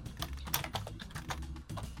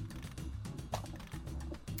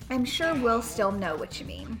 I'm sure we'll still know what you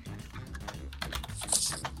mean.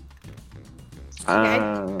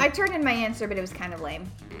 I turned in my answer, but it was kind of lame.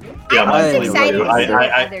 Yeah, I'm mine's just lame excited too. to see what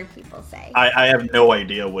I, other people say. I have no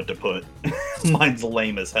idea what to put. Mine's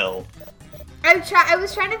lame as hell. I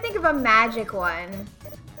was trying to think of a magic one.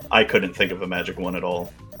 I couldn't think of a magic one at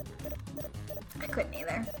all. I couldn't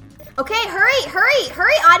either. Okay,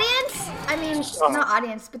 hurry, audience! I mean, not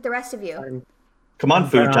audience, but the rest of you. Come on,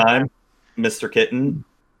 food time, Mr. Kitten,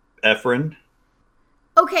 Efren.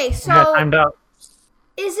 Okay, Yeah, so timed out.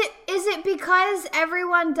 is it because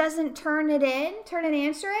everyone doesn't turn an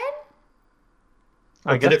answer in?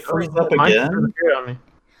 I did guess it freeze up mine again? didn't appear on me.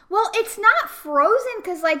 Well, it's not frozen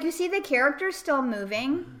because like you see the character's still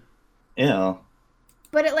moving, Yeah.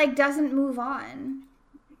 but it like doesn't move on.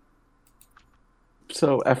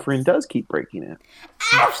 So Efren does keep breaking it.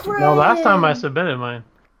 Efren! No, last time I submitted mine.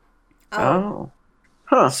 Oh.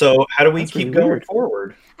 Huh. So how do we That's keep really going weird.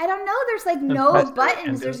 forward? I don't know. There's like no That's-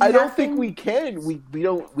 buttons. There's I don't nothing. think we can. We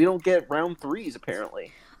don't get round 3s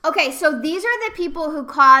apparently. Okay, so these are the people who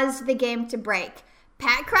caused the game to break: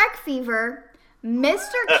 Pat Crack Fever,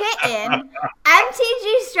 Mr. Kitten,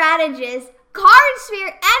 MTG Strategist, Card Sphere,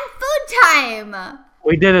 and Food Time.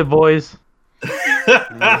 We did it, boys.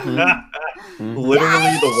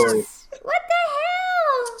 Literally the worst. What the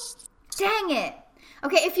hell? Dang it.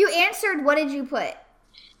 Okay, if you answered, what did you put?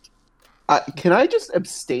 Can I just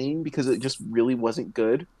abstain because it just really wasn't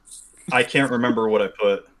good? I can't remember what I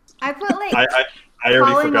put. I put like I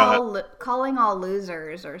already forgot. calling all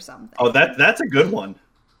losers or something. Oh, that's a good one.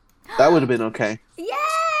 That would have been okay.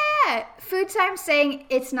 Yeah! Food Time saying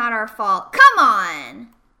it's not our fault. Come on!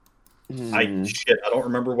 I don't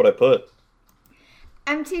remember what I put.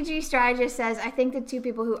 MTG Strategist says, I think the two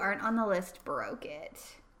people who aren't on the list broke it.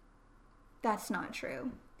 That's not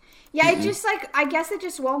true. Yeah, it just like, I guess it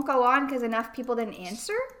just won't go on because enough people didn't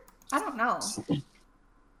answer? I don't know.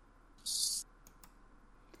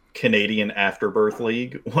 Canadian Afterbirth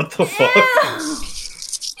League? What the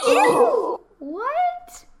fuck? Ew!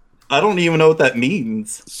 What? I don't even know what that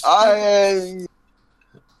means.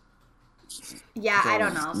 Yeah, I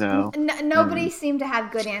don't know. No. Nobody seemed to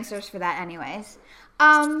have good answers for that anyways.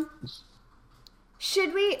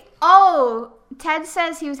 Should we... Oh, Ted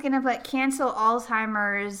says he was going to put cancel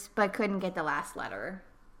Alzheimer's, but couldn't get the last letter.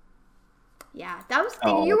 Yeah, that was.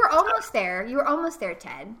 Oh. You were almost there. You were almost there,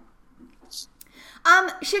 Ted.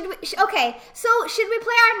 Should we? Okay, so should we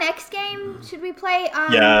play our next game? Should we play?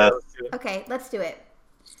 Yeah. Okay, let's do it.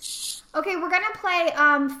 Okay, we're gonna play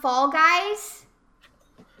Fall Guys.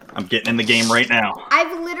 I'm getting in the game right now.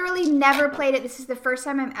 I've literally never played it. This is the first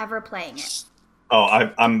time I'm ever playing it. Oh,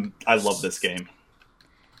 I love this game.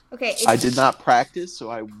 Okay. I did not practice,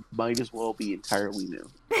 so I might as well be entirely new.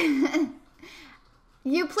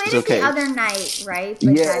 You played It's it okay. the other night, right?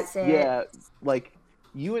 But that's it. Yeah. Like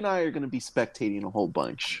you and I are going to be spectating a whole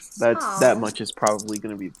bunch. That much is probably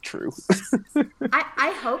going to be true.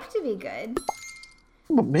 I hope to be good.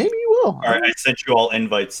 Well, maybe you will. All right, I sent you all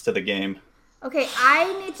invites to the game. Okay,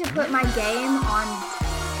 I need to put my game on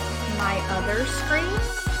my other screen.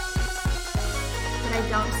 But I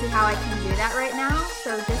don't see how I can do that right now.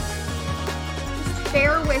 So just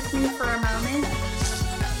bear with me for a moment.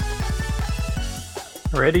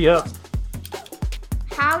 Ready up.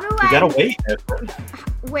 How do You I... gotta wait.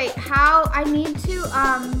 Wait, how... I need to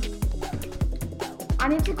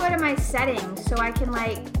go to my settings so I can,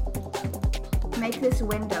 like, make this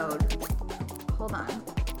windowed. Hold on.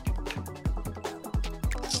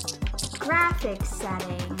 Graphics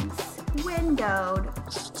settings. Windowed.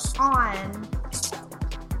 On.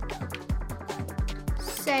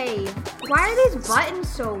 Save. Why are these buttons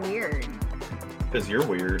so weird? Because you're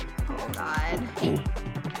weird. Oh, God.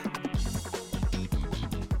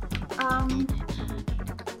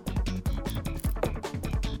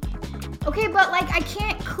 Okay, but like I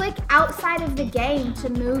can't click outside of the game to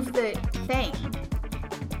move the thing.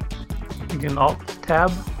 You can Alt-Tab,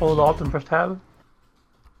 hold Alt and press Tab.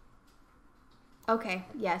 Okay,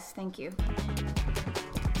 yes, thank you.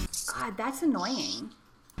 God, that's annoying.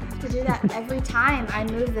 I have to do that every time I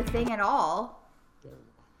move the thing at all.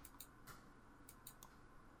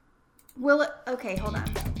 Will it? Okay, hold on.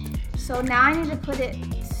 So now I need to put it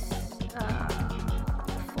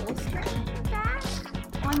full screen back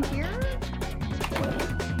on here.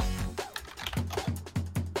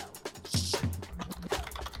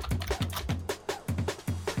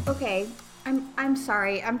 Okay, I'm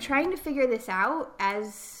sorry. I'm trying to figure this out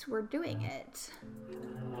as we're doing it.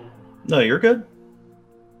 No, you're good.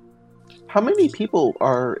 How many people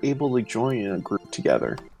are able to join a group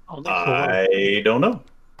together? Only 4. I don't know.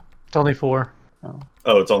 It's only 4.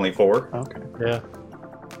 Oh, it's only 4? Okay. Yeah.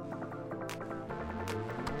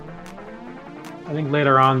 I think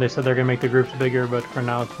later on they said they're gonna make the groups bigger, but for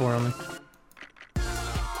now it's 4 only.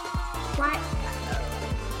 Why?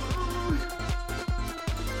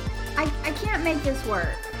 I can't make this work.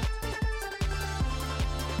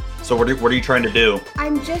 So what are you trying to do?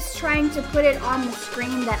 I'm just trying to put it on the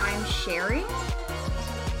screen that I'm sharing.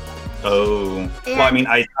 Oh. Well, I mean,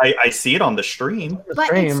 I see it on the stream. But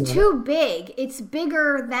Stream. it's too big. It's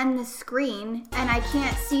bigger than the screen, and I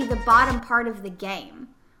can't see the bottom part of the game.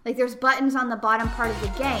 Like, there's buttons on the bottom part of the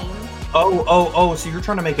game. Oh, so you're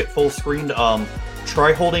trying to make it full screened.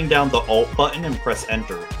 Try holding down the Alt button and press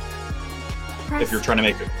Enter Press... if you're trying to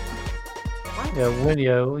make it. What?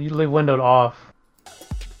 Yeah, you leave windowed off.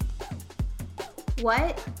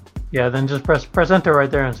 What? Yeah, then just press Enter right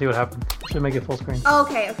there and see what happens. Should make it full screen. Oh,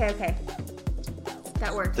 okay.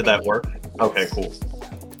 That worked. Did Thank that you. work? Okay, cool.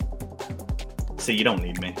 See, you don't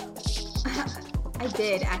need me. I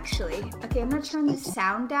did, actually. Okay, I'm gonna turn the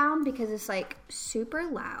sound down because it's, like, super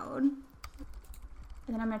loud. And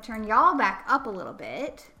then I'm gonna turn y'all back up a little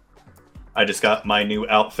bit. I just got my new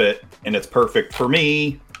outfit, and it's perfect for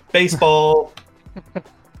me. Baseball.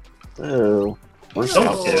 Oh. Where's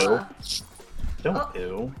Don't that? do. Don't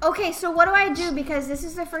do. Okay, so what do I do? Because this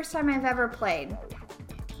is the first time I've ever played.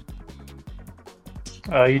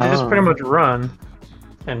 You just pretty much run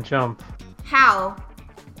and jump. How?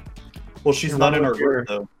 Well, she's not in our group,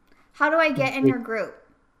 though. How do I get in your group?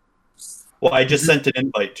 Well, I just sent an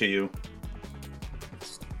invite to you.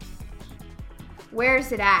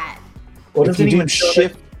 Where's it at? Well,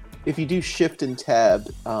 If you do shift and tab,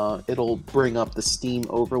 it'll bring up the Steam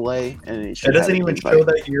overlay, and it should. It doesn't have an even invite. show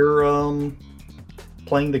that you're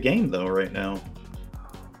playing the game though right now.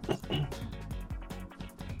 You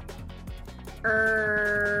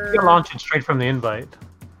can launch it straight from the invite.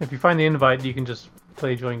 If you find the invite, you can just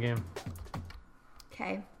play join game.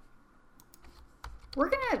 Okay. We're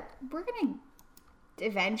gonna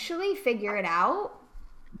eventually figure it out.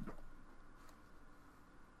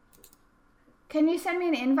 Can you send me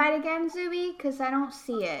an invite again, Zuby? Because I don't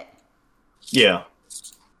see it. Yeah.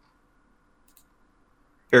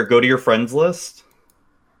 Here, go to your friends list.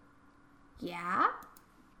 Yeah?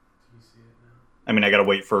 I mean, I gotta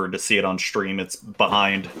wait for her to see it on stream. It's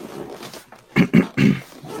behind.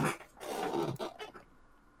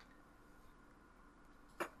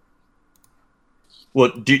 Well,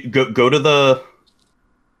 go to the.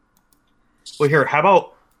 Well, here.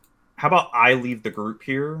 How about I leave the group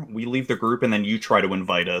here? We leave the group, and then you try to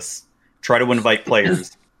invite us. Try to invite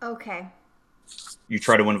players. Okay. You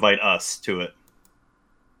try to invite us to it.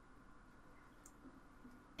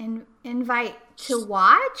 Invite to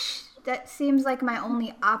watch? That seems like my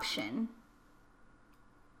only option.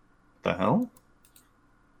 The hell?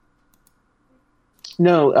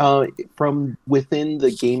 No, from within the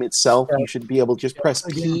game itself, you should be able to just press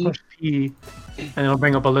Again, P. push P, and it'll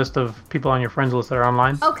bring up a list of people on your friends list that are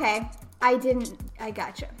online. Okay. I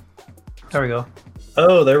gotcha. There we go.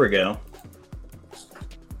 Oh, there we go.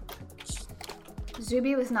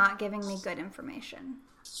 Zuby was not giving me good information.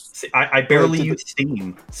 See, I barely use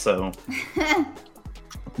Steam, so.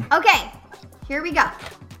 Okay. Here we go.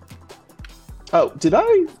 Oh, did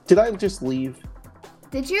I just leave?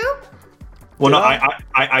 Did you? Well, no,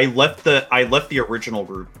 Did I left the original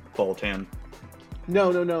group, Baltan.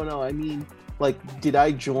 No. I mean, like, did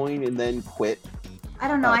I join and then quit? I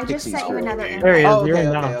don't know. I just Pixie's sent you group. another There he invite. is. Oh, You're okay,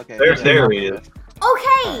 in okay, now. okay. There he is.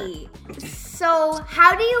 Okay. So,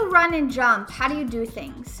 how do you run and jump? How do you do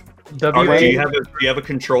things? Do WA. you have a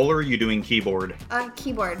controller? Or are you doing keyboard?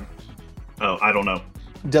 Keyboard. Oh, I don't know.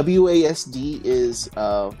 WASD is,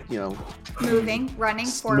 Moving, running,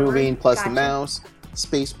 forward. moving plus Gotcha. the mouse.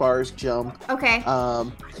 Space bars, jump. Okay. Control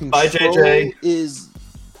Bye, JJ. is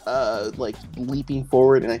like leaping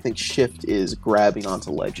forward, and I think shift is grabbing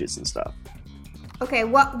onto ledges and stuff. Okay.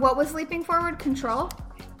 What was leaping forward? Control.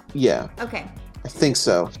 Yeah, Okay. I think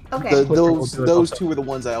so. Okay. Those two are the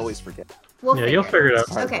ones I always forget. We'll Yeah, you'll figure it out.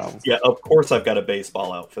 Hard Okay. problem. Yeah, of course I've got a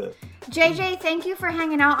baseball outfit. JJ, thank you for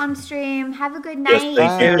hanging out on stream. Have a good Yes, night.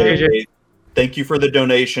 thank you, Bye. JJ. Thank you for the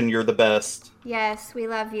donation. You're the best. Yes, we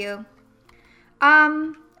love you.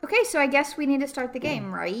 Okay, so I guess we need to start the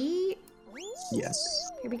game, right?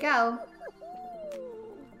 Yes. Here we go.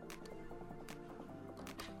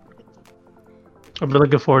 I've been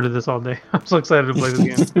looking forward to this all day. I'm so excited to play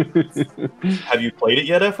this game. Have you played it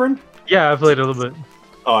yet, Efren? Yeah, I've played a little bit.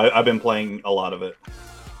 Oh, I've been playing a lot of it.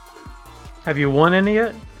 Have you won any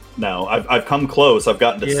yet? No, I've come close. I've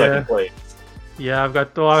gotten to Yeah. second place. Yeah, I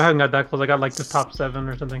haven't got that close. I got like the top 7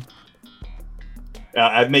 or something.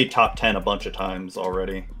 I've made top 10 a bunch of times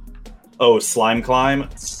already. Oh, Slime Climb?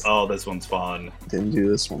 Oh, this one's fun. Didn't do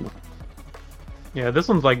this one. Yeah, this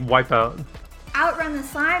one's like Wipeout. Outrun the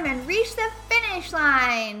slime and reach the finish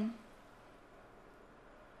line.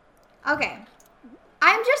 Okay.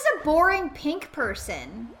 I'm just a boring pink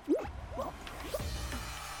person.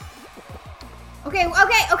 Okay.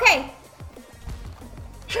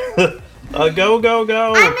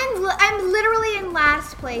 Go. I'm literally in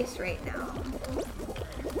last place right now.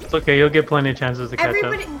 It's okay, you'll get plenty of chances to catch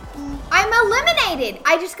Everybody, up. I'm eliminated.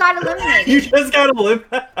 I just got eliminated. You just got to live.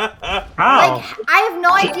 How? Like, I have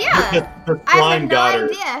no idea. The I slime have no got her.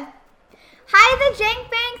 idea. Hi, the Jank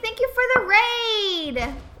Bank. Thank you for the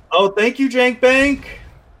raid. Oh, thank you, Jank Bank.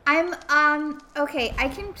 I'm okay. I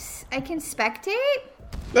can spectate.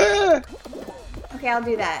 Ah! Okay, I'll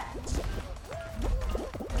do that.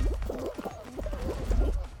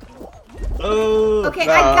 Oh. Okay,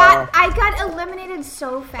 I got eliminated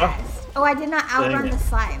so fast. Oh, I did not outrun Dang it. the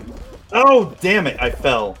slime. Oh, damn it! I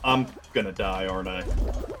fell. I'm gonna die, aren't I?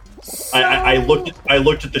 So... I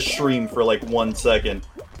looked at the stream for like 1 second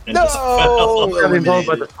and No! just fell. I got involved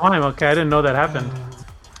by the slime. Okay, I didn't know that happened.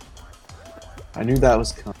 I knew that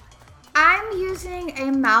was coming. I'm using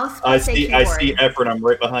a mouse. I plus a see keyboard. Efren. I'm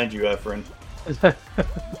right behind you, Efren.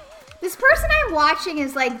 This person I'm watching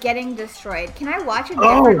is like getting destroyed. Can I watch a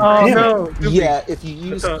Oh, different Oh Damn no! Yeah, if you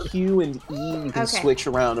use What's up? Q and E, you can Okay. switch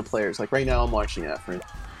around to players. Like right now, I'm watching Efren.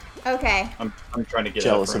 Okay. I'm trying to get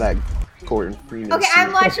Jealous of Efren. that Gordon Freeman. Okay,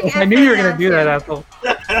 I'm watching. I knew you were Efren gonna do now, that, too.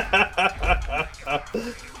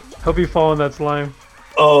 asshole. Hope you fall in that slime.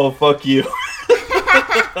 Oh, fuck you.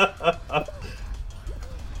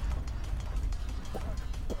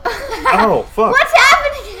 Oh, fuck. What's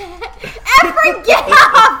happening? Efren, get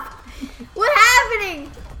off! What's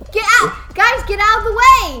happening? Get out, guys! Get out of the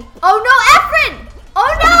way! Oh no, Efren!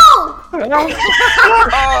 Oh no!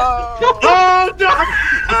 Oh, no!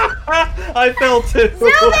 I fell too.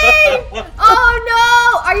 Zooming! Oh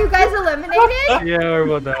no! Are you guys eliminated? Yeah, we're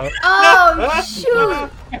about that. Oh shoot!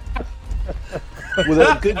 Well,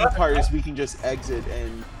 the good part is we can just exit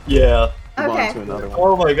and Yeah. move Okay. on to another one.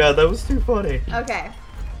 Oh my god, that was too funny. Okay.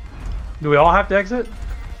 Do we all have to exit?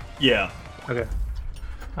 Yeah. Okay.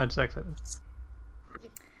 I just exited.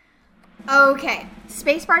 Okay.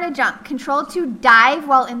 Spacebar to jump. Control to dive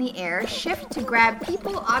while in the air. Shift to grab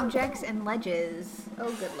people, objects, and ledges.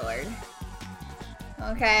 Oh, good lord.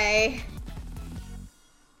 Okay.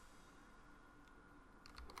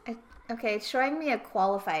 Okay, it's showing me a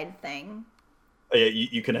qualified thing. Oh, yeah,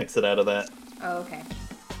 you can exit out of that. Oh, okay.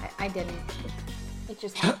 I didn't. It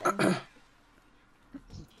just happened.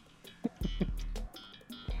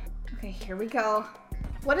 Okay, here we go.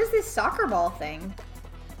 What is this soccer ball thing?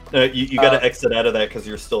 You gotta exit out of that because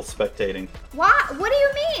you're still spectating. What? What do you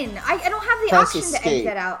mean? I don't have the Press option escape. to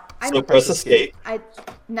exit out. So press escape.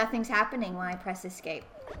 Nothing's happening when I press escape.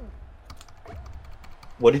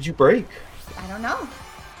 What did you break? I don't know.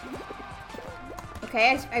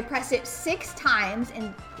 Okay, I pressed it 6 times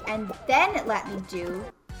and then it let me do.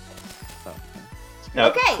 No,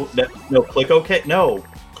 Okay. No, click OK. No,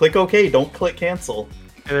 click OK. Don't click cancel.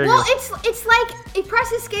 There you Well, go. it's like it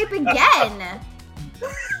press escape again.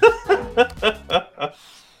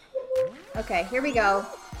 Okay, here we go.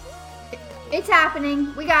 It's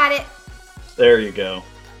happening. We got it. There you go.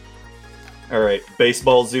 All right,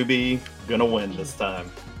 baseball Zuby gonna win this time.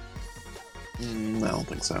 I don't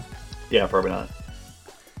think so. Yeah, probably not.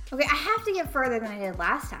 Okay, I have to get further than I did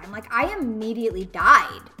last time. Like, I immediately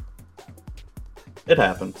died. It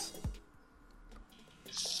happens.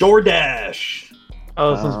 DoorDash.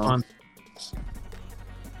 Oh, this is fun.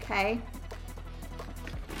 Okay.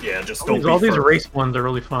 Yeah, just don't. All be these first. race ones are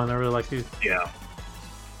really fun. I really like these. Yeah.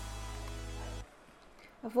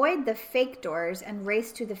 Avoid the fake doors and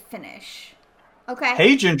race to the finish. Okay.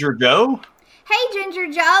 Hey, Ginger Joe. Hey,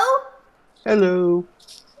 Ginger Joe. Hello.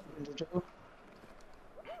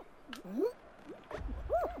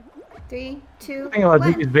 3, 2, The thing about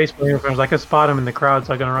 1. these baseball uniforms, I can spot him in the crowd,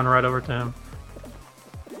 so I'm gonna run right over to him.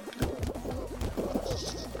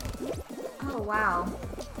 Oh, wow.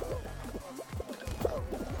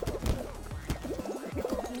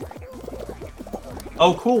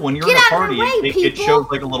 Oh, cool. When you're Get in a out of party, my way, it people! shows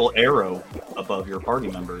like a little arrow above your party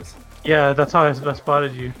members. Yeah, that's how I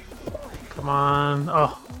spotted you. Come on.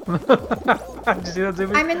 Oh. Did you see that,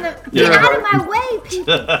 Zuby? I'm in the. Yeah. Get out of my way,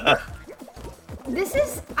 people. This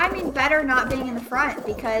is, better not being in the front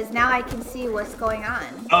because now I can see what's going on.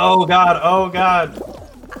 Oh God! Oh God!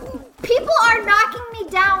 People are knocking me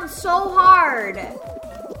down so hard.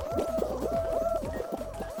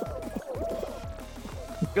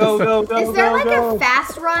 Go go go Is there go like go! a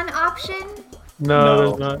fast run option? No, No.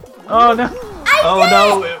 there's not. Oh, no. Oh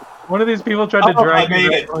no! One of these people tried to Oh, drag I me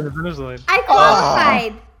made it. on the finish line. I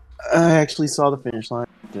qualified. I actually saw the finish line.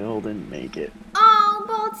 Still didn't make it. Oh,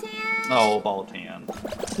 Bolton. Oh, Baltan.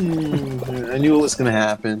 I knew it was gonna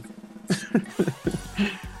happen.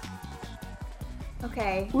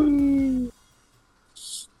 Okay. Woo.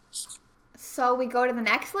 So we go to the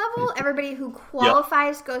next level? Everybody who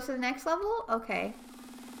qualifies goes to the next level? Okay.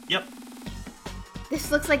 Yep.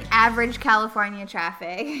 This looks like average California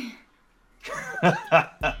traffic.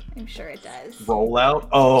 I'm sure it does. Rollout.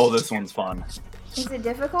 Oh, this one's fun. Is it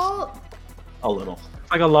difficult? A little.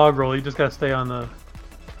 It's like a log roll. You just gotta stay on the...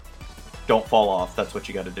 Don't fall off. That's what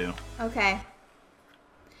you got to do. Okay.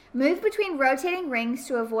 Move between rotating rings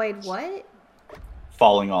to avoid what?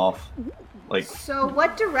 Falling off. Like So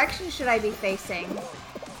what direction should I be facing?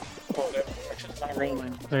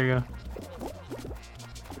 There you go.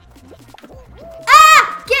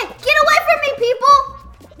 Ah! Get away from me, people!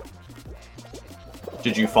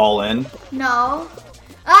 did you fall in? No.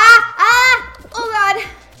 Ah! Oh god.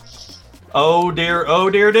 Oh dear. Oh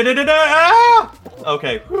dear. Ah!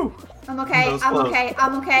 Okay. Whew. I'm okay. That was I'm close. okay.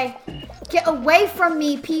 I'm okay. Get away from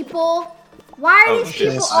me, people. Why are Oh, these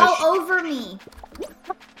shit. people all over me?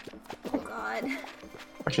 Oh god.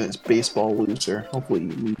 Watching this baseball loser. Hopefully he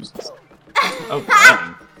loses. Oh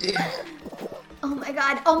dang. Oh my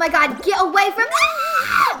god. Oh my god. Get away from me.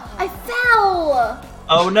 Ah! I fell.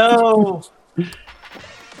 Oh no.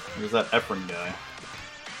 There's that Efren guy.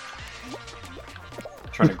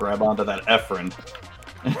 Trying to grab onto that Efren.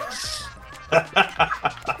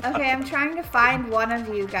 Okay, I'm trying to find one of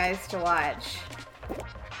you guys to watch.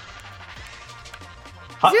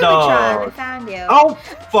 Hot Zubitron, I dog. found you. Oh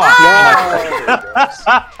fuck!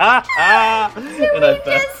 And I Zuby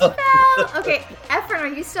just fell. fell. Okay, Efren, are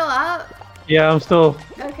you still up? Yeah, I'm still...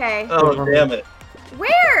 Okay. Oh damn it!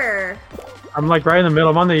 Where? I'm like right in the middle.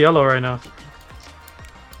 I'm on the yellow right now.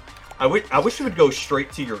 I wish you would go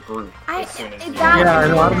straight to your group I- as soon as that- you. Yeah, I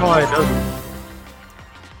know. I don't know why it doesn't.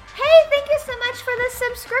 Hey, thank you so much for the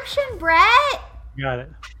subscription, Brett. Got it.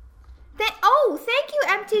 Thank you,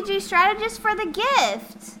 MTG Strategist, for the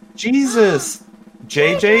gift. Jesus,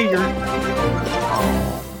 JJ, you're.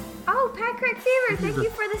 Oh, Patrick Fever, thank you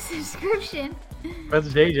for the subscription. That's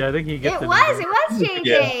JJ. I think he gets It it. was JJ.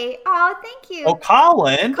 Yeah. Oh, thank you. Oh,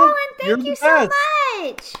 Colin. Colin, you're thank the you so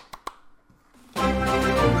best. much.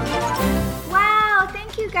 Wow,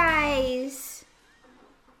 thank you guys.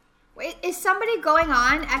 Wait, is somebody going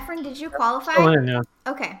on? Efren, did you qualify? Still in, yeah.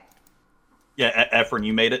 Okay. Yeah, Efren,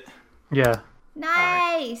 you made it. Yeah.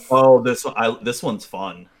 Nice. Oh, this one's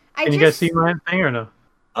fun. Can you guys see my thing or no?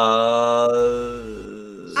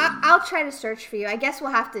 I'll try to search for you. I guess we'll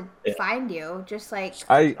have to find you. Just like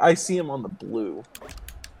I see him on the blue.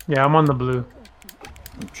 Yeah, I'm on the blue.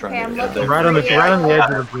 I'm trying Okay, I'm to looking Right on the for you. edge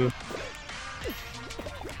of the blue.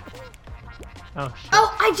 Oh shit.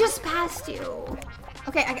 Oh, I just passed you.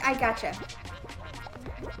 Okay, I gotcha.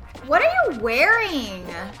 What are you wearing?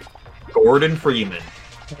 Gordon Freeman.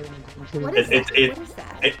 What is that? What is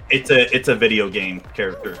that? It's a video game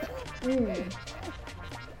character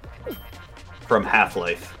from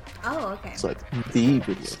Half-Life. Oh, okay. It's like the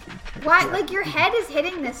video game. Why? Like your head is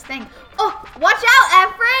hitting this thing. Oh, watch out,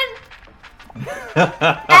 Efren!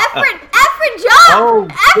 Efren, jump! Oh,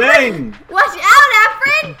 Efren! dang! Watch out,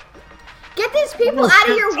 Efren! Get these people out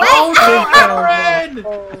of your way!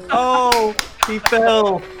 Efren! Oh, he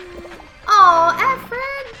fell. Oh,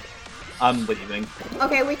 Efren! I'm leaving.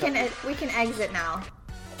 Okay, we can exit now.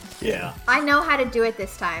 Yeah. I know how to do it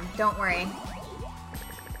this time. Don't worry.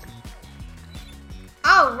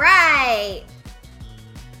 All right.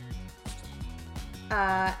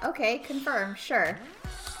 Okay, confirm. Sure.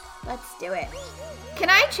 Let's do it. Can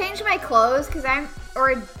I change my clothes?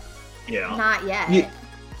 Yeah. Not yet.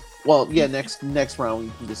 Yeah, next round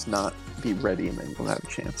you can just not be ready and then you'll have a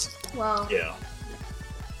chance. Well, Yeah.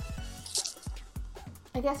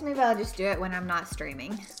 I guess maybe I'll just do it when I'm not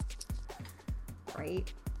streaming.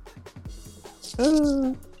 Right?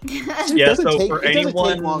 It Yeah, doesn't so take, for it doesn't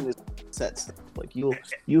anyone take long to set stuff. Like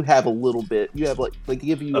you have a little bit. You have like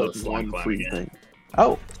give you like slime one climb free again. thing.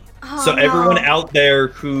 Oh, So no. everyone out there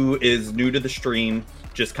who is new to the stream,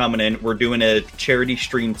 just coming in, we're doing a charity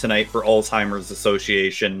stream tonight for Alzheimer's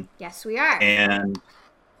Association. Yes, we are. And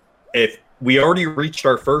if we already reached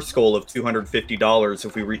our first goal of $250,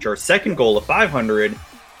 if we reach our second goal of $500,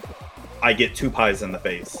 I get 2 pies in the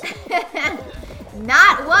face.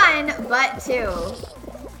 Not 1, but 2.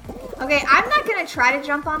 Okay, I'm not gonna try to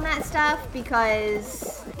jump on that stuff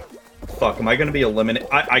because... Fuck, am I gonna be eliminated?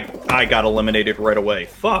 I got eliminated right away.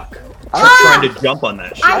 Fuck. Ah! Trying to jump on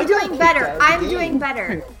that shit. I'm I got doing kicked better. out of the I'm game. doing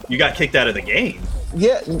better. You got kicked out of the game.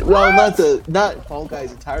 yeah. Well, not Fall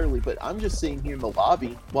Guys entirely, but I'm just sitting here in the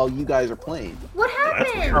lobby while you guys are playing. What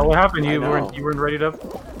happened? Oh, what happened? I You know. weren't ready to.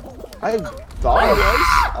 I thought I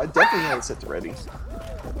was. I definitely had it set to ready.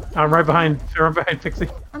 I'm right behind Pixie.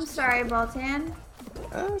 I'm sorry, Baltan.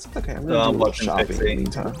 It's okay. I'm No, gonna I'm do a little watching shopping in Pixie. the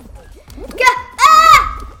meantime.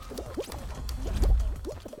 Ah!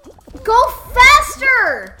 Go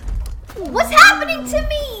faster! What's happening to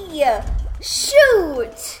me?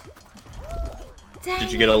 Shoot! Dang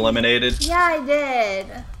Did you get eliminated? Yeah, I did.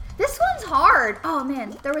 This one's hard. Oh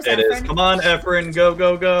man, there was It Efren. is. Come on, Efren. Go,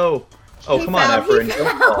 go, go. Oh, He come fell, on, Efren. he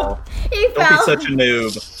Don't fell. fall. He Don't fell. be such a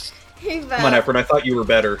noob. He fell. Come on, Efren. I thought you were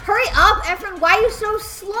better. Hurry up, Efren. Why are you so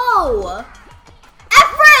slow?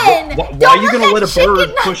 Efren! Why Don't are you gonna that let a chicken bird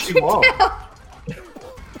knock push you off? down.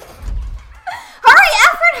 Hurry,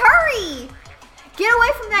 Efren, hurry! Get away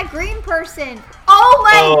from that green person. Oh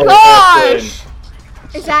my Oh, gosh!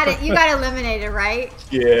 Is that it? You got eliminated, right?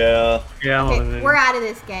 Yeah. Yeah, I'm Okay, eliminated. we're out of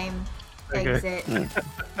this game. Okay. Exit.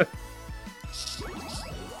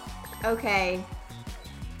 Okay.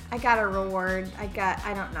 I got a reward. I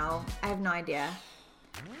don't know. I have no idea.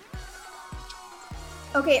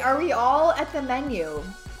 Okay, are we all at the menu?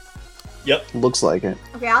 Yep. Looks like it.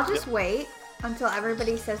 Okay, I'll just wait until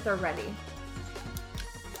everybody says they're ready.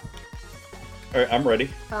 All right, I'm ready.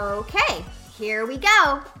 Okay, here we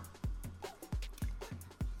go.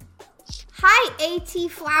 Hi, AT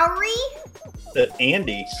Flowery.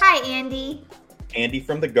 Andy. Hi, Andy. Andy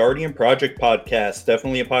from the Guardian Project podcast.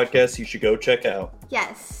 Definitely a podcast you should go check out.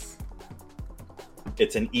 Yes.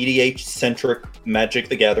 It's an EDH-centric Magic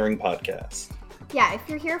the Gathering podcast. Yeah, if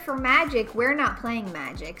you're here for Magic, we're not playing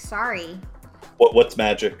Magic. Sorry. What's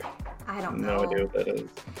Magic? I don't know. No idea what that is.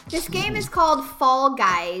 This game is called Fall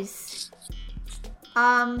Guys.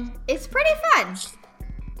 It's pretty fun.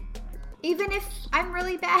 Even if I'm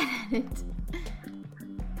really bad at it.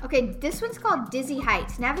 Okay, this one's called Dizzy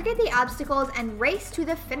Heights. Navigate the obstacles and race to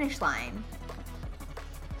the finish line.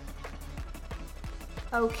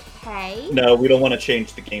 Okay. No, we don't want to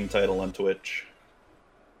change the game title on Twitch.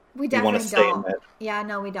 We We want definitely to stay in don't. that. Yeah,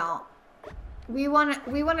 no, we don't. We want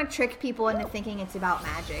to trick people into thinking it's about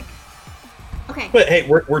magic. Okay. But hey,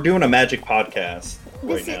 we're doing a Magic podcast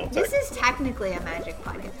right This now. is technically a magic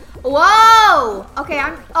podcast. Whoa! Okay,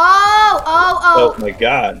 oh. Oh my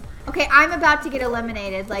god. Okay, I'm about to get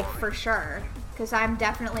eliminated, like, for sure. Because I'm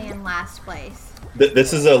definitely in last place.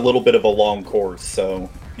 This is a little bit of a long course, so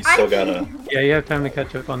You still gotta. Yeah, you have time to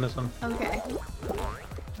catch up on this one. Okay.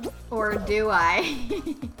 Or do I?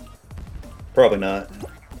 Probably not.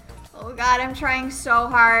 Oh god, I'm trying so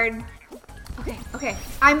hard. Okay.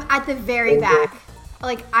 I'm at the very back.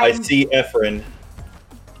 Like I see Efren.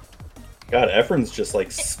 God, Efren's just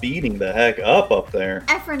like speeding the heck up there.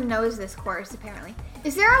 Efren knows this course apparently.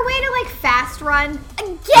 Is there a way to like fast run?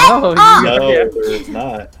 Get No, up! No, Yeah. there is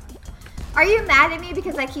not. Are you mad at me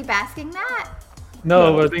because I keep asking that?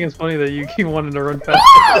 No, No. but I think it's funny that you keep wanting to run fast.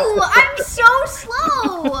 No! I'm so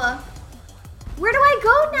slow! Where do I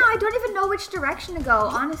go now? I don't even know which direction to go,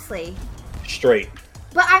 honestly. Straight.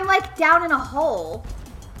 But I'm like down in a hole.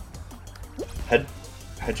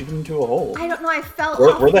 How'd you get into a hole? I don't know, I fell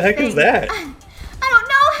Where- off where the the heck is thing. that? I don't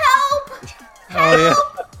know, help! Oh yeah.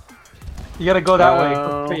 You gotta go that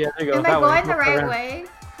Oh. way. Yeah, there you go. Am I that going way. the right way?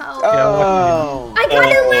 Help. Oh. I got Oh.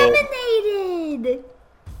 eliminated!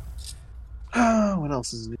 What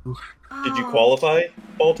else is new? Did you Oh. qualify,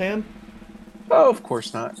 Baltan? Oh, of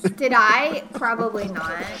course not. Did I? Probably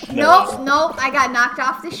not. No. Nope, I got knocked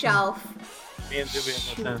off the shelf. Me and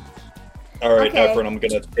Zuby almost All right, Okay. Efren, I'm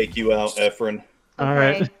gonna take you out, Efren. All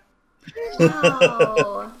right.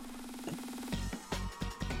 Wow.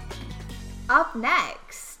 Up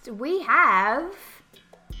next, we have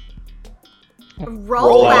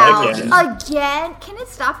Rollout Rollout again. Can it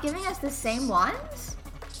stop giving us the same ones?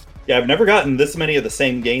 Yeah, I've never gotten this many of the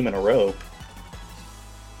same game in a row.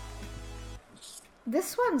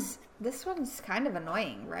 This one's kind of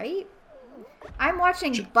annoying, right? I'm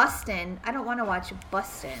watching Bustin'. I don't want to watch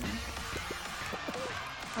Bustin'.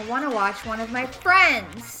 I want to watch one of my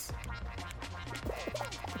friends.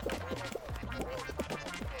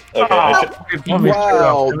 Okay, I should,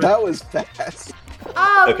 Wow, that was fast.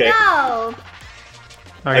 Oh Okay. no!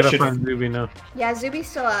 I I gotta should- find Zuby now. Yeah, Zuby's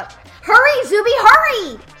still up. Hurry, Zuby,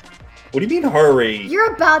 hurry! what do you mean, hurry?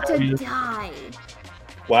 You're about to Yeah. die.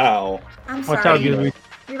 Wow. I'm Watch sorry. out, Zuby.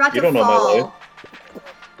 You're about You to don't know my fall. life.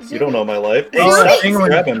 You don't know my life. Hey, Zuby, stop Zuby,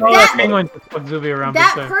 grabbing me. Oh, that- that penguin just put Zuby around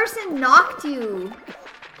That big time. person knocked you.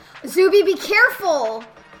 Zuby, be careful.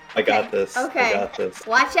 I got this. Okay. I got this.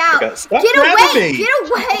 Watch out. Stop Get grabbing away! me.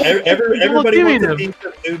 Get away! Everybody wants a him. piece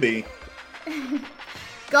of Zuby.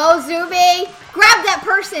 Go, Zuby! Grab that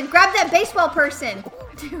person! Grab that baseball person!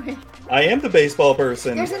 Do it. I am the baseball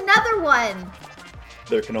person. There's another one.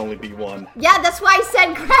 There can only be one. Yeah, that's why I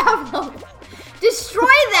said grab them.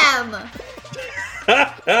 Destroy them!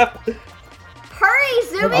 Hurry,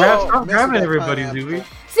 Zuby! Stop messing grabbing that everybody, pineapple. Zuby.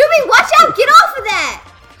 Zuby, watch out! Get off of that!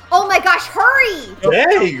 Oh my gosh, hurry!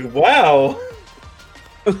 Hey, wow.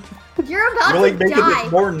 You're about You're like to making die.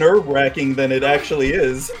 it more nerve-wracking than it actually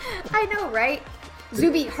is. I know, right?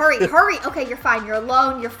 Zuby, hurry, hurry. Okay, you're fine. You're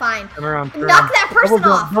alone. You're fine. Turn around. Turn Knock around. that person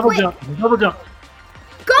Double off. jump, double Quick. jump. Double jump.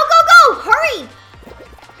 Go, go, go! Hurry!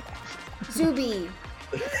 Zuby.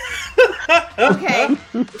 Okay.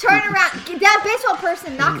 Turn around. Get that baseball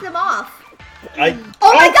person. Knock them off.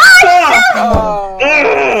 Oh my gosh! Oh.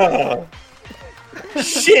 Ah!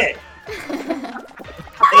 Shit!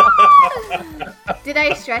 Did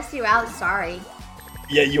I stress you out? Sorry.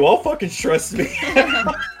 Yeah, you all fucking stressed me. I'm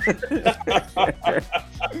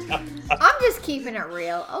just keeping it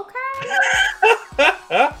real, okay?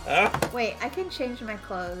 Wait, I can change my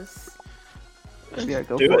clothes. Yeah,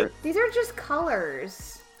 go Do for it. it. These are just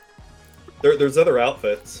colors. There's other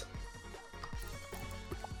outfits.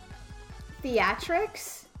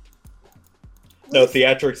 Theatrics? No,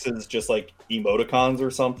 theatrics is just like emoticons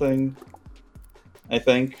or something. I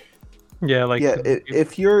think. Yeah, like Yeah,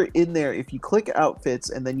 if you're in there, if you click outfits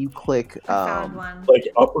and then you click I found one. Like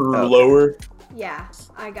upper, Okay. lower. Yeah,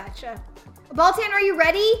 I gotcha. Baltan, are you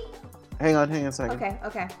ready? hang on a second. Okay,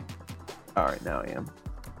 okay. All right, now I am.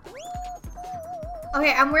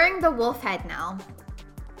 Okay, I'm wearing the wolf head now.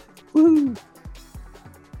 Woo!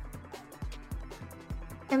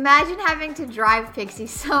 Imagine having to drive Pixie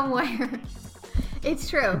somewhere. It's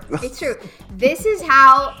true. It's true. This is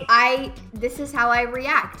how I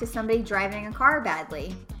react to somebody driving a car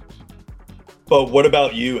badly. But what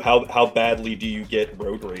about you? How badly do you get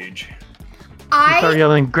road rage? start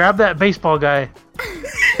yelling, "Grab that baseball guy!"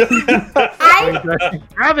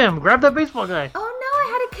 Grab him! Grab that baseball guy! Oh no, I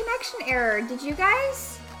had a connection error. Did you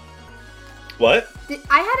guys? What?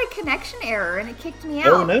 I had a connection error and it kicked me out.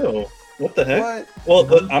 Oh no! What the heck? What?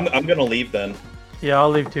 Well, I'm gonna leave then. Yeah, I'll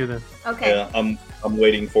leave too then. Okay. Yeah, I'm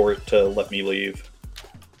waiting for it to let me leave.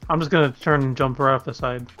 I'm just gonna turn and jump right off the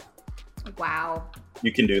side. Wow.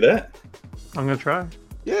 You can do that. I'm gonna try.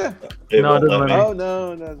 Yeah. It No, it won't doesn't let me. let Oh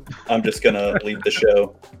no. I'm just gonna leave the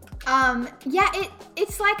show. Yeah,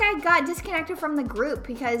 it's like I got disconnected from the group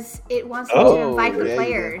because it wants me to Oh, invite the there you go.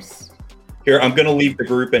 players. Here, I'm gonna leave the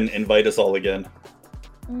group and invite us all again.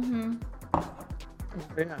 Mm-hmm.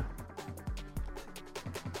 Yeah.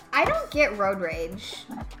 I don't get road rage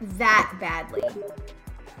that badly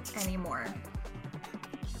anymore.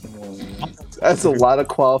 That's a lot of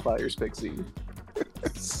qualifiers, Pixie.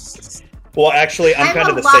 Well, actually, I'm kind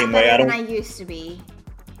of the same way. Than I used to be.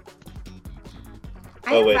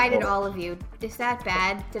 I invited all of you. Is that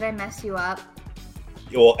bad? Did I mess you up?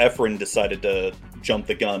 Well, Efren decided to jump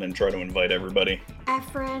the gun and try to invite everybody.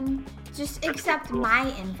 Efren, just accept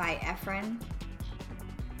my invite, Efren.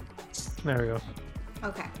 There we go.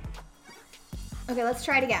 Okay. Okay, let's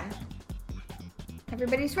try it again.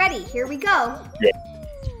 Everybody's ready. Here we go. Yeah.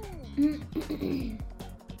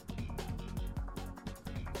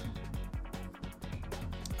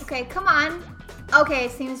 Okay, come on. Okay,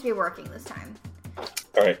 it seems to be working this time.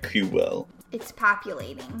 All right, QL. It's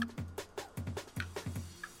populating.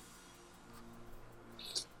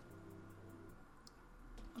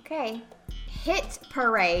 Okay. Hit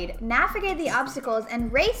parade. Navigate the obstacles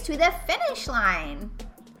and race to the finish line.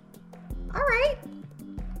 All right.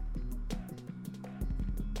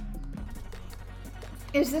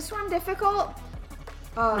 Is this one difficult?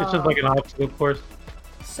 It's just like an obstacle course.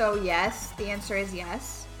 So yes, the answer is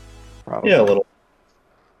yes. Probably. Yeah, a little.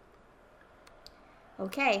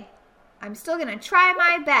 Okay. I'm still gonna try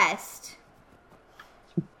my best.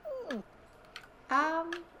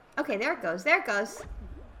 Okay, there it goes. There it goes.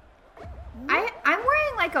 I'm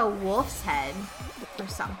wearing like a wolf's head or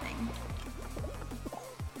something.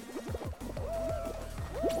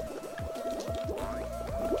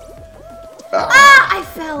 Ah, I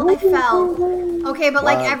fell. Okay, but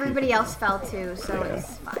like everybody else fell too, so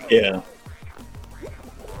it's fine. Yeah.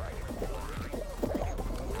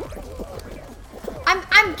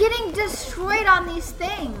 I'm getting destroyed on these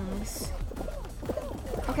things.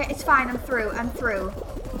 Okay, it's fine. I'm through.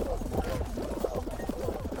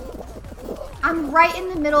 I'm right in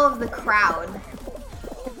the middle of the crowd.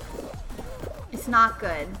 It's not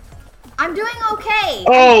good. I'm doing okay.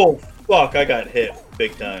 Oh, fuck, I got hit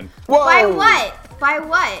big time. Whoa! By what? By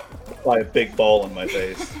what? By a big ball in my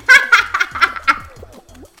face.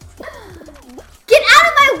 Get out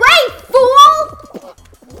of my way, fool!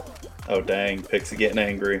 Oh, dang, Pixie getting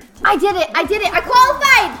angry. I did it. I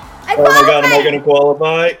qualified. Oh my god, am I gonna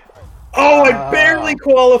qualify? Oh, I barely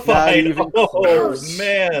qualified. Oh, close.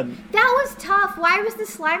 man. That was tough. Why was the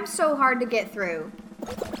slime so hard to get through?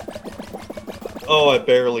 Oh, I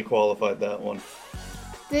barely qualified that one.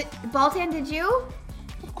 Baltan, did you?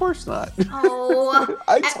 Of course not. Oh.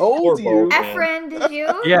 I told you. Efren, did you?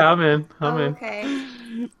 Yeah, I'm in. I'm in. Okay.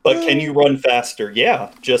 But can you run faster?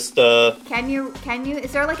 Yeah, just Can you?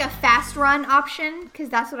 Is there like a fast run option? Because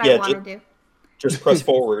that's what I want to do. Just press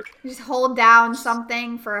forward. Just hold down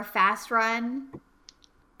something for a fast run.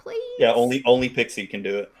 Please. Yeah, only Pixie can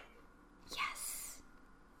do it. Yes.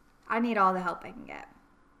 I need all the help I can get.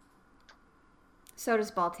 So does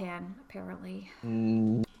Baltan, apparently.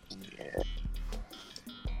 Yeah.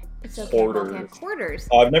 It's okay, Quarters. Baltan. Quarters.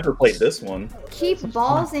 Oh, I've never played this one. Keep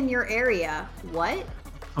balls in your area. What?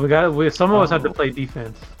 Some of us have to play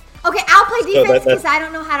defense. Okay, I'll play defense because that's- I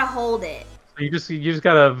don't know how to hold it. So you just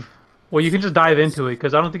gotta. Well, you can just dive into it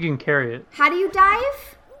because I don't think you can carry it. How do you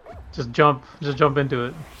dive? Just jump into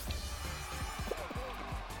it.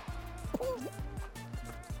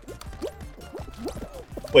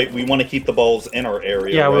 Wait, we want to keep the balls in our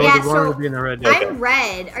area. Yeah, right? we Yeah, want so to be in the red. Okay. I'm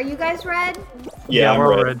red. Are you guys red? Yeah, I'm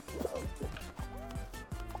we're red.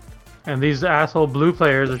 And these asshole blue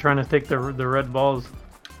players are trying to take the red balls.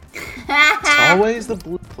 It's always the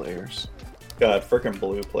blue players. God, freaking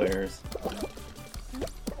blue players.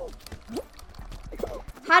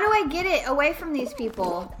 How do I get it away from these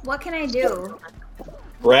people? What can I do?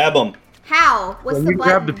 Grab them. How? What's When the you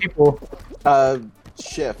button? grab the people.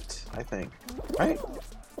 Shift, I think. Right?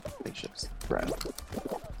 I think shift's grab.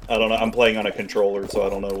 I don't know. I'm playing on a controller, so I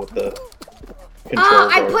don't know what the controls Oh,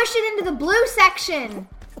 I are. pushed it into the blue section.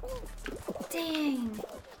 Dang.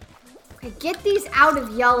 Okay, get these out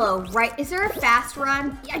of yellow, right? Is there a fast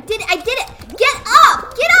run? I did it! Get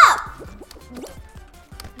up! Get up!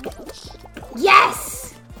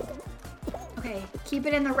 Yes! Okay, keep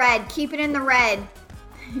it in the red. Keep it in the red.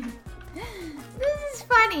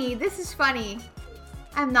 This is funny.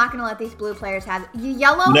 I'm not gonna let these blue players have it.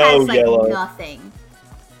 Yellow has like yellow. nothing.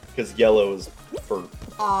 Because yellow is for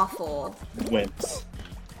Awful. wimps.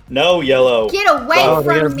 No, yellow. Get away They got a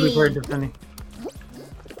from blue me! player defending.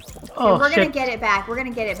 Okay, Oh, we're gonna shit. get it back. We're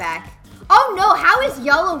gonna get it back. Oh no! How is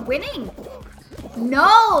yellow winning?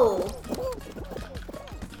 No!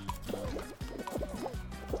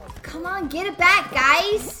 Come on, get it back,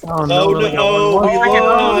 guys. Oh No, no! we got no, one more we second.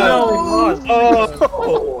 lost. Oh, we lost.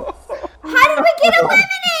 Oh. How did we get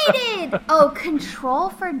eliminated? Oh, control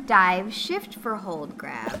for dive, shift for hold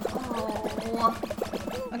grab. Oh.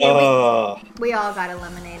 Okay, we all got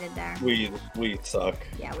eliminated there. We suck.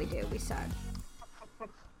 Yeah, we do. We suck.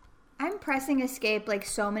 I'm pressing escape like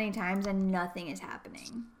so many times and nothing is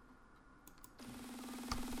happening.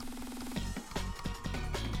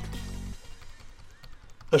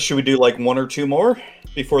 Should we do like 1 or 2 more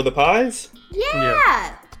before the pies?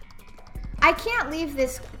 Yeah. I can't leave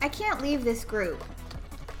this. I can't leave this group.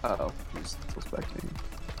 Uh-oh, he's still spectating.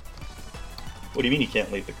 What do you mean you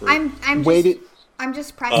can't leave the group? I'm Wait just, it. I'm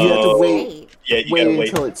just pressing You have to escape. wait. Yeah, you Wait gotta wait.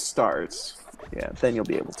 until it starts. Yeah, then you'll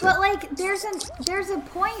be able to. But like, there's a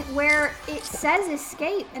point where it says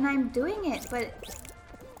escape, and I'm doing it, but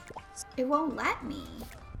it won't let me.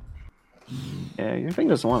 Yeah, your thing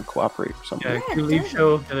doesn't want to cooperate or something. Yeah, Yeah, you leave it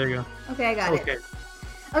show. Yeah, there you go. Okay, I got Okay. it.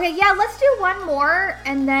 Okay, yeah, let's do one more,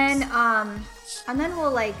 and then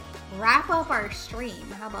we'll like wrap up our stream.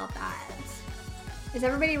 How about that? Is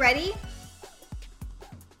everybody ready?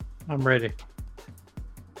 I'm ready.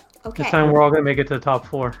 Okay. This time we're all gonna make it to the top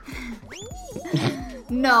 4,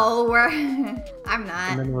 No, we're. I'm and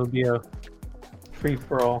not. then it'll be a free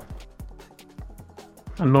for all,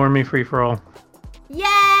 a normie free for all.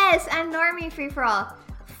 Yes, a normie free for all.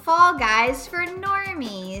 Fall Guys for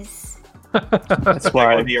normies. That's That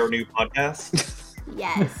why would be our new podcast.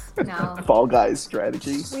 Yes. No. Fall Guys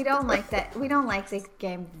strategy. We don't like that. We don't like the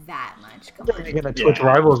game that much. Come You on. get a Twitch Yeah.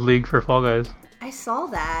 Rivals League for Fall Guys. I saw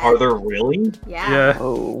that. Are there really? Yeah.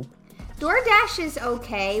 Oh, DoorDash is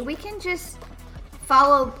okay. We can just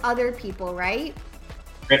follow other people, right?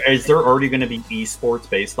 Is there already going to be esports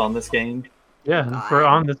based on this game? Yeah, God. we're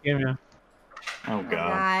on this game. Yeah. Oh Oh god.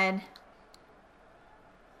 God.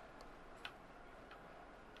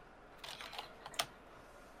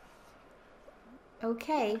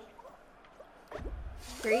 Okay.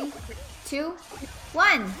 3, 2,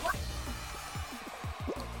 1.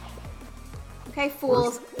 Okay,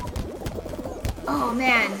 fools. Oh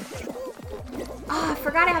man. Oh, I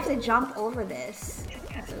forgot I have to jump over this.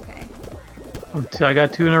 That's okay. I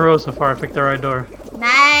got 2 in a row so far. I picked the right door.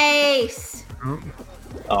 Nice. Oh,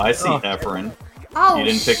 I see Oh. Efren. Oh, You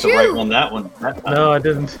didn't pick shoot. the right one that time. No, I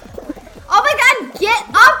didn't. Oh my god, get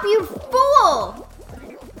up, you fool!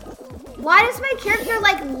 Why does my character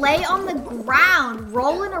like lay on the ground,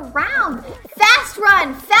 rolling around? Fast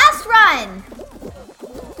run! Fast run!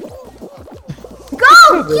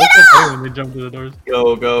 Go! Get up! When they jump to the doors.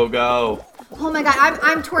 Go, go, go. Oh my god,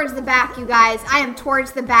 I'm towards the back, you guys. I am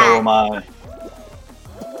towards the So back. am I.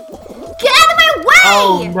 Get out of my way!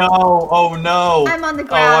 Oh no! Oh no! I'm on the Oh,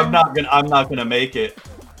 ground. I'm not gonna make it.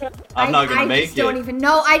 I'm not gonna I make just it. don't even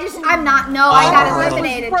know. I'm not. No, I got Oh.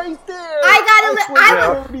 eliminated. right there. I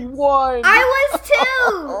already won. I was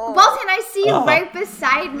too. Bolton, I see you right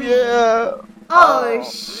beside me. Yeah. Oh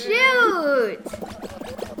shoot!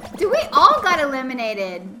 Dude, we all got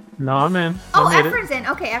eliminated. No, I'm in. Oh, I made it. Efren's in.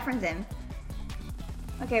 Okay, Efren's in.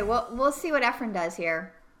 Okay, we'll see what Efren does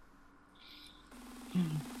here.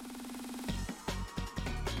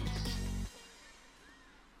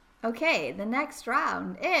 Okay, the next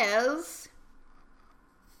round is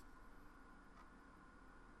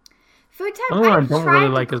food time. Another one I I've don't tried really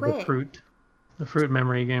to like is quit. the fruit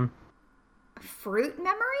memory game. Fruit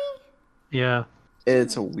memory. Yeah.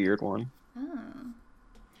 It's a weird one.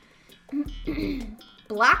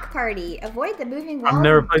 Block party. Avoid the moving walls I've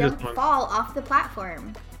never and played this don't one. fall off the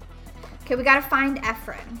platform. Okay, we gotta find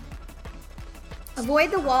Efren.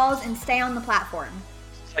 Avoid the walls and stay on the platform.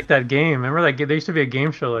 It's like that game. Remember that game? There used to be a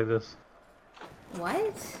game show like this. What?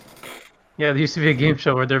 Yeah, there used to be a game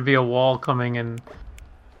show where there'd be a wall coming and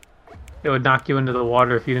it would knock you into the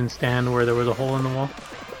water if you didn't stand where there was a hole in the wall.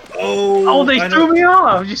 Oh, Oh, they I threw know. me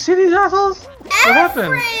off! Did you see these assholes? What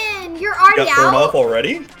happened? Efren, you're You already got thrown out. off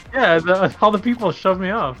already? Yeah, all the people shoved me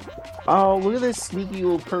off. Oh, look at this sneaky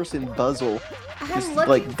little person, Buzzle. I'm Just looking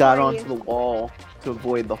like got for onto you. the wall to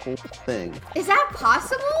avoid the whole thing. Is that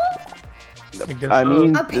possible? I guess I so.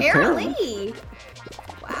 mean, Apparently.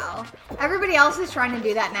 Wow. Everybody else is trying to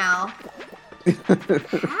do that now.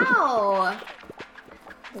 How?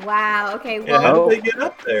 Wow. Okay. Yeah, how Well, did they get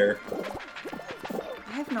up there?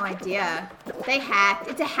 I have no idea. They hacked.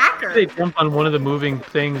 It's a hacker. They jump on one of the moving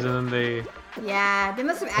things and then they. Yeah, they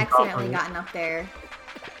must have accidentally gotten up there.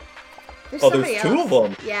 There's Oh, somebody there's two else.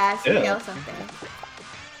 of them. Yeah, somebody Yeah. else up there.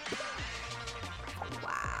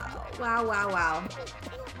 Wow. Wow, wow, wow.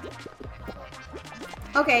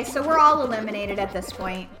 Okay, so we're all eliminated at this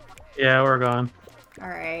point. Yeah, we're gone.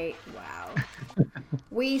 Alright, wow.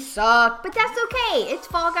 We suck, but that's okay. It's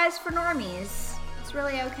Fall Guys for normies. It's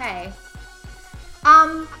really okay.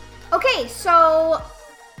 Okay, so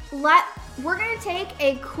we're gonna take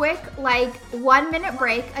a quick 1 minute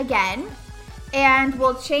break again, and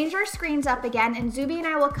we'll change our screens up again, and Zuby and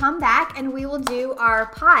I will come back and we will do our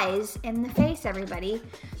pies in the face, everybody.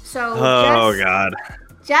 So God.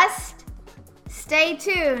 Just stay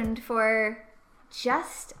tuned for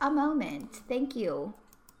just a moment. Thank you.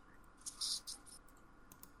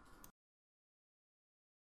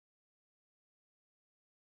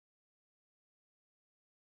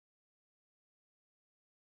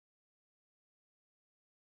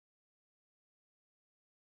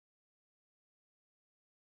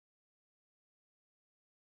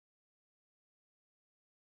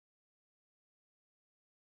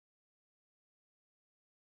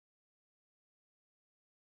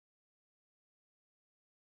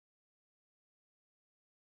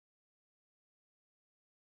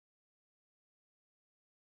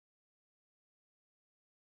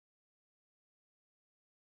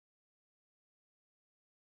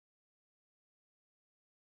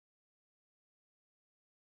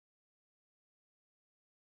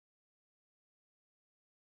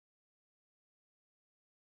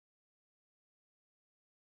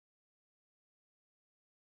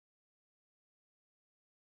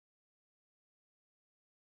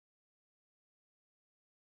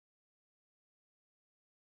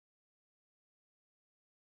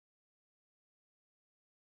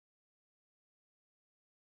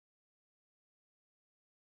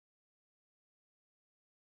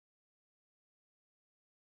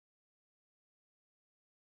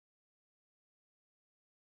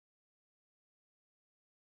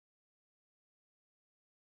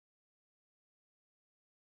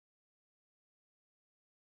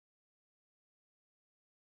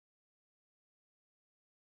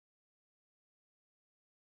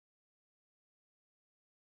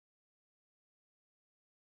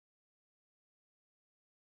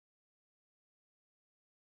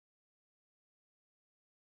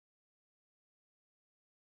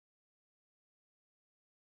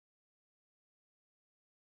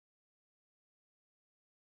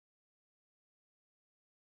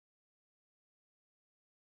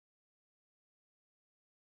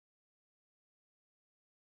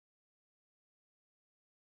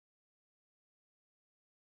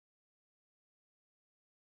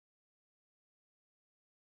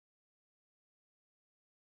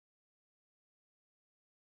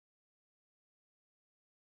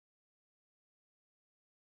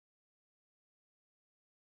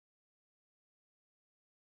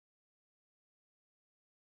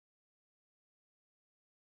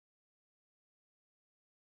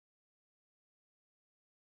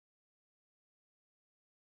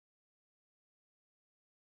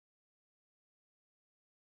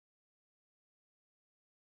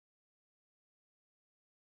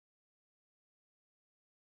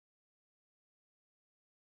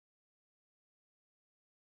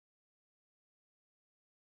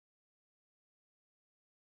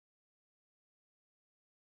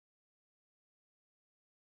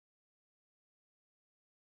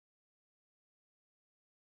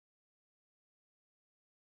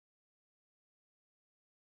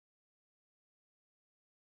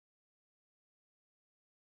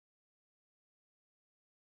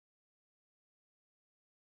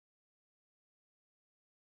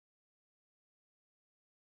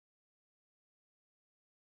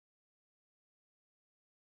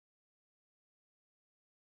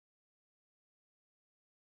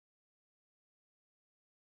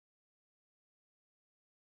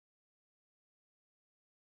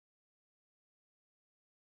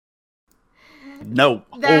 No,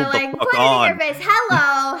 They're hold like, the put fuck it on. in your face.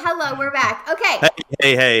 Hello, we're back. Okay.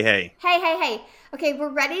 Hey. Hey. Okay, we're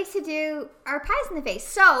ready to do our pies in the face.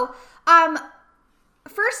 So,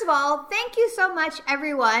 first of all, thank you so much,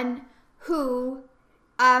 everyone who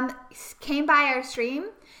came by our stream.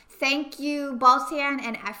 Thank you, Baltan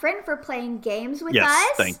and Efren, for playing games with us.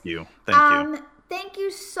 Yes, thank you. Thank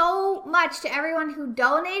you so much to everyone who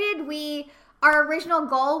donated. Our original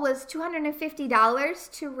goal was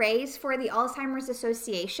 $250 to raise for the Alzheimer's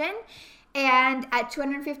Association. And at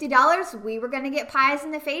 $250, we were going to get pies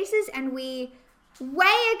in the faces, and we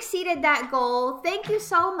way exceeded that goal. Thank you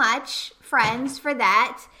so much, friends, for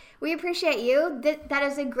that. We appreciate you. That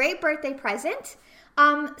is a great birthday present.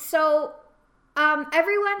 Everyone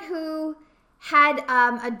who had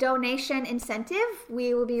a donation incentive,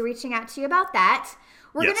 we will be reaching out to you about that.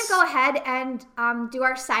 We're going to go ahead and do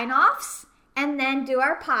our sign-offs and then do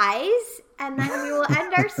our pies, and then we will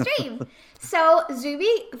end our stream. So,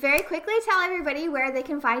 Zuby, very quickly tell everybody where they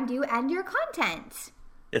can find you and your content.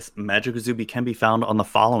 Yes, Magic with Zuby can be found on the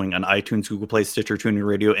following: on iTunes, Google Play, Stitcher, TuneIn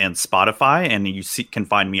Radio, and Spotify. And you can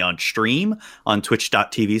find me on stream on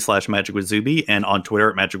twitch.tv/Magic with Zuby, and on Twitter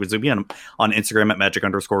at Magic with Zuby, and on Instagram at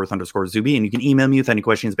Magic_with_Zuby. And you can email me with any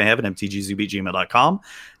questions you may have at mtgzuby@gmail.com.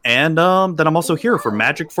 And then I'm also here for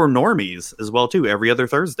Magic for Normies as well, too, every other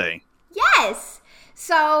Thursday. Yes!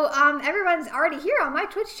 So, everyone's already here on my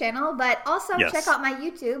Twitch channel, but also check out my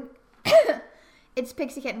YouTube. It's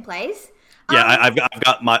Pixie Kitten Plays. Yeah, I've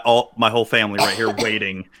got my whole family right here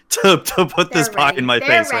waiting to put this pie in my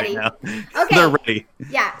face right now. Okay. They're ready.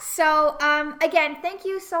 Yeah, so again, thank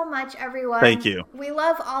you so much, everyone. Thank you. We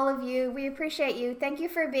love all of you. We appreciate you. Thank you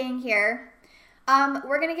for being here.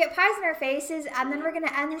 We're going to get pies in our faces, and then we're going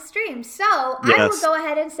to end the stream. So I will go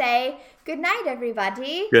ahead and say good night,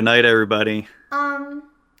 everybody. Good night, everybody. And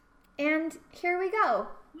here we go.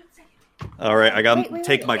 All right, I got to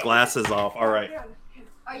take my glasses off. All right.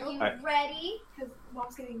 Are you ready? Because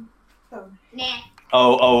Mom's getting phone. Nah.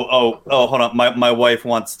 Oh, hold on. My wife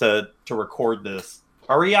wants to record this.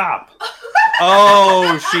 Hurry up.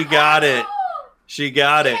 Oh, she got it. She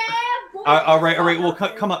got it. All right. Well,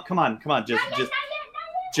 come on.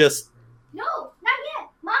 Just. No, not yet.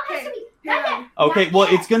 Mom has to be. Not yet. Okay, well,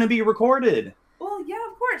 it's going to be recorded. Well, yeah,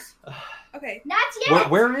 of course. Okay. Not yet.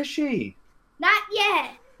 Where is she? Not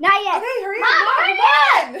yet. Not yet. Okay, hurry Mom, up. hurry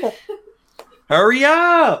Mom, Hurry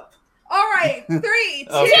up. All right, 3, 2, Okay.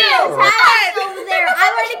 1. Over there. I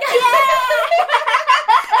want to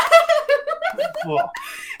go.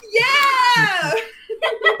 Yeah!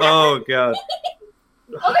 Oh, God.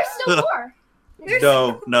 Oh, there's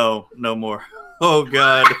still more. No more. Oh,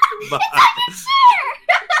 God. Bye.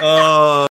 Oh.